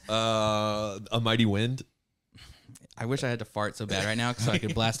 A Mighty Wind? I wish I had to fart so bad right now so I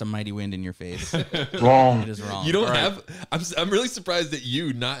could blast a mighty wind in your face. Wrong. It is wrong. You don't have... I'm really surprised at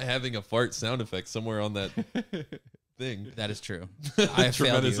you not having a fart sound effect somewhere on that thing. That is true. I have failed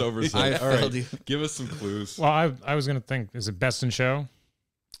Tremendous you. oversight. I All right, failed you. give us some clues. Well, I was gonna think, is it Best in Show?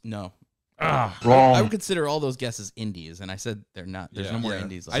 No. Ah, I would consider all those guesses indies, and I said they're not. There's Yeah. no more Yeah.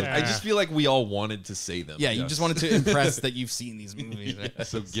 indies. I left. just feel like we all wanted to say them. Yeah, you just wanted to impress that you've seen these movies. Right?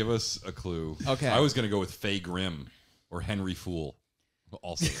 So give us a clue. Okay. I was going to go with Faye Grimm or Henry Fool.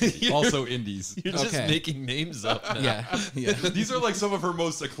 Also indies. You're just Okay. making names up now. Yeah. These are like some of her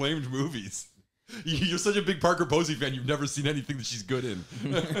most acclaimed movies. You're such a big Parker Posey fan. You've never seen anything that she's good in.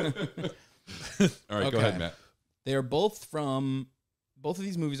 All right, go Okay. ahead, Matt. They are both from. Both of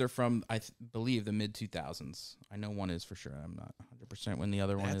these movies are from, I believe, the mid 2000s. I know one is for sure. I'm not 100% when the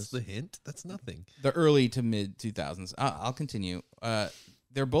other one That's is. the hint? That's nothing. The early to mid 2000s. I'll continue.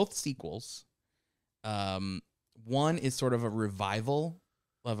 They're both sequels. One is sort of a revival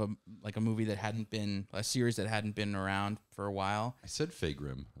of a movie that hadn't been a series that hadn't been around for a while. I said Faye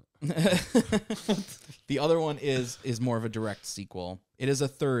Grimm. The other one is more of a direct sequel. It is a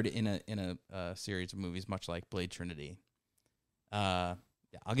third in a series of movies, much like Blade Trinity. Yeah,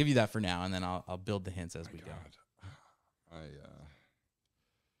 I'll give you that for now, and then I'll build the hints as we go.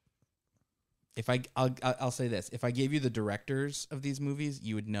 If I'll say this: if I gave you the directors of these movies,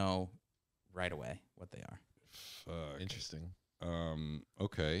 you would know right away what they are. Interesting.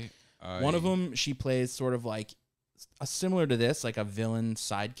 Okay. One of them, she plays sort of like similar to this, like a villain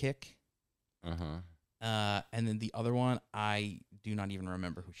sidekick. And then the other one, I do not even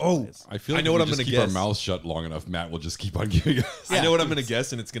remember who she plays. I feel I like know if what we I'm just gonna keep our guess. mouths shut long enough, Matt will just keep on giving us. I know what I'm going to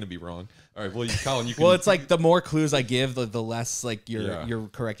guess, and it's going to be wrong. All right. Well, Colin, you can. Well, it's like the more clues I give, the less like Yeah. your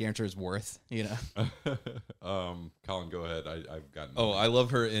correct answer is worth. You know. Colin, go ahead. I've gotten. Oh, I love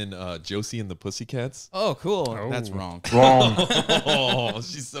her in Josie and the Pussycats. Oh, cool. Oh. That's wrong. Oh,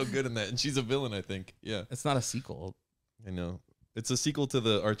 she's so good in that. And she's a villain, I think. Yeah, It's not a sequel. I know. It's a sequel to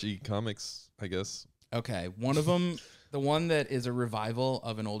the Archie comics, I guess. Okay, one of them, the one that is a revival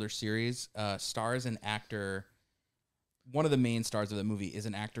of an older series, stars an actor. One of the main stars of the movie is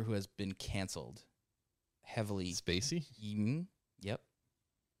an actor who has been canceled heavily. Spacey? Yep.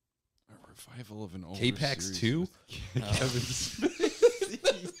 A revival of an older K-Pax series 2? with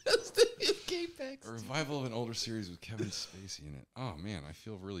Kevin K-Pax. A revival of an older series with Kevin Spacey in it. Oh man, I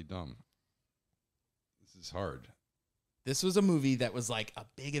feel really dumb. This is hard. This was a movie that was like a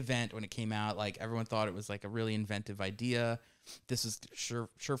big event when it came out. Like everyone thought it was like a really inventive idea. This is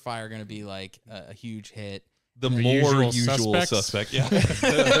surefire going to be like a huge hit. The The more Usual usual Suspects? suspect. Yeah.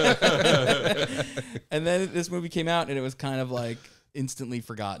 And then this movie came out and it was kind of like instantly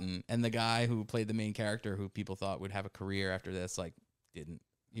forgotten. And the guy who played the main character, who people thought would have a career after this, like didn't.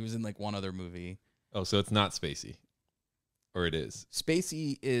 He was in like one other movie. Oh, so it's not Spacey. Or it is.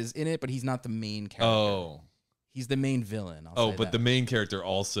 Spacey is in it, but he's not the main character. Oh. He's the main villain. I'll Oh, say but that. the main character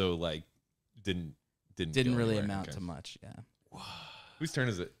also like didn't didn't go really anywhere. amount Okay. to much. Yeah. Whose turn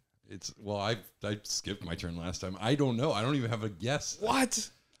is it? It's I skipped my turn last time. I don't know. I don't even have a guess. What?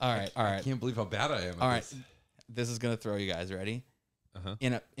 All right. I can't believe how bad I am. All right. This is gonna throw you guys. Ready? Uh-huh.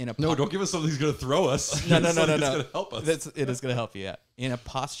 In a No, don't give us something that's going to throw us. No. It's going to help us. It is going to help you. Yeah. In a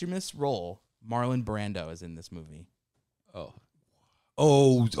posthumous role, Marlon Brando is in this movie.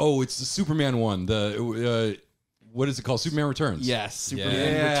 Oh, it's the Superman one. The what is it called? Superman Returns. Yes, Superman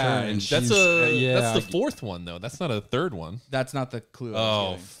Yeah, Returns. and That's the fourth one though. That's not a third one. That's not the clue.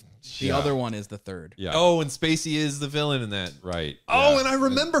 Oh, the other one is the third. Yeah. Oh, and Spacey is the villain in that. Right. Oh, yeah. and I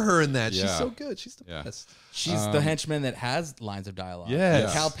remember her in that. She's Yeah. so good. She's the Yeah. best. She's the henchman that has lines of dialogue.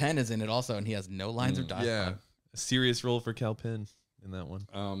 Yes. Cal Penn is in it also, and he has no lines of dialogue. Yeah, a serious role for Cal Penn in that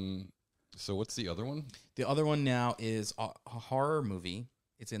one. So what's the other one? The other one now is a horror movie.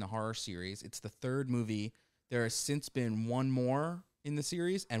 It's in a horror series. It's the third movie. There has since been one more in the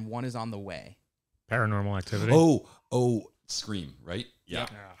series, and one is on the way. Paranormal Activity. Oh, Scream, right? Yeah.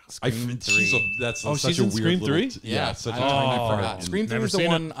 Scream 3. That's Oh, such she's a in weird Scream little 3? Yeah, such a I tiny part. forgot. And- Scream 3 Never was the seen it.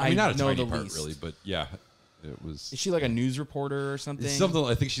 one I mean, not a know tiny the part, least. really, but yeah, it was. Is she like a news reporter or something? It's something.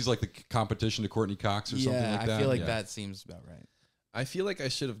 I think she's like the competition to Courtney Cox or something like that. I feel like that seems about right. I feel like I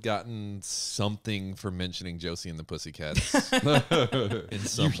should have gotten something for mentioning Josie and the Pussycats in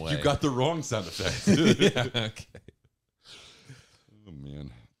some way. You got the wrong sound effect. Yeah, okay. Oh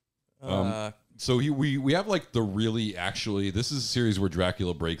man. So we have like the really actually this is a series where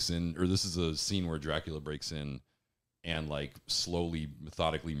Dracula breaks in, or this is a scene where Dracula breaks in and like slowly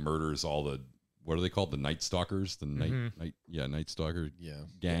methodically murders all the, what are they called, the Night Stalkers, the Night Stalker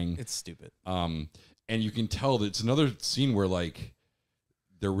gang. It's stupid. And you can tell that it's another scene where like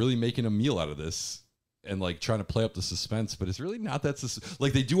they're really making a meal out of this and like trying to play up the suspense, but it's really not that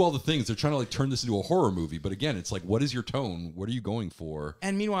like they do all the things. They're trying to like turn this into a horror movie, but again, it's like, what is your tone? What are you going for?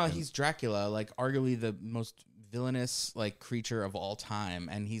 And meanwhile, he's Dracula, like arguably the most villainous like creature of all time,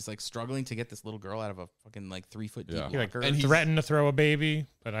 and he's like struggling to get this little girl out of a fucking like 3-foot deep He like locker. threatened to throw a baby,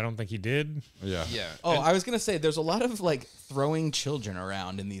 but I don't think he did. Yeah. Oh, I was gonna say there's a lot of like throwing children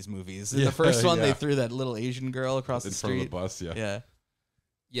around in these movies. In the first one, they threw that little Asian girl across the In street. front of the bus, yeah.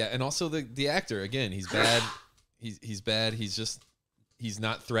 Yeah, and also the actor, again, he's bad. He's bad. He's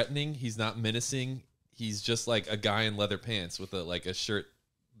not threatening. He's not menacing. He's just like a guy in leather pants with a shirt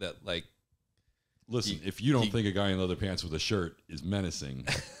that like. Listen, if you don't think a guy in leather pants with a shirt is menacing,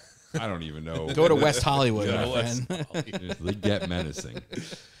 I don't even know. Go to West Hollywood, Yeah, my West friend. They get menacing.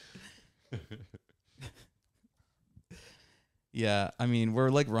 Yeah, I mean, we're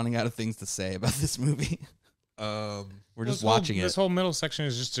like running out of things to say about this movie. We're just watching it. This whole middle section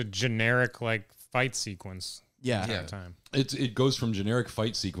is just a generic like fight sequence. Yeah. Entire time. It goes from generic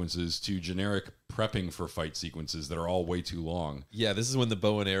fight sequences to generic prepping for fight sequences that are all way too long. Yeah, this is when the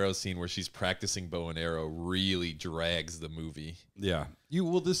bow and arrow scene where she's practicing bow and arrow really drags the movie. Yeah,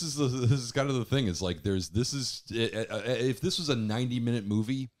 this is kind of the thing. Is like if this was a 90-minute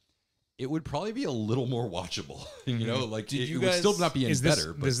movie, it would probably be a little more watchable. You know, like it would still not be any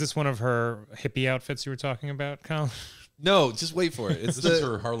better. But Is this one of her hippie outfits you were talking about, Kyle? No, just wait for it. It's this is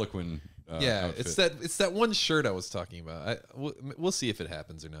her Harlequin. Outfit. it's that one shirt I was talking about. We'll see if it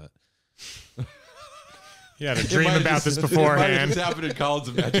happens or not. Yeah, to dream about this beforehand. It's happened in Colin's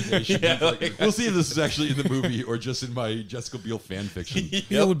imagination. We'll see if this is actually in the movie or just in my Jessica Biel fan fiction.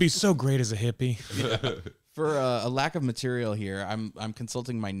 Biel would be so great as a hippie. For a lack of material here, I'm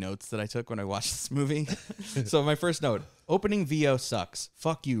consulting my notes that I took when I watched this movie. So my first note: opening VO sucks.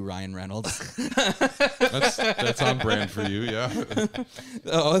 Fuck you, Ryan Reynolds. That's on brand for you, yeah.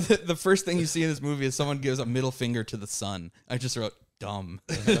 The first thing you see in this movie is someone gives a middle finger to the sun. I just wrote dumb.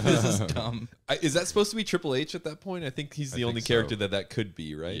 This is dumb. Is that supposed to be Triple H at that point? I think he's the only character that could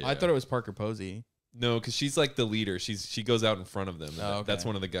be, right? Yeah. I thought it was Parker Posey. No, because she's like the leader. She goes out in front of them. Oh, okay. That's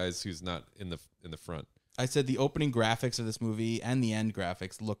one of the guys who's not in the front. I said the opening graphics of this movie and the end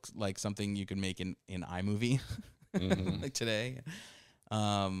graphics look like something you can make in iMovie, like today.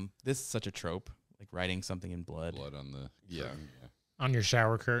 This is such a trope, like writing something in blood. Blood on the curtain, On your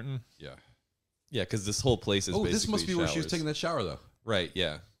shower curtain. yeah. Yeah, because this whole place is basically this must be where she was showers. taking that shower, though. Right,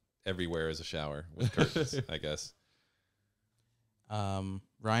 yeah. Everywhere is a shower with curtains, I guess. Ryan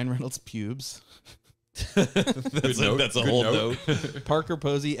Reynolds' pubes. That's a whole note. Parker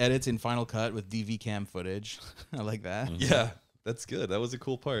Posey edits in Final Cut with DV cam footage. I like that. Yeah, that's good. That was a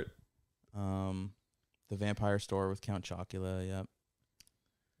cool part. The Vampire Store with Count Chocula. Yep.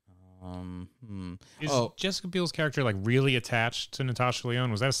 Is Jessica Biel's character like really attached to Natasha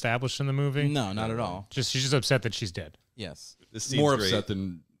Lyonne? Was that established in the movie? No, not at all. She's just upset that she's dead. Yes. This scene's More great. upset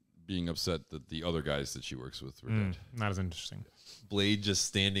than being upset that the other guys that she works with were dead. Not as interesting. Blade just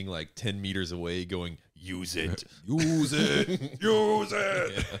standing like 10 meters away going, use it. Use it. Use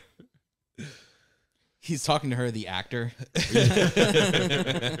it. He's talking to her, the actor.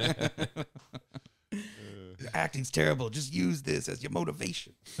 Your acting's terrible. Just use this as your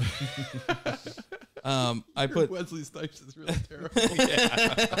motivation. I put Wesley Snipes is really terrible.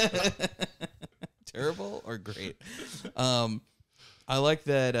 terrible or great. I like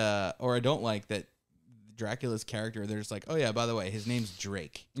that, or I don't like that. Dracula's character, they're just like, oh yeah, by the way, his name's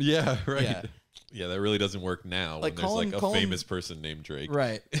Drake. Yeah, right. Yeah. Yeah, that really doesn't work now Like, when there's like a call him- famous person named Drake.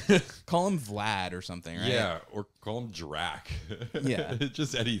 Right. Call him Vlad or something, right? Yeah, or call him Drac. Yeah.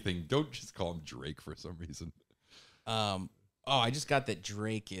 Just anything. Don't just call him Drake for some reason. Oh, I just got that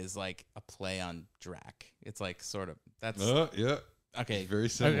Drake is like a play on Drac. It's like sort of that's Yeah. okay. Very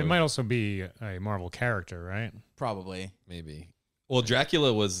similar. It might also be a Marvel character, right? Probably. Maybe. Well,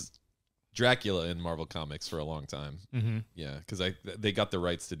 Dracula was Dracula in Marvel Comics for a long time. Mm-hmm. Yeah, because they got the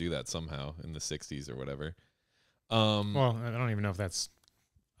rights to do that somehow in the 60s or whatever. Well, I don't even know if that's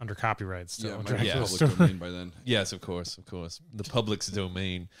under copyright still. Yeah, it might be Dracula's public still- domain by then. Yes, of course. The public's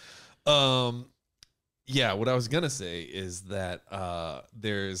domain. Yeah, what I was going to say is that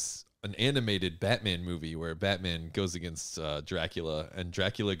there's an animated Batman movie where Batman goes against Dracula, and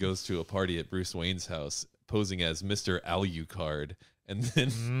Dracula goes to a party at Bruce Wayne's house posing as Mr. Alucard. And then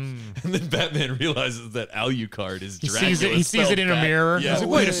Batman realizes that Alucard is He Dracula. sees it in a mirror. Yeah. He's like,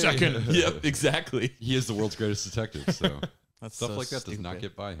 wait a second. Yep, exactly. He is the world's greatest detective, so That's stuff so like that does not stupid.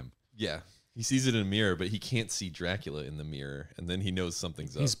 get by him. Yeah. He sees it in a mirror, but he can't see Dracula in the mirror, and then he knows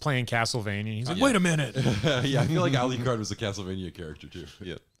something's up. He's playing Castlevania. He's like, Yeah. wait a minute. Yeah, I feel like Alucard was a Castlevania character too.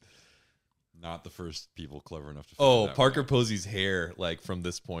 Yep. Not the first people clever enough to figure Oh, that Parker one out. Posey's hair, like from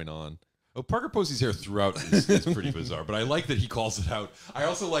this point on. Oh, Parker Posey's hair throughout is pretty bizarre, but I like that he calls it out. I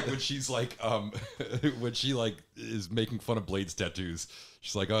also like when she's like, when she like is making fun of Blade's tattoos.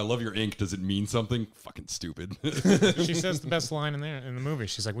 She's like, "Oh, I love your ink. Does it mean something?" Fucking stupid. She says the best line in the movie.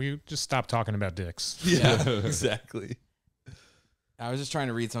 She's like, "Will you just stop talking about dicks?" Yeah, exactly. I was just trying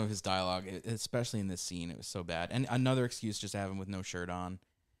to read some of his dialogue, especially in this scene. It was so bad. And another excuse just to have him with no shirt on.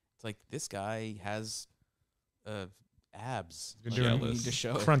 It's like, this guy has abs. Been Like, doing you need to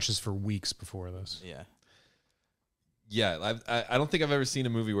show it. crunches for weeks before this. Yeah. Yeah, I don't think I've ever seen a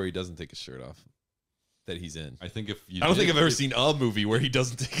movie where he doesn't take his shirt off that he's in. I think if you I don't think did- I've ever seen a movie where he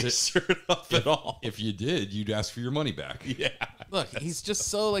doesn't take his shirt off at all. If you did, you'd ask for your money back. Yeah. Look, he's just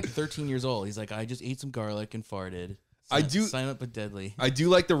so like 13 years old. He's like, I just ate some garlic and farted. I do- sign up with Deadly. I do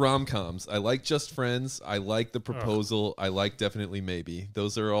like the rom-coms. I like Just Friends. I like The Proposal. I like Definitely Maybe.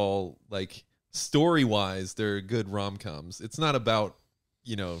 Those are all, like, story-wise, they're good rom-coms. It's not about,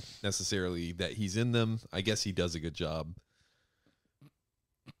 necessarily that he's in them. I guess he does a good job.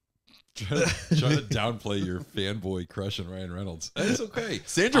 Trying to downplay your fanboy crush on Ryan Reynolds. It's okay.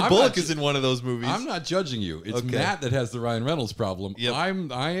 Sandra I'm Bullock not is in one of those movies. I'm not judging you. It's Okay. Matt that has the Ryan Reynolds problem. Yep. I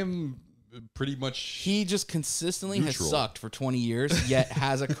am pretty much. He just consistently Neutral. has sucked for 20 years, yet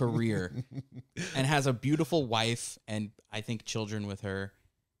has a career and has a beautiful wife and I think children with her.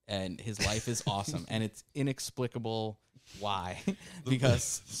 And his life is awesome. And it's inexplicable why.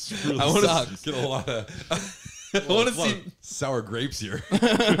 Because Really I wanna sucks. get a lot of. I want to a lot see. of sour grapes here.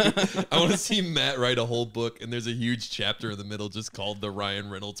 I want to see Matt write a whole book, and there's a huge chapter in the middle just called "The Ryan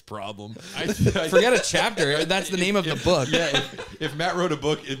Reynolds Problem." Forget a chapter. That's the name of the book. Yeah, if Matt wrote a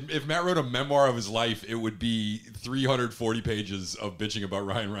book, if Matt wrote a memoir of his life, it would be 340 pages of bitching about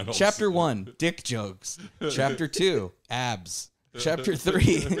Ryan Reynolds. Chapter 1, dick jokes. Chapter 2, abs. Chapter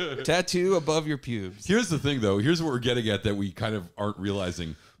 3, tattoo above your pubes. Here's the thing, though. Here's what we're getting at that we kind of aren't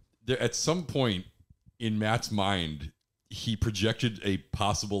realizing. There, at some point in Matt's mind, he projected a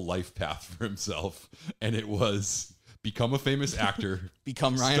possible life path for himself, and it was become a famous actor,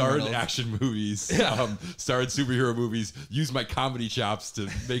 Become Ryan star in Reynolds. action movies, star in superhero movies, use my comedy chops to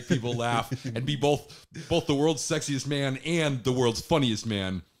make people laugh, and be both the world's sexiest man and the world's funniest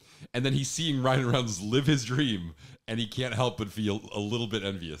man. And then he's seeing Ryan Reynolds live his dream, and he can't help but feel a little bit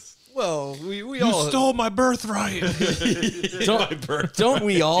envious. Well, we all stole my birthright. Don't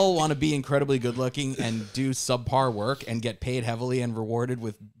we all want to be incredibly good looking and do subpar work and get paid heavily and rewarded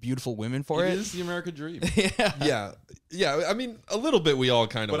with beautiful women for It it? is the American dream. yeah. I mean, a little bit. We all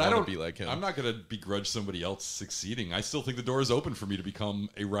kind of But I want don't to be like him. I'm not going to begrudge somebody else succeeding. I still think the door is open for me to become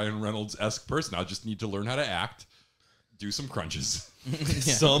a Ryan Reynolds-esque person. I just need to learn how to act, do some crunches.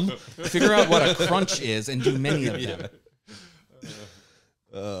 Some. Figure out what a crunch is and do many of them.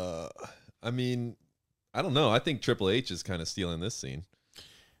 I mean, I don't know. I think Triple H is kind of stealing this scene.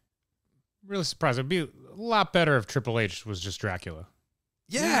 Really surprised. It'd be a lot better if Triple H was just Dracula.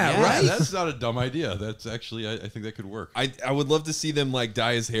 Yeah, That's not a dumb idea. That's actually, I think that could work. I would love to see them like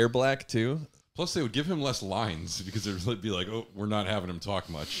dye his hair black too. Plus, they would give him less lines because it would be like, "Oh, we're not having him talk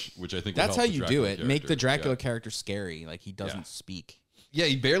much," which I think That's how would help you the do Dracula it. character. Make the Dracula character scary. Like he doesn't speak. Yeah,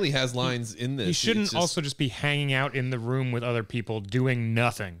 he barely has lines in this. He shouldn't It's just- also just be hanging out in the room with other people doing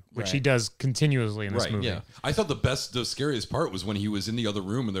nothing, which he Right. does continuously in this Right, movie. yeah. I thought the scariest part was when he was in the other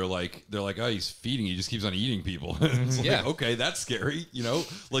room and they're like, oh, he's feeding. He just keeps on eating people. It's like, Yeah. okay, that's scary. You know,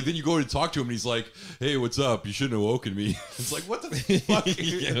 like then you go to talk to him and he's like, hey, what's up? You shouldn't have woken me. It's like, what the fuck?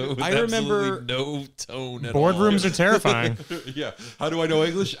 With I remember- absolutely no tone at all. Boardrooms are terrifying. Yeah. How do I know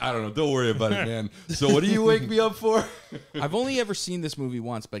English? I don't know. Don't worry about it, man. So what do you wake me up for? I've only ever seen this movie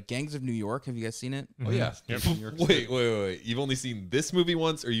once, but Gangs of New York. Have you guys seen it? Oh yeah. Yep. Wait. You've only seen this movie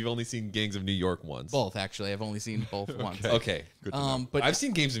once, or you've only seen Gangs of New York once? Both, actually. I've only seen both once. Okay. But I've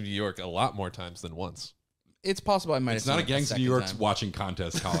seen Gangs of New York a lot more times than once. it's possible I might It's have not seen a it Gangs of second New York's time. watching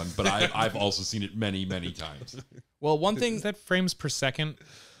contest, Colin, but I've also seen it many, many times. Well, one thing Is that frames per second?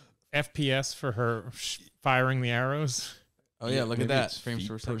 FPS for her firing the arrows? Oh yeah, look at maybe that. it's Frames feet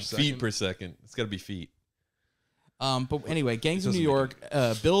per per second. Feet per second. It's got to be feet. But anyway, Gangs of New York,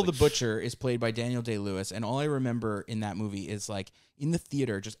 Bill the Butcher is played by Daniel Day-Lewis, and all I remember in that movie is like in the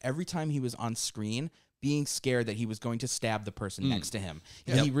theater, just every time he was on screen, being scared that he was going to stab the person next to him.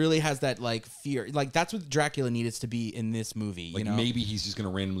 And he really has that like fear. Like that's what Dracula needs to be in this movie. Like you know? maybe he's just gonna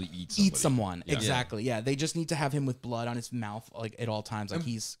randomly eat somebody. Eat someone. Exactly. Yeah. They just need to have him with blood on his mouth like at all times. Like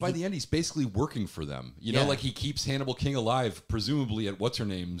By the end, he's basically working for them. You know, Yeah. like he keeps Hannibal King alive, presumably at what's her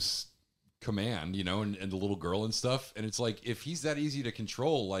name's command. You know, and the little girl and stuff. And it's like if he's that easy to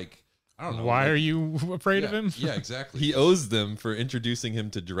control, like I don't know. Why like, are you afraid of yeah, him? Yeah, exactly. He owes them for introducing him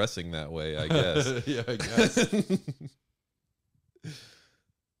to dressing that way, I guess. Yeah, I guess.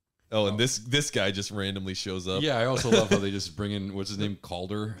 Oh, and this guy just randomly shows up. Yeah, I also love how they just bring in what's his name,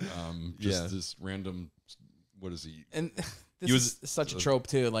 Calder. Just Yeah. this random. What is he? And this He was- is such a trope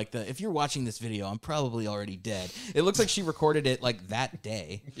too. Like if you're watching this video, I'm probably already dead. It looks like she recorded it like that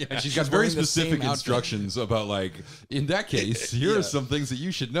day. And she's got very wearing the same specific outfit. instructions about like, in that case, here are some things that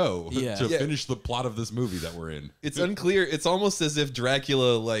you should know Yeah. to Yeah. finish the plot of this movie that we're in. It's unclear. It's almost as if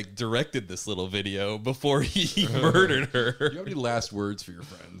Dracula like directed this little video before he murdered Do you her. have any last words for your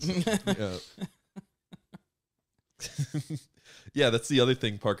friends? Yeah. Yeah, that's the other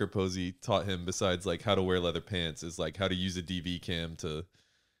thing Parker Posey taught him besides like how to wear leather pants is like how to use a DV cam to,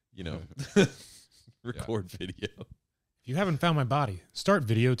 you know, record video. If you haven't found my body, start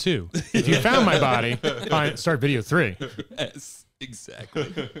video 2. If you found my body, start video 3. Yes,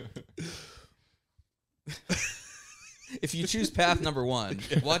 exactly. If you choose path number 1,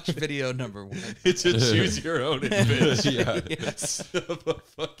 watch video number 1. It's a choose your own adventure. Yes. Of a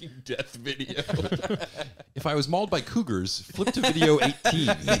fucking death video. If I was mauled by cougars, flip to video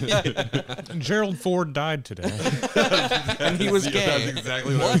 18. Gerald Ford died today. And he was gay. That's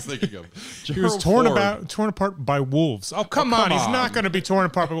exactly what I was thinking of. He was torn apart by wolves. Oh, come on. He's not going to be torn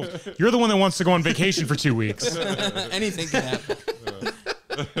apart by wolves. You're the one that wants to go on vacation for 2 weeks. Anything can happen.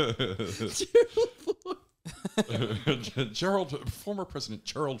 Former President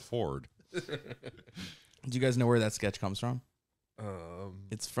Gerald Ford. Do you guys know where that sketch comes from?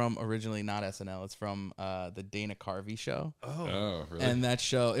 It's from originally not SNL. It's from the Dana Carvey show. Oh, really? And that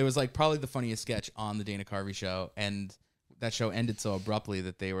show, it was like probably the funniest sketch on the Dana Carvey show. And that show ended so abruptly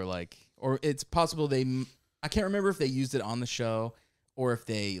that they were like, or it's possible I can't remember if they used it on the show or if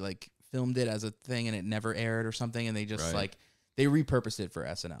they like filmed it as a thing and it never aired or something. And they just Right. like, they repurposed it for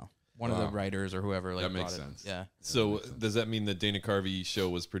SNL. One of the Wow. writers or whoever like That makes brought it. sense. Yeah. So does that mean the Dana Carvey show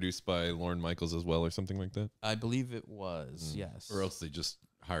was produced by Lorne Michaels as well or something like that? I believe it was, yes. Or else they just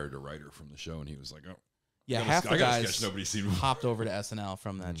hired a writer from the show and he was like, oh, Yeah, I half got the a sketch guys nobody's seen. hopped over to SNL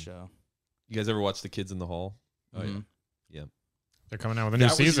from that show. You guys ever watch The Kids in the Hall? Oh, yeah. Mhm. Yeah. They're coming out with a new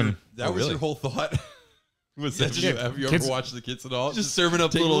That was season. That was really? your whole thought? Was that just, have you Kids- ever watched The Kids at all? Just serving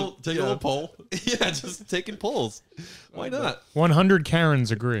up take little, take a little poll. Yeah, just taking polls. Why not? 100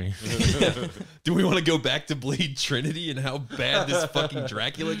 Karens agree. Do we want to go back to Blade Trinity and how bad this fucking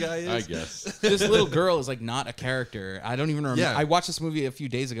Dracula guy is? I guess. This little girl is like not a character. I don't even remember. Yeah. I watched this movie a few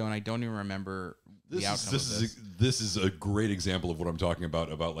days ago and I don't even remember the outcome of this. This is a great example of what I'm talking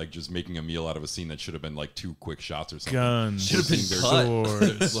about like just making a meal out of a scene that should have been like 2 quick shots or something. Guns. Should have been There's-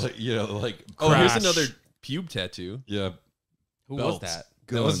 cut. There's like, you know, like, Oh, here's Crash. another pube tattoo. yeah. Who belts. was that?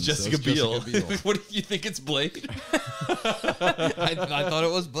 That was Guns. Jessica Biel. Jessica Biel. What do you think it's Blade? I thought it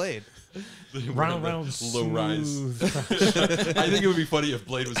was Blade. Round, Low rise. smooth. I think it would be funny if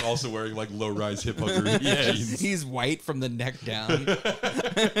Blade was also wearing like low rise hip hugger jeans. He's white from the neck down.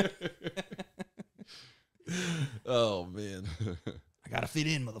 Oh man. I gotta fit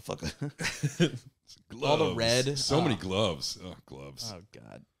in, motherfucker. Gloves. All the red. So many gloves. Oh, gloves. Oh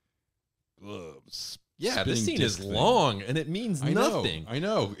god. Yeah, this spinning scene is disc thing. long, and it means nothing. I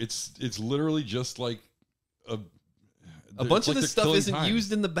know. It's literally just like A bunch of like this they're stuff killing isn't time.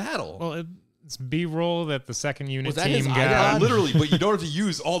 used in the battle. Well, it's B-roll that the second unit Was that his team iPod? got. Yeah, literally, but you don't have to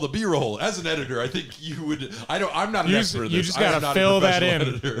use all the B-roll. As an editor, I think you would. I'm not an expert at You this. just I am gotta not a fill that professional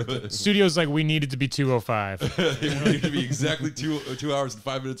in. editor, but Studio's like, we need it to be 205. it would need to be exactly 2 hours and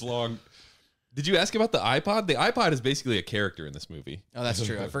 5 minutes long. Did you ask about the iPod? The iPod is basically a character in this movie. Oh, that's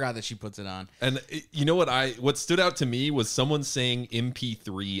true. I forgot that she puts it on. And you know what stood out to me was someone saying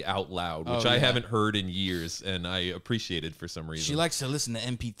MP3 out loud, which I haven't heard in years, and I appreciated for some reason. She likes to listen to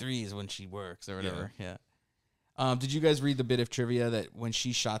MP3s when she works or whatever. Yeah. Did you guys read the bit of trivia that when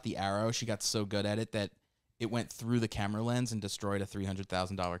she shot the arrow, she got so good at it that it went through the camera lens and destroyed a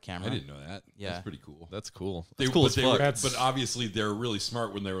 $300,000 camera? I didn't know that. Yeah. That's pretty cool. That's cool. They, That's cool as fuck. but obviously they're really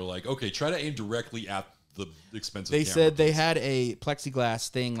smart when they were like, okay, try to aim directly at the expensive They camera, said they please. had a plexiglass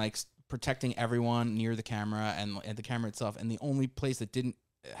thing like protecting everyone near the camera and the camera itself, and the only place that didn't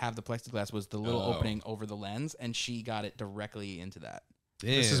have the plexiglass was the little opening over the lens, and she got it directly into that. Damn.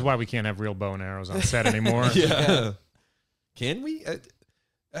 This is why we can't have real bow and arrows on set anymore. Yeah. Can we?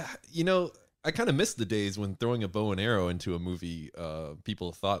 I kind of miss the days when throwing a bow and arrow into a movie,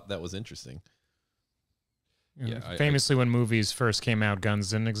 people thought that was interesting. You know, Yeah, famously, when movies first came out,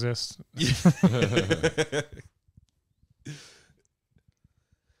 guns didn't exist.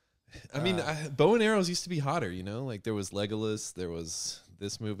 I mean, bow and arrows used to be hotter, Like there was Legolas, there was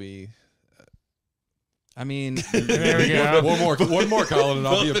this movie. I mean, There we go. one more, Colin, and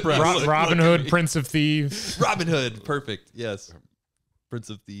I'll be impressed. Robin Hood, Prince of Thieves. Robin Hood, perfect. Yes, Prince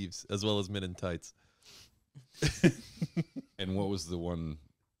of Thieves, as well as Men in Tights. And what was the one?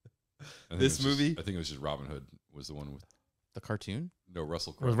 This movie? I think it was just Robin Hood was the one with the cartoon? no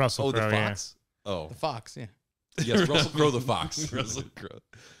Russell Crowe. With Russell Oh, Crowe, the yeah. Fox. Oh, The Fox, yeah. Yes, Russell Crowe the Fox. Russell Crowe.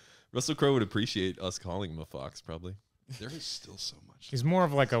 Russell Crowe would appreciate us calling him a fox, probably. There is still so much. He's more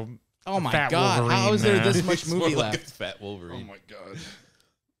of like a Oh my fat God! Wolverine, How is there man. this much He's more movie like a left? fat Wolverine. my god.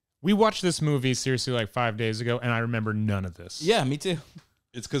 We watched this movie seriously like 5 days ago, and I remember none of this. Yeah, me too.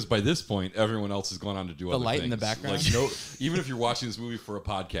 It's because by this point, everyone else has gone on to do The other light things. in the background? Like, no, even if you're watching this movie for a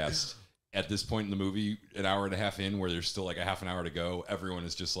podcast, at this point in the movie, an hour and a half in, where there's still like a half an hour to go, everyone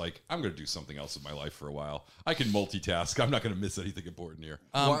is just like, I'm going to do something else with my life for a while. I can multitask. I'm not going to miss anything important here.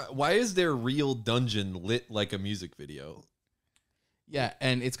 Why is their real dungeon lit like a music video? Yeah,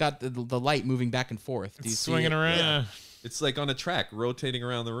 and it's got the light moving back and forth. Do you It's see swinging it? around. Yeah. It's like on a track rotating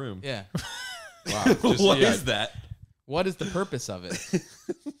around the room. Yeah. Wow. What is that? What is the purpose of it?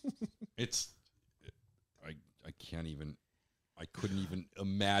 It's, I can't even, I couldn't even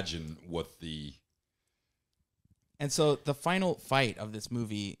imagine what the, And so the final fight of this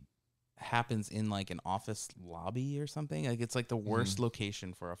movie happens in like an office lobby or something. Like it's like the worst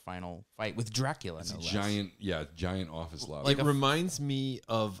location for a final fight with Dracula. it's no a less. giant office lobby. It reminds me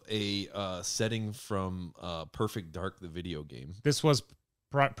of a setting from Perfect Dark, the video game. This was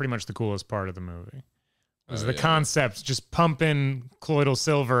pretty much the coolest part of the movie. Was Oh, the yeah. concept just pumping colloidal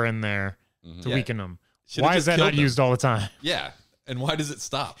silver in there to Yeah. weaken them? Should've Why just is that killed not them. used all the time? Yeah. And why does it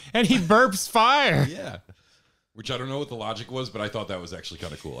stop? And he burps fire. Yeah. Which I don't know what the logic was, but I thought that was actually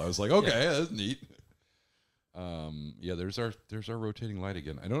kind of cool. I was like, okay, that's neat. Yeah, there's our rotating light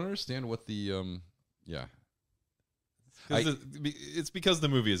again. I don't understand what the yeah. It's because the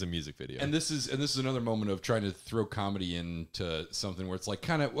movie is a music video. And this is another moment of trying to throw comedy into something where it's like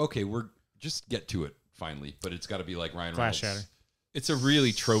kind of okay, we're just get to it finally, but it's got to be like Ryan Glass Reynolds. shatter. it's a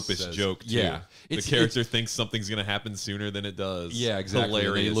really tropish Says- joke, too. yeah. The It's- character thinks something's going to happen sooner than it does. Yeah, exactly. And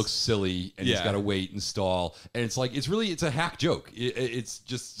Hilarious. he looks silly, and he's Yeah. got to wait and stall. And it's like it's a hack joke. It's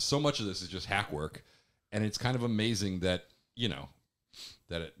just so much of this is just hack work, and it's kind of amazing that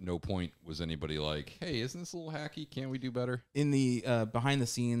that at no point was anybody like, "Hey, isn't this a little hacky? Can't we do better?" In the behind the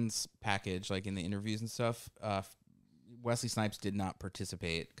scenes package, like in the interviews and stuff, Wesley Snipes did not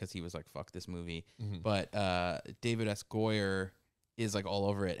participate because he was like, "Fuck this movie." But David S. Goyer is like all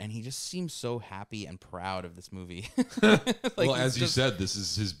over it, and he just seems so happy and proud of this movie. Like, well, he's as you just- said, this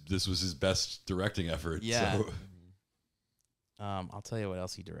was his best directing effort. Yeah. So. I'll tell you what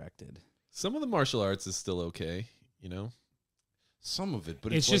else he directed. Some of the martial arts is still okay, Some of it,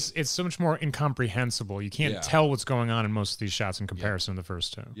 but It's just it's so much more incomprehensible. You can't Yeah. tell what's going on in most of these shots in comparison to the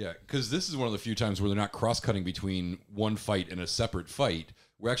first two. yeah, because this is one of the few times where they're not cross-cutting between one fight and a separate fight.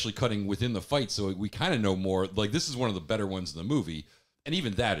 We're actually cutting within the fight, so we kind of know more. Like this is one of the better ones in the movie, and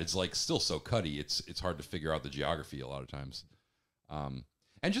even that, it's like still so cutty. It's hard to figure out the geography a lot of times, and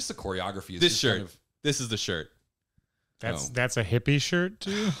just the choreography. Is This just shirt. kind of, This is the shirt. That's a hippie shirt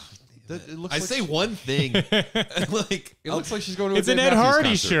too. It looks I like say one thing. Like it looks like she's going to. It's a an Dave Ed Matthews Hardy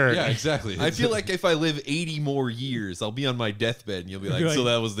concert. shirt. Yeah, exactly. I feel like if I live 80 more years, I'll be on my deathbed, and you'll be like, Like, "So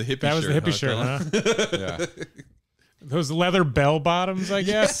that was the hippie shirt." That was the hippie shirt, huh? yeah. Those leather bell bottoms, I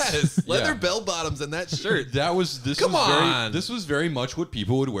guess. Yes, leather Yeah. bell bottoms and that shirt. Come on. This was very much what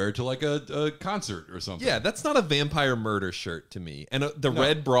people would wear to like a concert or something. Yeah, that's not a vampire murder shirt to me. And the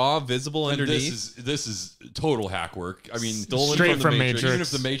red bra visible And underneath. this is total hack work. I mean, Stolen Straight from Even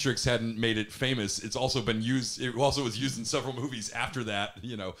Matrix. if the Matrix hadn't made it famous, it's also been used. It also was used in several movies after that.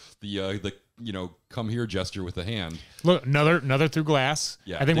 You know, the come here gesture with the hand. Look, another through glass.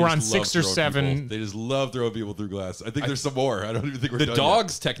 Yeah, I think they we're on just love 6 or throwing 7. people. They just love throwing people through glass. I think there's some more. I don't even think we're The done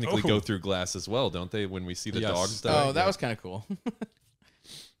dogs technically Oh. go through glass as well, don't they? When we see the Yes. dogs Oh, die. that was kind of cool.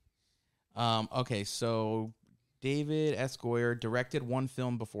 Okay, so David S. Goyer directed one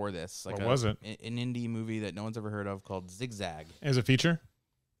film before this. What was it? An indie movie that no one's ever heard of called Zigzag. As a feature?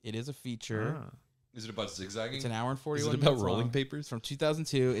 It is a feature. Ah. Is it about zigzagging? It's an hour and Is 41 it about minutes rolling long. papers? It's from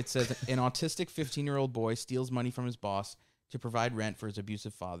 2002. It says an autistic 15-year-old boy steals money from his boss to provide rent for his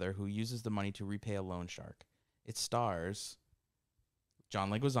abusive father, who uses the money to repay a loan shark. It stars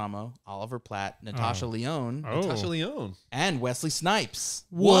John Leguizamo, Oliver Platt, Natasha Lyonne, Oh. Natasha Lyonne. and Wesley Snipes.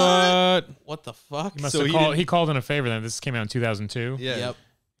 What? What the fuck? He must So have he he called in a favor then. This came out in 2002. Yeah. Yep.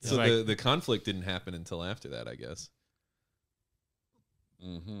 So Like- the conflict didn't happen until after that, I guess.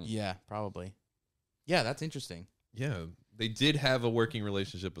 Mm-hmm. Yeah, probably. Yeah, that's interesting. Yeah, they did have a working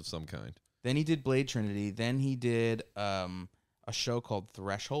relationship of some kind. Then he did Blade Trinity. Then he did a show called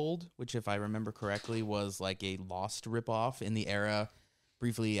Threshold, which, if I remember correctly, was like a Lost ripoff in the era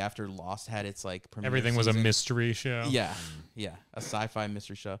briefly after Lost had its like premiere Everything was a season. mystery show. Yeah, yeah, a sci-fi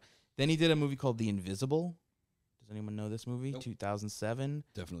mystery show. Then he did a movie called The Invisible. Does anyone know this movie? Nope. 2007.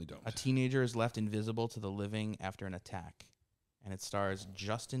 Definitely don't. A teenager is left invisible to the living after an attack, and it stars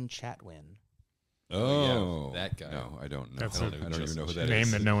Justin Chatwin. Oh, yeah, that guy. No, I don't know. That's I a don't even know who that Name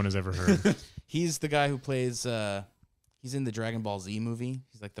is. that no one has ever heard. He's the guy who plays. He's in the Dragon Ball Z movie.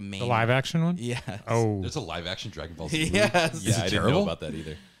 He's like the main. The live action one? Yeah. Oh, There's a live action Dragon Ball Z movie? Yes. Yeah, it I didn't know terrible? about that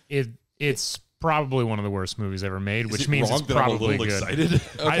either. it's probably one of the worst movies ever made, Is which it means wrong it's that I'm a probably little good. excited?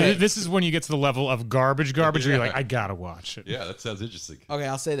 Okay. This is when you get to the level of garbage where you're like, Yeah. I gotta watch it. Yeah, that sounds interesting. Okay,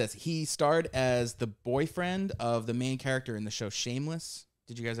 I'll say this. He starred as the boyfriend of the main character in the show Shameless.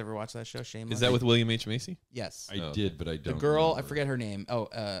 Did you guys ever watch that show, Shameless? Is that with William H. Macy? Yes. I Oh, did, but I The don't. girl, I remember. forget her name. Oh,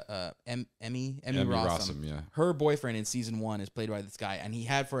 Emmy Emmy Rossum. yeah. Her boyfriend in season 1 is played by this guy, and he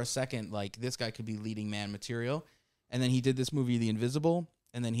had for a second like this guy could be leading man material, and then he did this movie, The Invisible,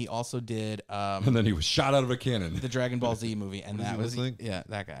 and then he also did And then he was shot out of a cannon. the Dragon Ball Z movie, and What does that he was look like? yeah,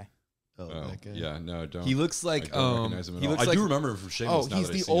 that guy. Oh, that guy. Yeah, no, don't. He looks I like don't recognize him at he all. looks I like do remember him from Shameless. Oh, now he's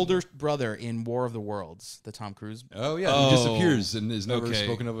that I the see him. older brother in War of the Worlds, the Tom Cruise. Oh yeah, Oh, he disappears and is never okay.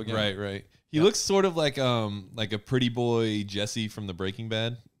 spoken of again. Right. He looks sort of like a pretty boy Jesse from the Breaking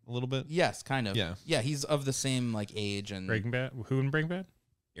Bad a little bit. Yes, kind of. Yeah. Yeah, he's of the same like age and Breaking Bad? Who in Breaking Bad?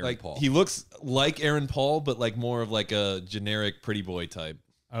 Aaron Like Paul. he looks like Aaron Paul, but like more of like a generic pretty boy type,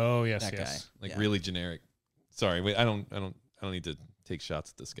 Oh yes, that yes. guy. like Yeah. really generic. Sorry, wait, I don't need to take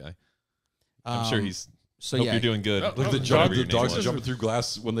shots at this guy. I'm sure he's. So hope yeah, you're doing good. Oh, Look, the Whatever your name dogs are was. jumping through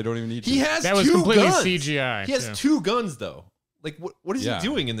glass when they don't even need to. He has That was two completely guns. CGI, He has too. 2 guns though. Like what is Yeah. he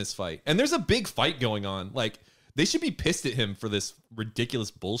doing in this fight? And there's a big fight going on. Like they should be pissed at him for this ridiculous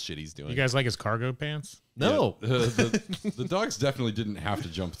bullshit he's doing. You guys like his cargo pants? no. Yeah, the dogs definitely didn't have to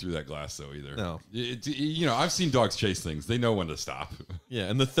jump through that glass though either. No. You know, I've seen dogs chase things. They know when to stop. Yeah,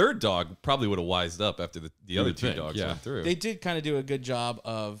 and the third dog probably would have wised up after the other would 2 think, dogs yeah. went through. they did kind of do a good job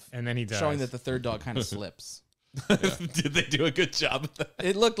of And then he dies. showing that the third dog kind of slips. Did they do a good job of that?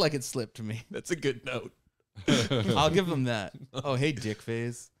 It looked like it slipped to me. That's a good note. I'll give them that. Oh, hey, dick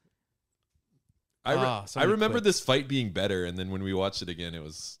phase. I somebody remember quit. this fight being better, and then when we watched it again, it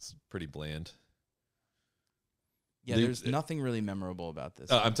was pretty bland. Yeah, They- there's nothing really memorable about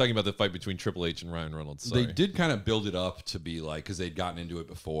this. I'm talking about the fight between Triple H and Ryan Reynolds. Sorry. They did kind of build it up to be like, because they'd gotten into it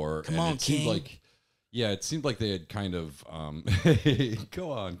before. Come and on, it seemed King. like, yeah, it seemed like they had kind of,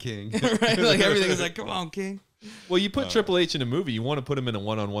 go on, King. right? Like everything is like, come on, King. Well, you put Triple H in a movie, you want to put him in a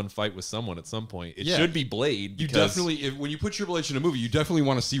one-on-one fight with someone at some point. It Yeah. should be Blade. You because- definitely, when you put Triple H in a movie, you definitely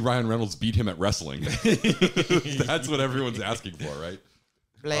want to see Ryan Reynolds beat him at wrestling. That's what everyone's asking for, right?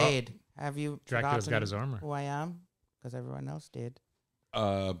 Blade, have you Dracula's forgotten got his armor. who I am? Because everyone else did.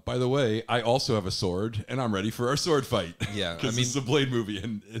 By the way, I also have a sword, and I'm ready for our sword fight. Yeah, I because mean, it's a Blade movie,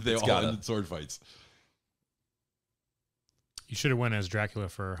 and they it's all gotta. ended sword fights. You should have went as Dracula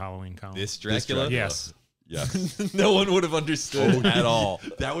for Halloween Column. this Dracula. Yes. Yeah. No one would have understood at all.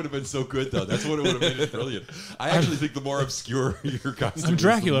 That would have been so good, though. That's what it would have made it brilliant. I actually think the more obscure your costume I'm is,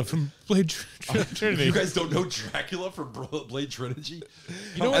 Dracula from Blade Trinity. You guys don't know Dracula from Blade Trinity?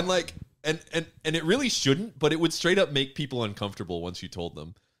 You know, and like, and it really shouldn't, but it would straight up make people uncomfortable once you told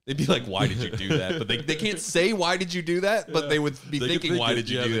them. They'd be like, "Why did you do that?" But they can't say, "Why did you do that?" But they would be thinking, "Why did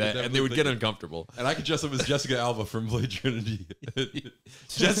you do that?" And they would get uncomfortable. And I could dress up as Jessica Alba from Blade Trinity.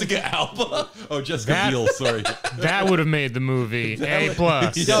 Jessica Alba? Oh, Jessica Biel, sorry. That would have made the movie A+.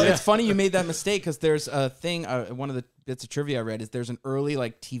 No, it's funny you made that mistake because there's a thing. One of the bits of trivia I read is there's an early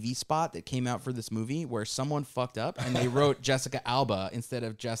like TV spot that came out for this movie where someone fucked up and they wrote Jessica Alba instead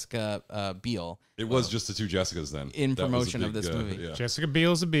of Jessica Biel. It was just the two Jessicas then. In That was a promotion of big, this movie. Yeah. Jessica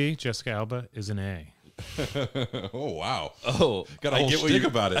Biel's a B. Jessica Alba is an A. Oh, wow. Oh, Got a whole shtick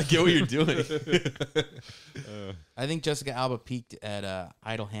about it. I get what you're doing. I think Jessica Alba peaked at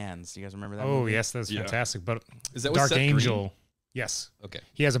Idle Hands. Do you guys remember that? Oh, movie? yes, that's fantastic. But Is that with Dark Seth Angel, Green? yes. Okay.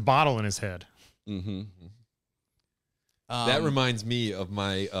 He has a bottle in his head. Mm-hmm. That reminds me of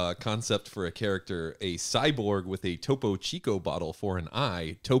my concept for a character, a cyborg with a Topo Chico bottle for an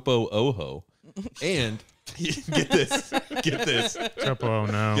eye, Topo Oho. And get this. Oh,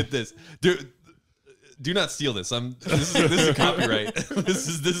 no. Get this. Do not steal this. This is a copyright. This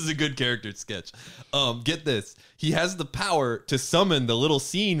is a good character sketch. Get this. He has the power to summon the little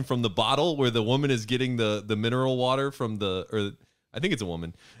scene from the bottle where the woman is getting the mineral water from I think it's a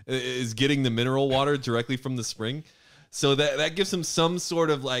woman, is getting the mineral water directly from the spring. So that gives him some sort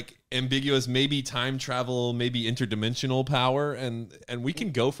of like ambiguous, maybe time travel, maybe interdimensional power, and we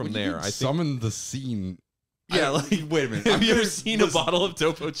can go from there. I think. Summon the scene. Yeah, like wait a minute. Have you ever seen a bottle of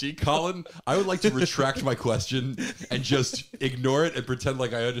Topo Chico? Colin, I would like to retract my question and just ignore it and pretend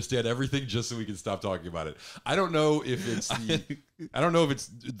like I understand everything just so we can stop talking about it. I don't know if it's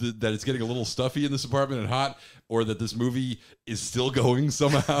that it's getting a little stuffy in this apartment and hot, or that this movie is still going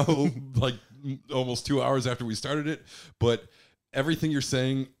somehow like almost 2 hours after we started it, but everything you're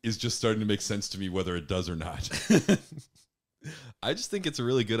saying is just starting to make sense to me whether it does or not. I just think it's a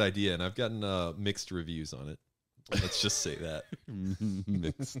really good idea, and I've gotten mixed reviews on it. Let's just say that.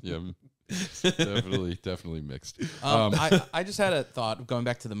 Mixed, yeah, definitely mixed. I just had a thought going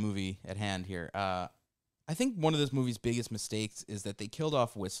back to the movie at hand here. I think one of this movie's biggest mistakes is that they killed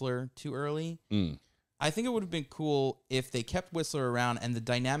off Whistler too early. I think it would have been cool if they kept Whistler around and the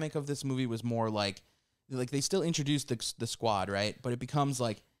dynamic of this movie was more like they still introduced the squad, right? But it becomes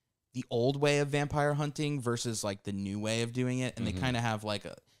like the old way of vampire hunting versus like the new way of doing it. And they kind of have like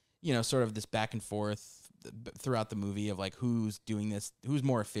a, sort of this back and forth throughout the movie of like who's doing this, who's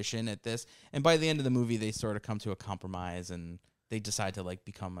more efficient at this. And by the end of the movie, they sort of come to a compromise and they decide to like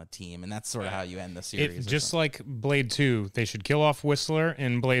become a team. And that's sort of how you end the series. Just like Blade 2, they should kill off Whistler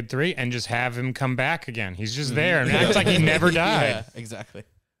in Blade 3 and just have him come back again. He's just there and acts like he never died. Yeah, exactly.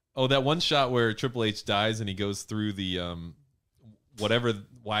 Oh, that one shot where Triple H dies and he goes through the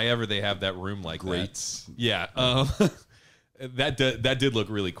why ever they have that room like Grates. that. Yeah. That did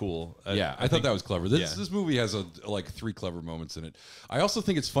look really cool. Yeah, I thought that was clever. This movie has like 3 clever moments in it. I also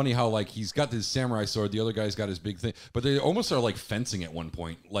think it's funny how like he's got this samurai sword, the other guy's got his big thing, but they almost are like fencing at one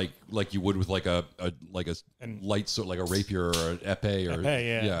point, like you would with like a light sword, like a rapier or an epee or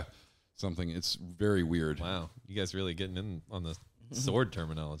yeah, something. It's very weird. Wow, you guys really getting in on the sword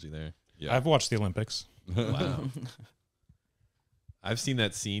terminology there. Yeah, I've watched the Olympics. Wow. I've seen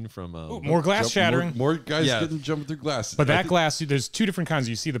that scene from more glass shattering. More guys jumping through glass. But that glass, there's 2 different kinds.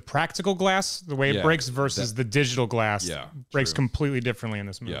 You see the practical glass, the way it breaks, versus the digital glass. Yeah, breaks completely differently in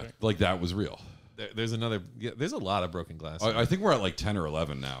this movie. Yeah, like that was real. There's a lot of broken glass. I think we're at like 10 or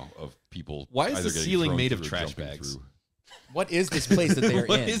 11 now of people. Why is the ceiling made of trash bags? What is this place that they're in?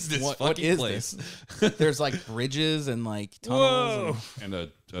 What is this fucking place? This? There's like bridges and like tunnels. And a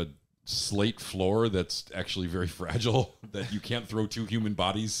slate floor that's actually very fragile that you can't throw 2 human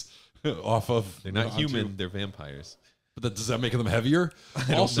bodies off of. They're not human, they're vampires. But does that make them heavier?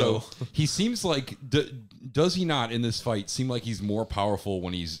 Also, he seems like, does he not in this fight seem like he's more powerful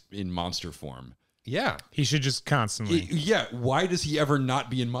when he's in monster form? Yeah. He should just constantly. Why does he ever not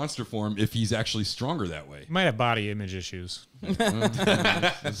be in monster form if he's actually stronger that way? He might have body image issues.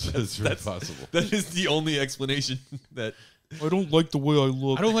 That's very possible. That is the only explanation that... I don't like the way I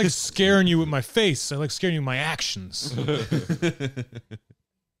look. I don't like scaring you with my face. I like scaring you with my actions.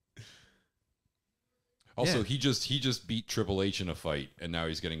 Also, he just beat Triple H in a fight, and now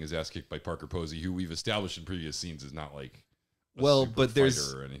he's getting his ass kicked by Parker Posey, who we've established in previous scenes is not like but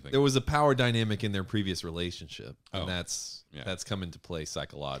there was a power dynamic in their previous relationship, and that's come into play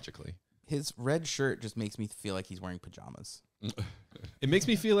psychologically. His red shirt just makes me feel like he's wearing pajamas. It makes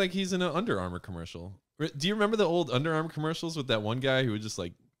me feel like he's in an Under Armour commercial. Do you remember the old Under Armour commercials with that one guy who would just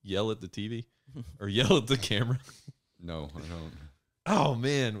like yell at the TV or yell at the camera? No, I don't. Oh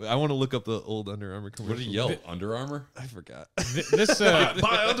man, I want to look up the old Under Armour commercials. What did he yell? Under Armour? I forgot. This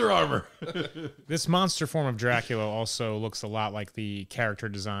Buy Under Armour. this monster form of Dracula also looks a lot like the character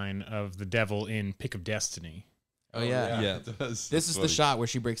design of the devil in Pick of Destiny. Oh yeah. Yeah. It does. This is the shot where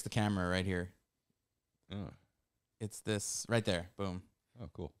she breaks the camera right here. Oh, It's this right there. Boom. oh,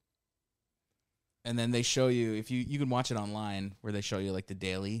 cool. And then they show you, if you can watch it online, where they show you like the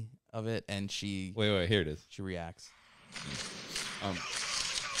daily of it, and she Wait, here it is. she reacts. Um,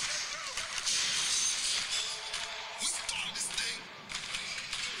 We started this thing,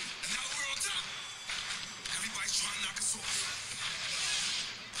 and now we're on top. Everybody's trying to knock us off.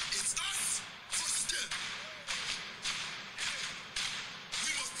 It's us versus them. We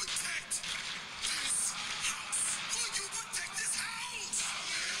must protect this house. Will you protect this house?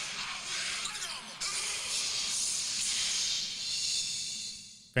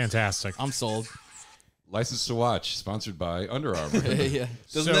 Fantastic. I'm sold. License to Watch, sponsored by Under Armour. Yeah.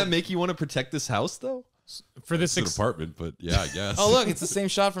 Doesn't So- that make you want to protect this house though? For this It's an apartment, but yeah, I guess. Oh look, it's the same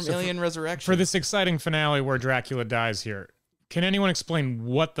shot from Alien Resurrection. for this exciting finale where Dracula dies here, can anyone explain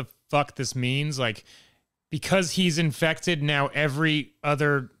what the fuck this means? Like, because he's infected, now every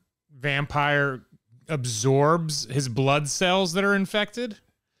other vampire absorbs his blood cells that are infected?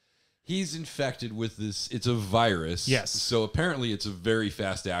 He's infected with this. It's a virus. Yes. So apparently it's a very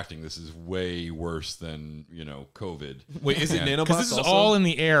fast acting. This is way worse than, COVID. Wait, is it Yeah. nanobots? Because this is also? all in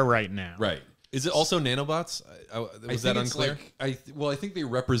the air right now. Right. Is it also nanobots? Was that it's unclear? I think they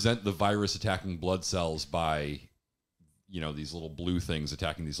represent the virus attacking blood cells by, these little blue things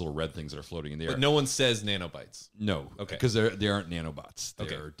attacking these little red things that are floating in the air. But no one says nanobites. No. Okay. Because they aren't nanobots. Okay.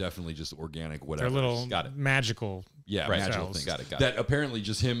 They're definitely just organic, They're whatever. little Got it. magical. Yeah, Right. magical Cells. things. Got it. That apparently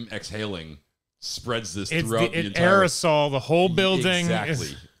just him exhaling spreads this It's throughout the, the it entire aerosol, the whole building.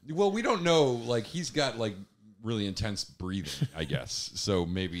 Exactly. Well, we don't know. Like he's got like really intense breathing, I guess. So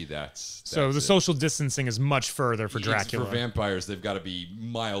maybe that's So the it. social distancing is much further for It's Dracula. For vampires, they've got to be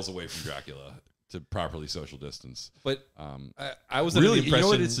miles away from Dracula to properly social distance. But I was under Really, the impression.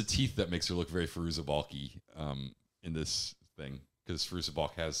 what? It's the teeth that makes her look very Fairuza Balky in this thing because Fairuza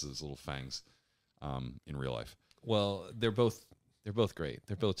Balk has those little fangs in real life. Well, they're both great.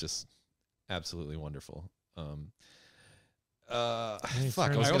 They're both just absolutely wonderful. Fuck, I was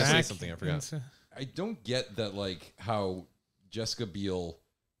Turns going to say back something. I forgot. into- I don't get that, like, how Jessica Biel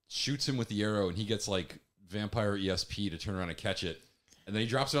shoots him with the arrow and he gets, like, vampire ESP to turn around and catch it. And then he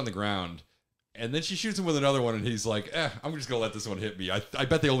drops it on the ground. And then she shoots him with another one and he's like, I'm just going to let this one hit me. I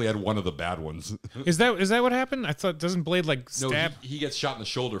bet they only had one of the bad ones. Is that what happened? I thought, doesn't Blade like No, stab? he gets shot in the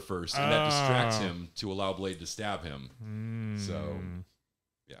shoulder first, and that distracts him to allow Blade to stab him. So,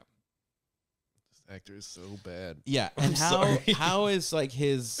 yeah. This actor is so bad. Yeah, and how is like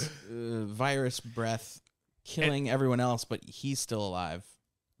his virus breath killing everyone else, but he's still alive?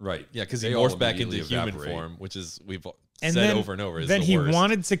 Right. Yeah, because he They all morphs back into immediately human evaporate. form, which is we've And said then, over and over. Is then the he worst.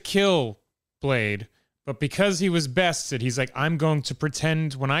 wanted to kill Blade, but because he was bested, he's like, I'm going to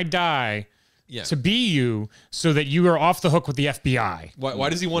pretend when I die Yeah. to be you, so that you are off the hook with the FBI. Why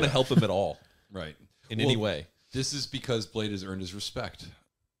does he want to help him at all Right. in any way? This is because Blade has earned his respect.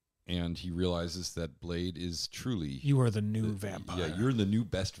 And he realizes that Blade is truly... You are the new vampire. Yeah, you're the new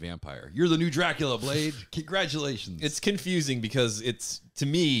best vampire. You're the new Dracula, Blade. Congratulations. It's confusing because it's, to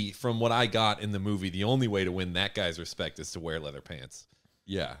me, from what I got in the movie, the only way to win that guy's respect is to wear leather pants.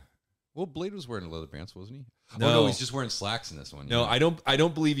 Yeah. Well, Blade was wearing leather pants, wasn't he? No. Oh, no, he's just wearing slacks in this one. No, yeah. I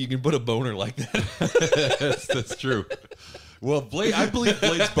don't believe you can put a boner like that. that's true. Well, I believe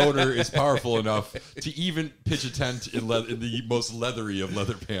Blade's boner is powerful enough to even pitch a tent in the most leathery of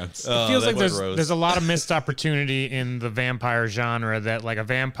leather pants. It feels like that's there's a lot of missed opportunity in the vampire genre, that like a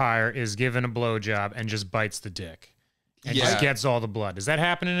vampire is given a blowjob and just bites the dick and Yeah. just gets all the blood. Does that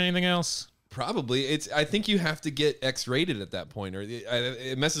happen in anything else? Probably. I think you have to get X-rated at that point, or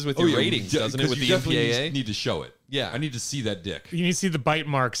it messes with your yeah, ratings, doesn't it, with you the definitely MPAA? need to show it. Yeah. I need to see that dick. You need to see the bite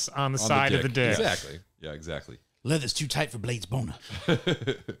marks on the side of the dick. Exactly. Yeah, exactly. Leather's too tight for Blade's boner.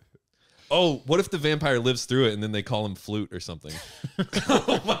 Oh, what if the vampire lives through it and then they call him Flute or something?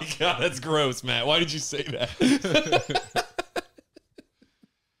 Oh my god, that's gross, Matt. Why did you say that?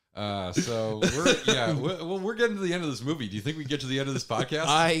 So we're getting to the end of this movie. Do you think we can get to the end of this podcast?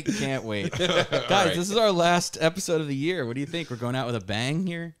 I can't wait. Guys, this is our last episode of the year. What do you think? We're going out with a bang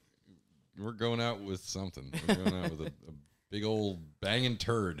here? We're going out with something. We're going out with a big old banging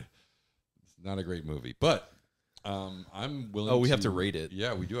turd. It's not a great movie, but I'm willing. Oh, we have to rate it.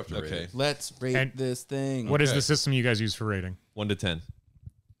 Yeah, we do have to rate Okay. it. Let's rate And this thing. What is Okay. the system you guys use for rating? 1 to 10.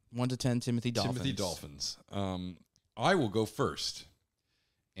 1 to 10 Timothy Dolphins. Timothy Dolphins. I will go first,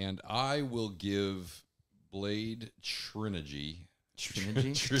 and I will give Blade Trinity.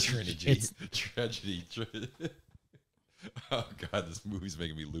 Trinity? Trinity. Tragedy. Oh God, this movie's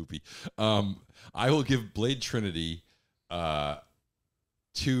making me loopy. I will give Blade Trinity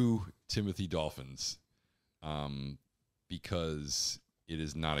 2 Timothy Dolphins, because it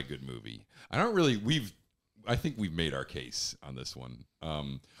is not a good movie. I think we've made our case on this one.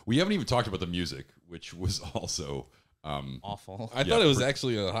 We haven't even talked about the music, which was also Awful. I thought it was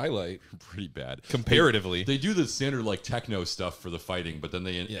actually a highlight. pretty bad Comparatively. They do the standard like techno stuff for the fighting, but then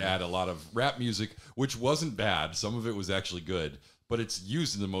they add a lot of rap music, which wasn't bad. Some of it was actually good, but it's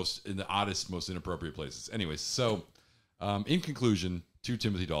used in the oddest, most inappropriate places. Anyways, so in conclusion, 2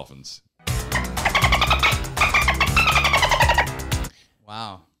 Timothy Dolphins.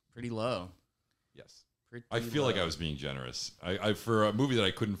 Wow. Pretty low. Yes. Pretty I feel like low. I was being generous. I for a movie that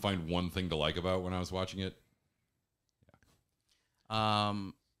I couldn't find one thing to like about when I was watching it.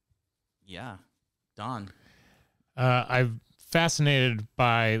 Yeah. Don. I'm fascinated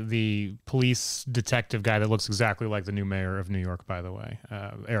by the police detective guy that looks exactly like the new mayor of New York, by the way,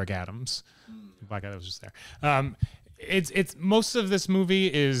 Eric Adams. The black guy that was just there. It's most of this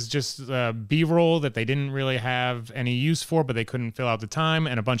movie is just B-roll that they didn't really have any use for, but they couldn't fill out the time,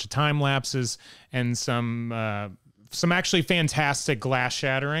 and a bunch of time lapses and some actually fantastic glass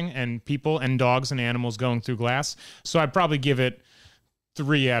shattering and people and dogs and animals going through glass. So I'd probably give it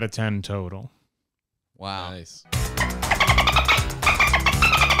 3 out of 10 total. Wow. Nice.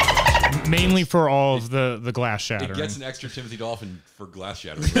 Mainly for all of the glass shattering. It gets an extra Timothy Dolphin for glass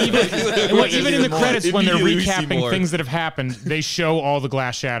shattering. Even in the credits, when they're Immediately we see recapping more. things that have happened, they show all the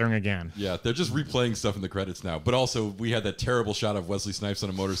glass shattering again. Yeah, they're just replaying stuff in the credits now. But also, we had that terrible shot of Wesley Snipes on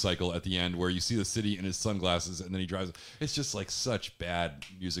a motorcycle at the end where you see the city in his sunglasses and then he drives. It's just like such bad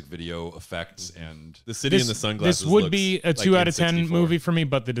music video effects. And The city in the sunglasses. This would looks be a like 2 out of 10 N64. movie for me,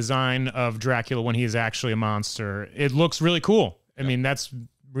 but the design of Dracula when he is actually a monster, it looks really cool. I mean, that's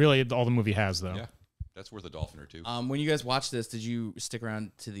really all the movie has, though. yeah, that's worth a dolphin or two. When you guys watched this, did you stick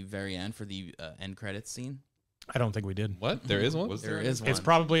around to the very end for the end credits scene? I don't think we did. What? There is one? Was There there is one. It's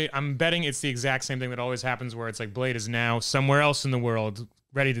probably, I'm betting it's the exact same thing that always happens where it's like Blade is now somewhere else in the world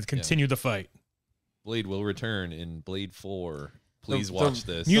ready to continue the fight. Blade will return in Blade 4. Please The- watch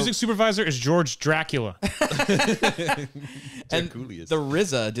the this. Music supervisor is George Dracula. And Dracula. the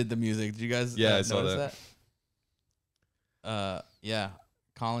RZA did the music. Did you guys Yeah, I saw notice that? Yeah.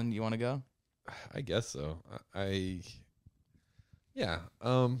 Colin, you want to go? I guess so. Yeah.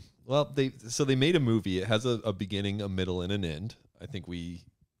 Well, they made a movie. It has a beginning, a middle, and an end. I think we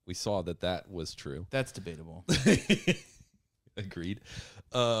saw that was true. That's debatable. Agreed.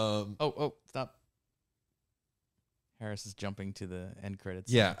 Oh, stop. Harris is jumping to the end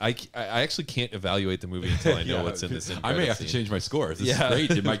credits. Yeah, I actually can't evaluate the movie until I know Yeah, what's in this. I may have to change my score. If this Yeah. is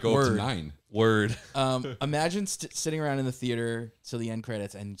great, it might go up to Word. 9. Word. Imagine sitting around in the theater till the end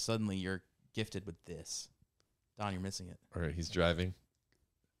credits, and suddenly you're gifted with this. Don, you're missing it. All right, he's driving.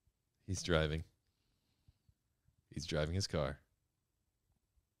 He's driving. He's driving his car.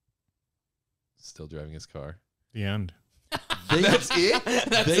 Still driving his car. The end. That's it.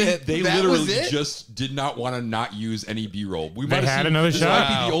 That's it. They That literally was it? just did not want to not use any B-roll. We They might have had seen, another this shot.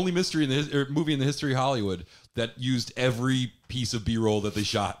 might be the only mystery in the movie in the history of Hollywood that used every piece of B-roll that they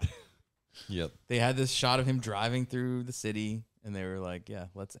shot. Yep. They had this shot of him driving through the city, and they were like, "Yeah,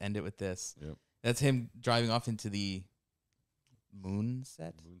 let's end it with this." Yep. That's him driving off into the moon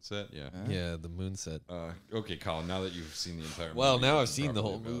set. Moonset, yeah. Yeah, the moon set. Okay, Colin. Now that you've seen the entire Well, movie, now you I've can seen the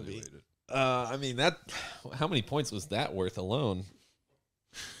probably whole movie. evaluate it. I mean that. How many points was that worth alone?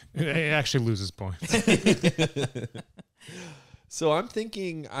 It actually loses points. So I'm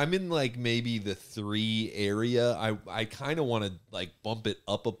thinking I'm in like maybe the 3 area. I kind of want to like bump it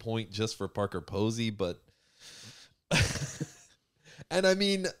up a point just for Parker Posey, but and I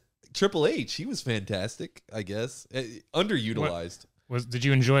mean Triple H, he was fantastic. I guess underutilized. Did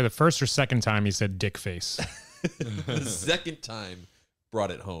you enjoy the first or second time he said dick face? The second time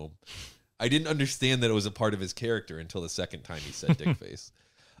brought it home. I didn't understand that it was a part of his character until the second time he said dick face.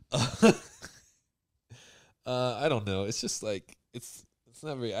 I don't know. It's just like it's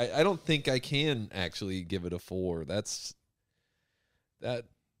not very. I don't think I can actually give it a 4. That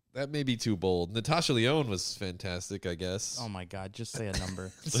may be too bold. Natasha Lyonne was fantastic, I guess. Oh my God! Just say a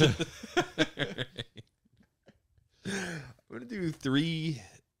number. I'm gonna do 3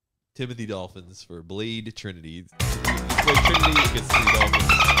 Timothy Dolphins for Blade Trinity. Blade Trinity against 3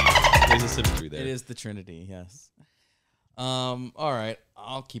 Dolphins. There's a symmetry there. It is the Trinity, yes. All right,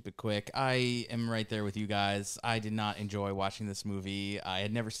 I'll keep it quick. I am right there with you guys. I did not enjoy watching this movie. I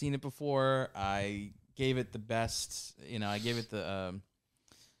had never seen it before. I gave it the best, I gave it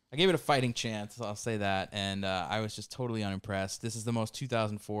a fighting chance, I'll say that, and I was just totally unimpressed. This is the most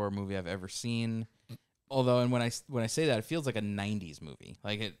 2004 movie I've ever seen. Although, and when I say that, it feels like a 90s movie.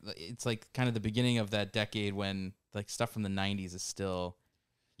 Like it's like kind of the beginning of that decade when like stuff from the 90s is still.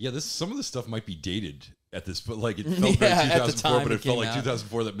 Yeah, some of the stuff might be dated at this, but like it felt very 2004, but it felt like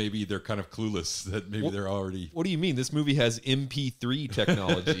 2004 that maybe they're kind of clueless, that maybe they're already. What do you mean? This movie has MP3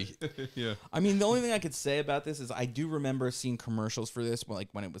 technology. Yeah. I mean, the only thing I could say about this is I do remember seeing commercials for this, like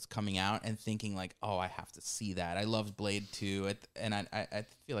when it was coming out, and thinking like, oh, I have to see that. I loved Blade 2, and I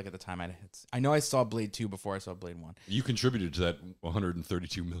feel like at the time I know I saw Blade 2 before I saw Blade 1. You contributed to that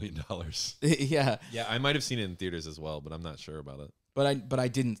 $132 million. Yeah. Yeah, I might have seen it in theaters as well, but I'm not sure about it. But I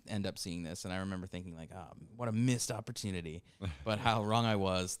didn't end up seeing this, and I remember thinking like, oh, what a missed opportunity. But how wrong I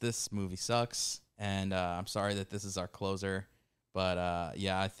was. This movie sucks, and I'm sorry that this is our closer. But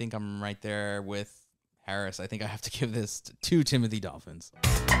yeah, I think I'm right there with Harris. I think I have to give this to 2 Timothy Dolphins.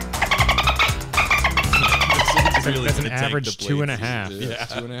 That's an average 2.5. Yeah,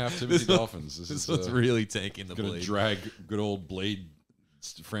 2.5 Timothy Dolphins. This one's really tanking the going to Blade. drag good old Blade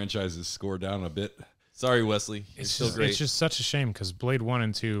franchise's score down a bit. Sorry, Wesley. It's still great. It's just such a shame because Blade 1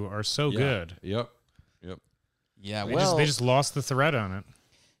 and 2 are so good. Yep. Yeah, They just lost the thread on it.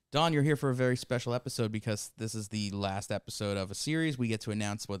 Don, you're here for a very special episode because this is the last episode of a series. We get to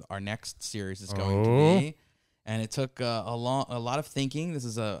announce what our next series is going to be. And it took a lot of thinking. This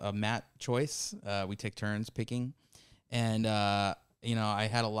is a Matt choice. We take turns picking. And, I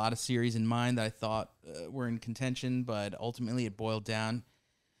had a lot of series in mind that I thought were in contention, but ultimately it boiled down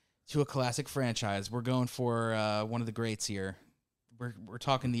to a classic franchise. We're going for one of the greats here. We're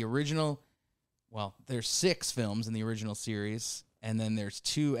talking the original. Well, there's 6 films in the original series, and then there's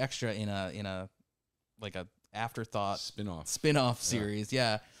 2 extra in a like a afterthought spin-off series.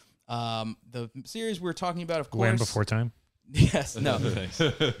 Yeah. The series we're talking about, of course, Land Before Time. Yes, no.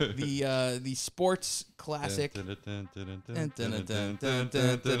 The sports classic.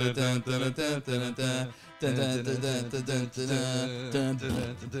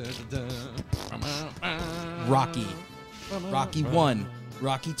 Rocky 1,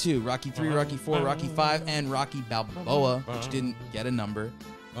 Rocky 2, Rocky 3, Rocky 4, Rocky 5, and Rocky Balboa, which didn't get a number.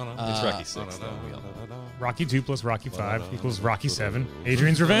 It's Rocky 6, though. Rocky 2 plus Rocky 5 equals Rocky 7.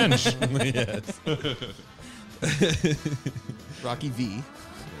 Adrian's Revenge. Yes. Rocky V.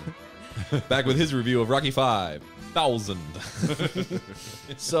 Back with his review of Rocky 5000.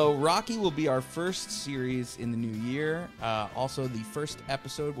 So Rocky will be our first series in the new year. Also, the first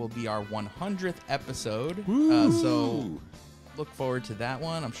episode will be our 100th episode. So look forward to that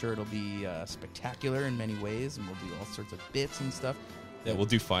one. I'm sure it'll be spectacular in many ways, and we'll do all sorts of bits and stuff. Yeah, we'll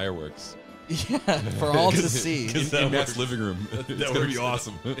do fireworks. Yeah, for all to see. In Matt's living room. That would be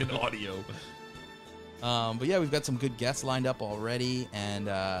awesome in audio. But yeah, we've got some good guests lined up already, and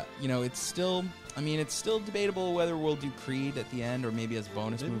it's still debatable whether we'll do Creed at the end or maybe as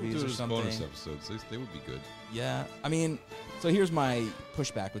bonus movies or something. Bonus episodes, they would be good. Yeah, I mean, so here's my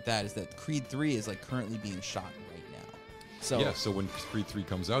pushback with that is that Creed 3 is like currently being shot right now. So yeah, so when Creed 3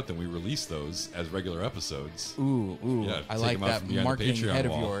 comes out, then we release those as regular episodes. Ooh, yeah, I like that marketing head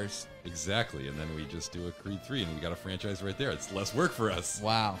of yours. Exactly, and then we just do a Creed 3, and we got a franchise right there. It's less work for us.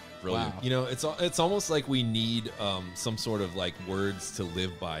 Wow, brilliant. Wow. It's almost like we need some sort of like words to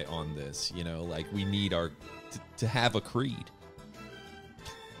live by on this. Like we need to have a creed.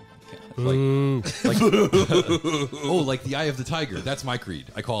 Ooh. Like the Eye of the Tiger. That's my creed.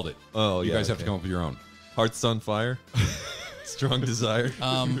 I called it. Oh, you guys have to come up with your own. Hearts on fire. Strong desire.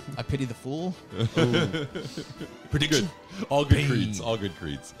 I pity the fool. Prediction. All good creeds. All good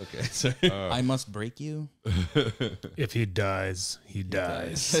creeds. Okay. Sorry. I must break you. If he dies, he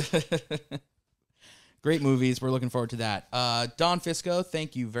dies. Great movies. We're looking forward to that. Don Fisco,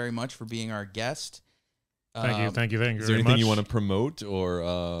 thank you very much for being our guest. Thank you Is there very anything much. you want to promote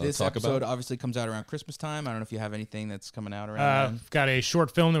or this talk episode about? obviously comes out around Christmas time. I don't know if you have anything that's coming out around then. I've got a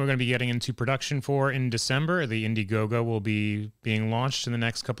short film that we're going to be getting into production for in December. The Indiegogo will be being launched in the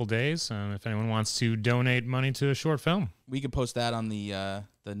next couple days. If anyone wants to donate money to a short film. We could post that on the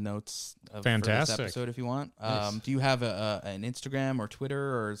notes of Fantastic. for this episode if you want. Nice. Do you have an Instagram or Twitter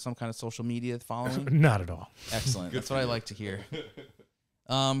or some kind of social media following? Not at all. Excellent. That's what I like to hear.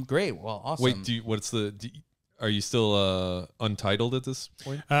 Great. Well, awesome. Wait, are you still untitled at this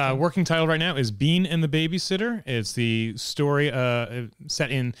point? Working title right now is Bean and the Babysitter. It's the story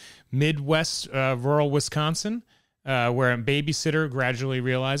set in Midwest rural Wisconsin. where a babysitter gradually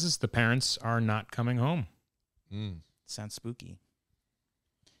realizes the parents are not coming home. Sounds spooky.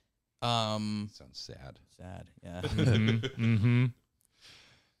 Sounds sad. Sad, yeah. Mm-hmm.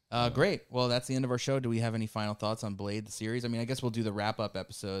 Great. Well, that's the end of our show. Do we have any final thoughts on Blade, the series? I mean, I guess we'll do the wrap-up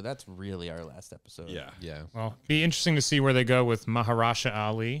episode. That's really our last episode. Yeah. Well, be interesting to see where they go with Maharaja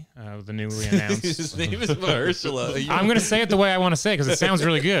Ali, the newly announced. His name is Mahershala. I'm going to say it the way I want to say it because it sounds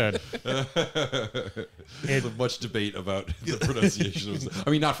really good. There's much debate about the pronunciation of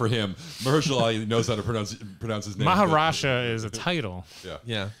I mean, not for him. Mahershala Ali knows how to pronounce his name. Maharaja is a title.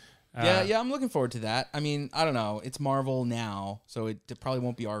 Yeah. Yeah, I'm looking forward to that. I mean, I don't know. It's Marvel now, so it probably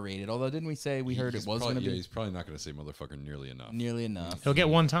won't be R-rated. Although, didn't we say we heard it was going to be? He's probably not going to say motherfucker nearly enough. Nearly enough. He'll get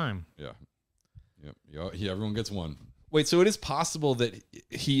one time. Yeah. Yep. Yeah, everyone gets one. Wait, so it is possible that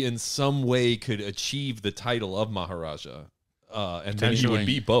he in some way could achieve the title of Maharaja, and then he would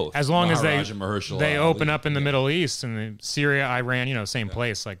be both. As long as Mahershala they Ali. open up in the Middle East and Syria, Iran, same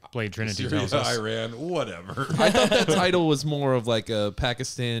place like Blade Trinity Syria, tells us. Iran, whatever. I thought that title was more of like a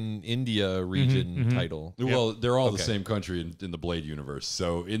Pakistan, India region title. Well, they're all the same country in the Blade universe.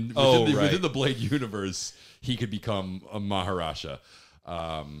 So within the Blade universe, he could become a Maharaja.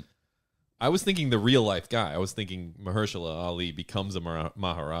 I was thinking the real life guy. I was thinking Mahershala Ali becomes a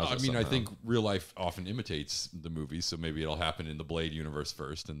Maharaja. I mean, somehow. I think real life often imitates the movies, so maybe it'll happen in the Blade universe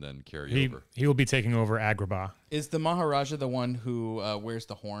first and then carry over. He will be taking over Agrabah. Is the Maharaja the one who wears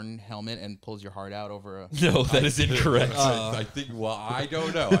the horn helmet and pulls your heart out over a... No, that is incorrect. I think. Well, I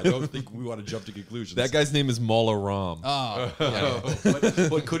don't know. I don't think we want to jump to conclusions. That guy's name is Maula Ram.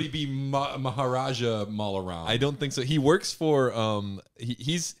 But could he be Maharaja Malaram? I don't think so. He works for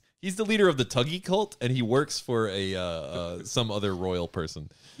he's the leader of the Tuggy cult, and he works for a some other royal person.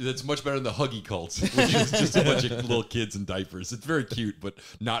 That's much better than the Huggy cult, which is just a bunch of little kids in diapers. It's very cute, but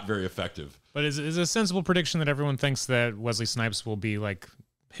not very effective. But is a sensible prediction that everyone thinks that Wesley Snipes will be like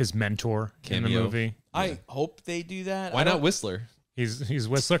his mentor in the Cameo. movie? I hope they do that. Why not Whistler? He's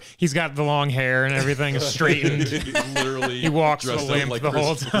Whistler. He's got the long hair and everything is straightened. Literally, He walks dressed the up limp like the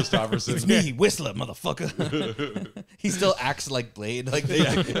whole time. Christopherson. It's me, Whistler, motherfucker. He still acts like Blade. Like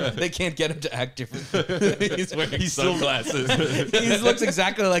they can't get him to act different. He's wearing sunglasses. He looks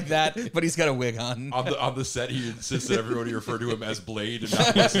exactly like that, but he's got a wig on. On the set, he insists that everybody refer to him as Blade and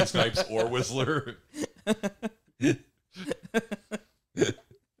not Wesley Snipes or Whistler.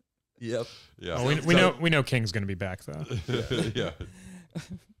 Yep. Yeah, Oh, we know King's going to be back though. yeah.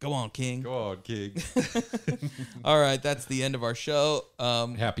 Go on, King. Go on, King. All right, that's the end of our show.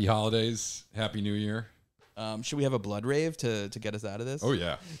 Happy holidays. Happy New Year. Should we have a blood rave to get us out of this? Oh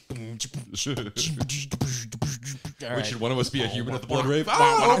yeah. All right. Should one of us be a human at the blood rave?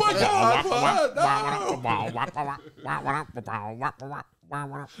 Oh my God! No!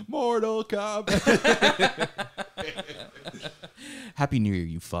 Mortal Kombat. Happy New Year,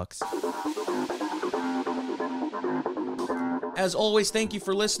 you fucks. As always, thank you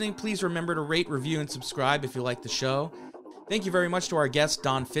for listening. Please remember to rate, review, and subscribe if you like the show. Thank you very much to our guest,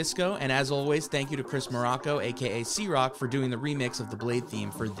 Don Fisco, and as always, thank you to Chris Morocco, aka C-Rock, for doing the remix of the Blade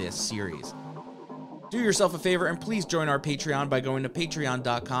theme for this series. Do yourself a favor and please join our Patreon by going to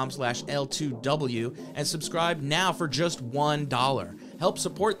patreon.com/L2W and subscribe now for just $1. Help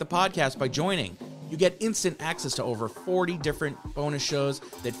support the podcast by joining. You get instant access to over 40 different bonus shows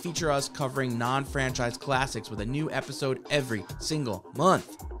that feature us covering non-franchise classics with a new episode every single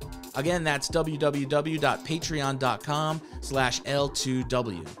month. Again, that's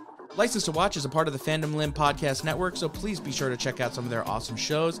www.patreon.com/L2W. License to Watch is a part of the Fandom Limb Podcast Network, so please be sure to check out some of their awesome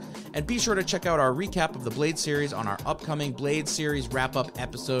shows, and be sure to check out our recap of the Blade series on our upcoming Blade series wrap-up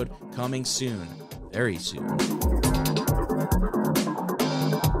episode coming soon. Very soon.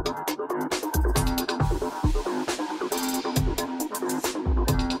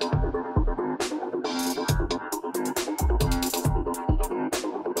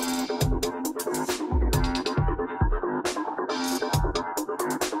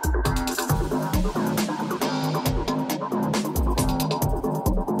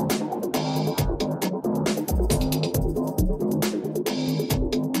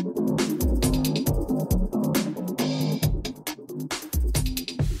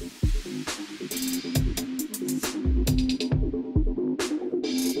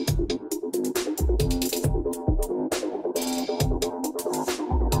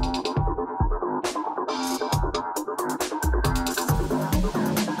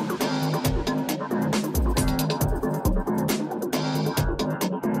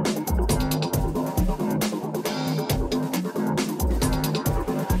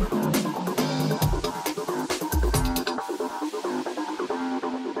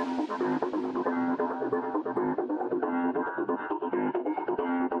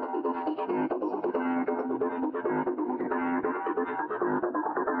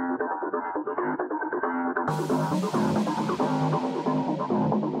 Thank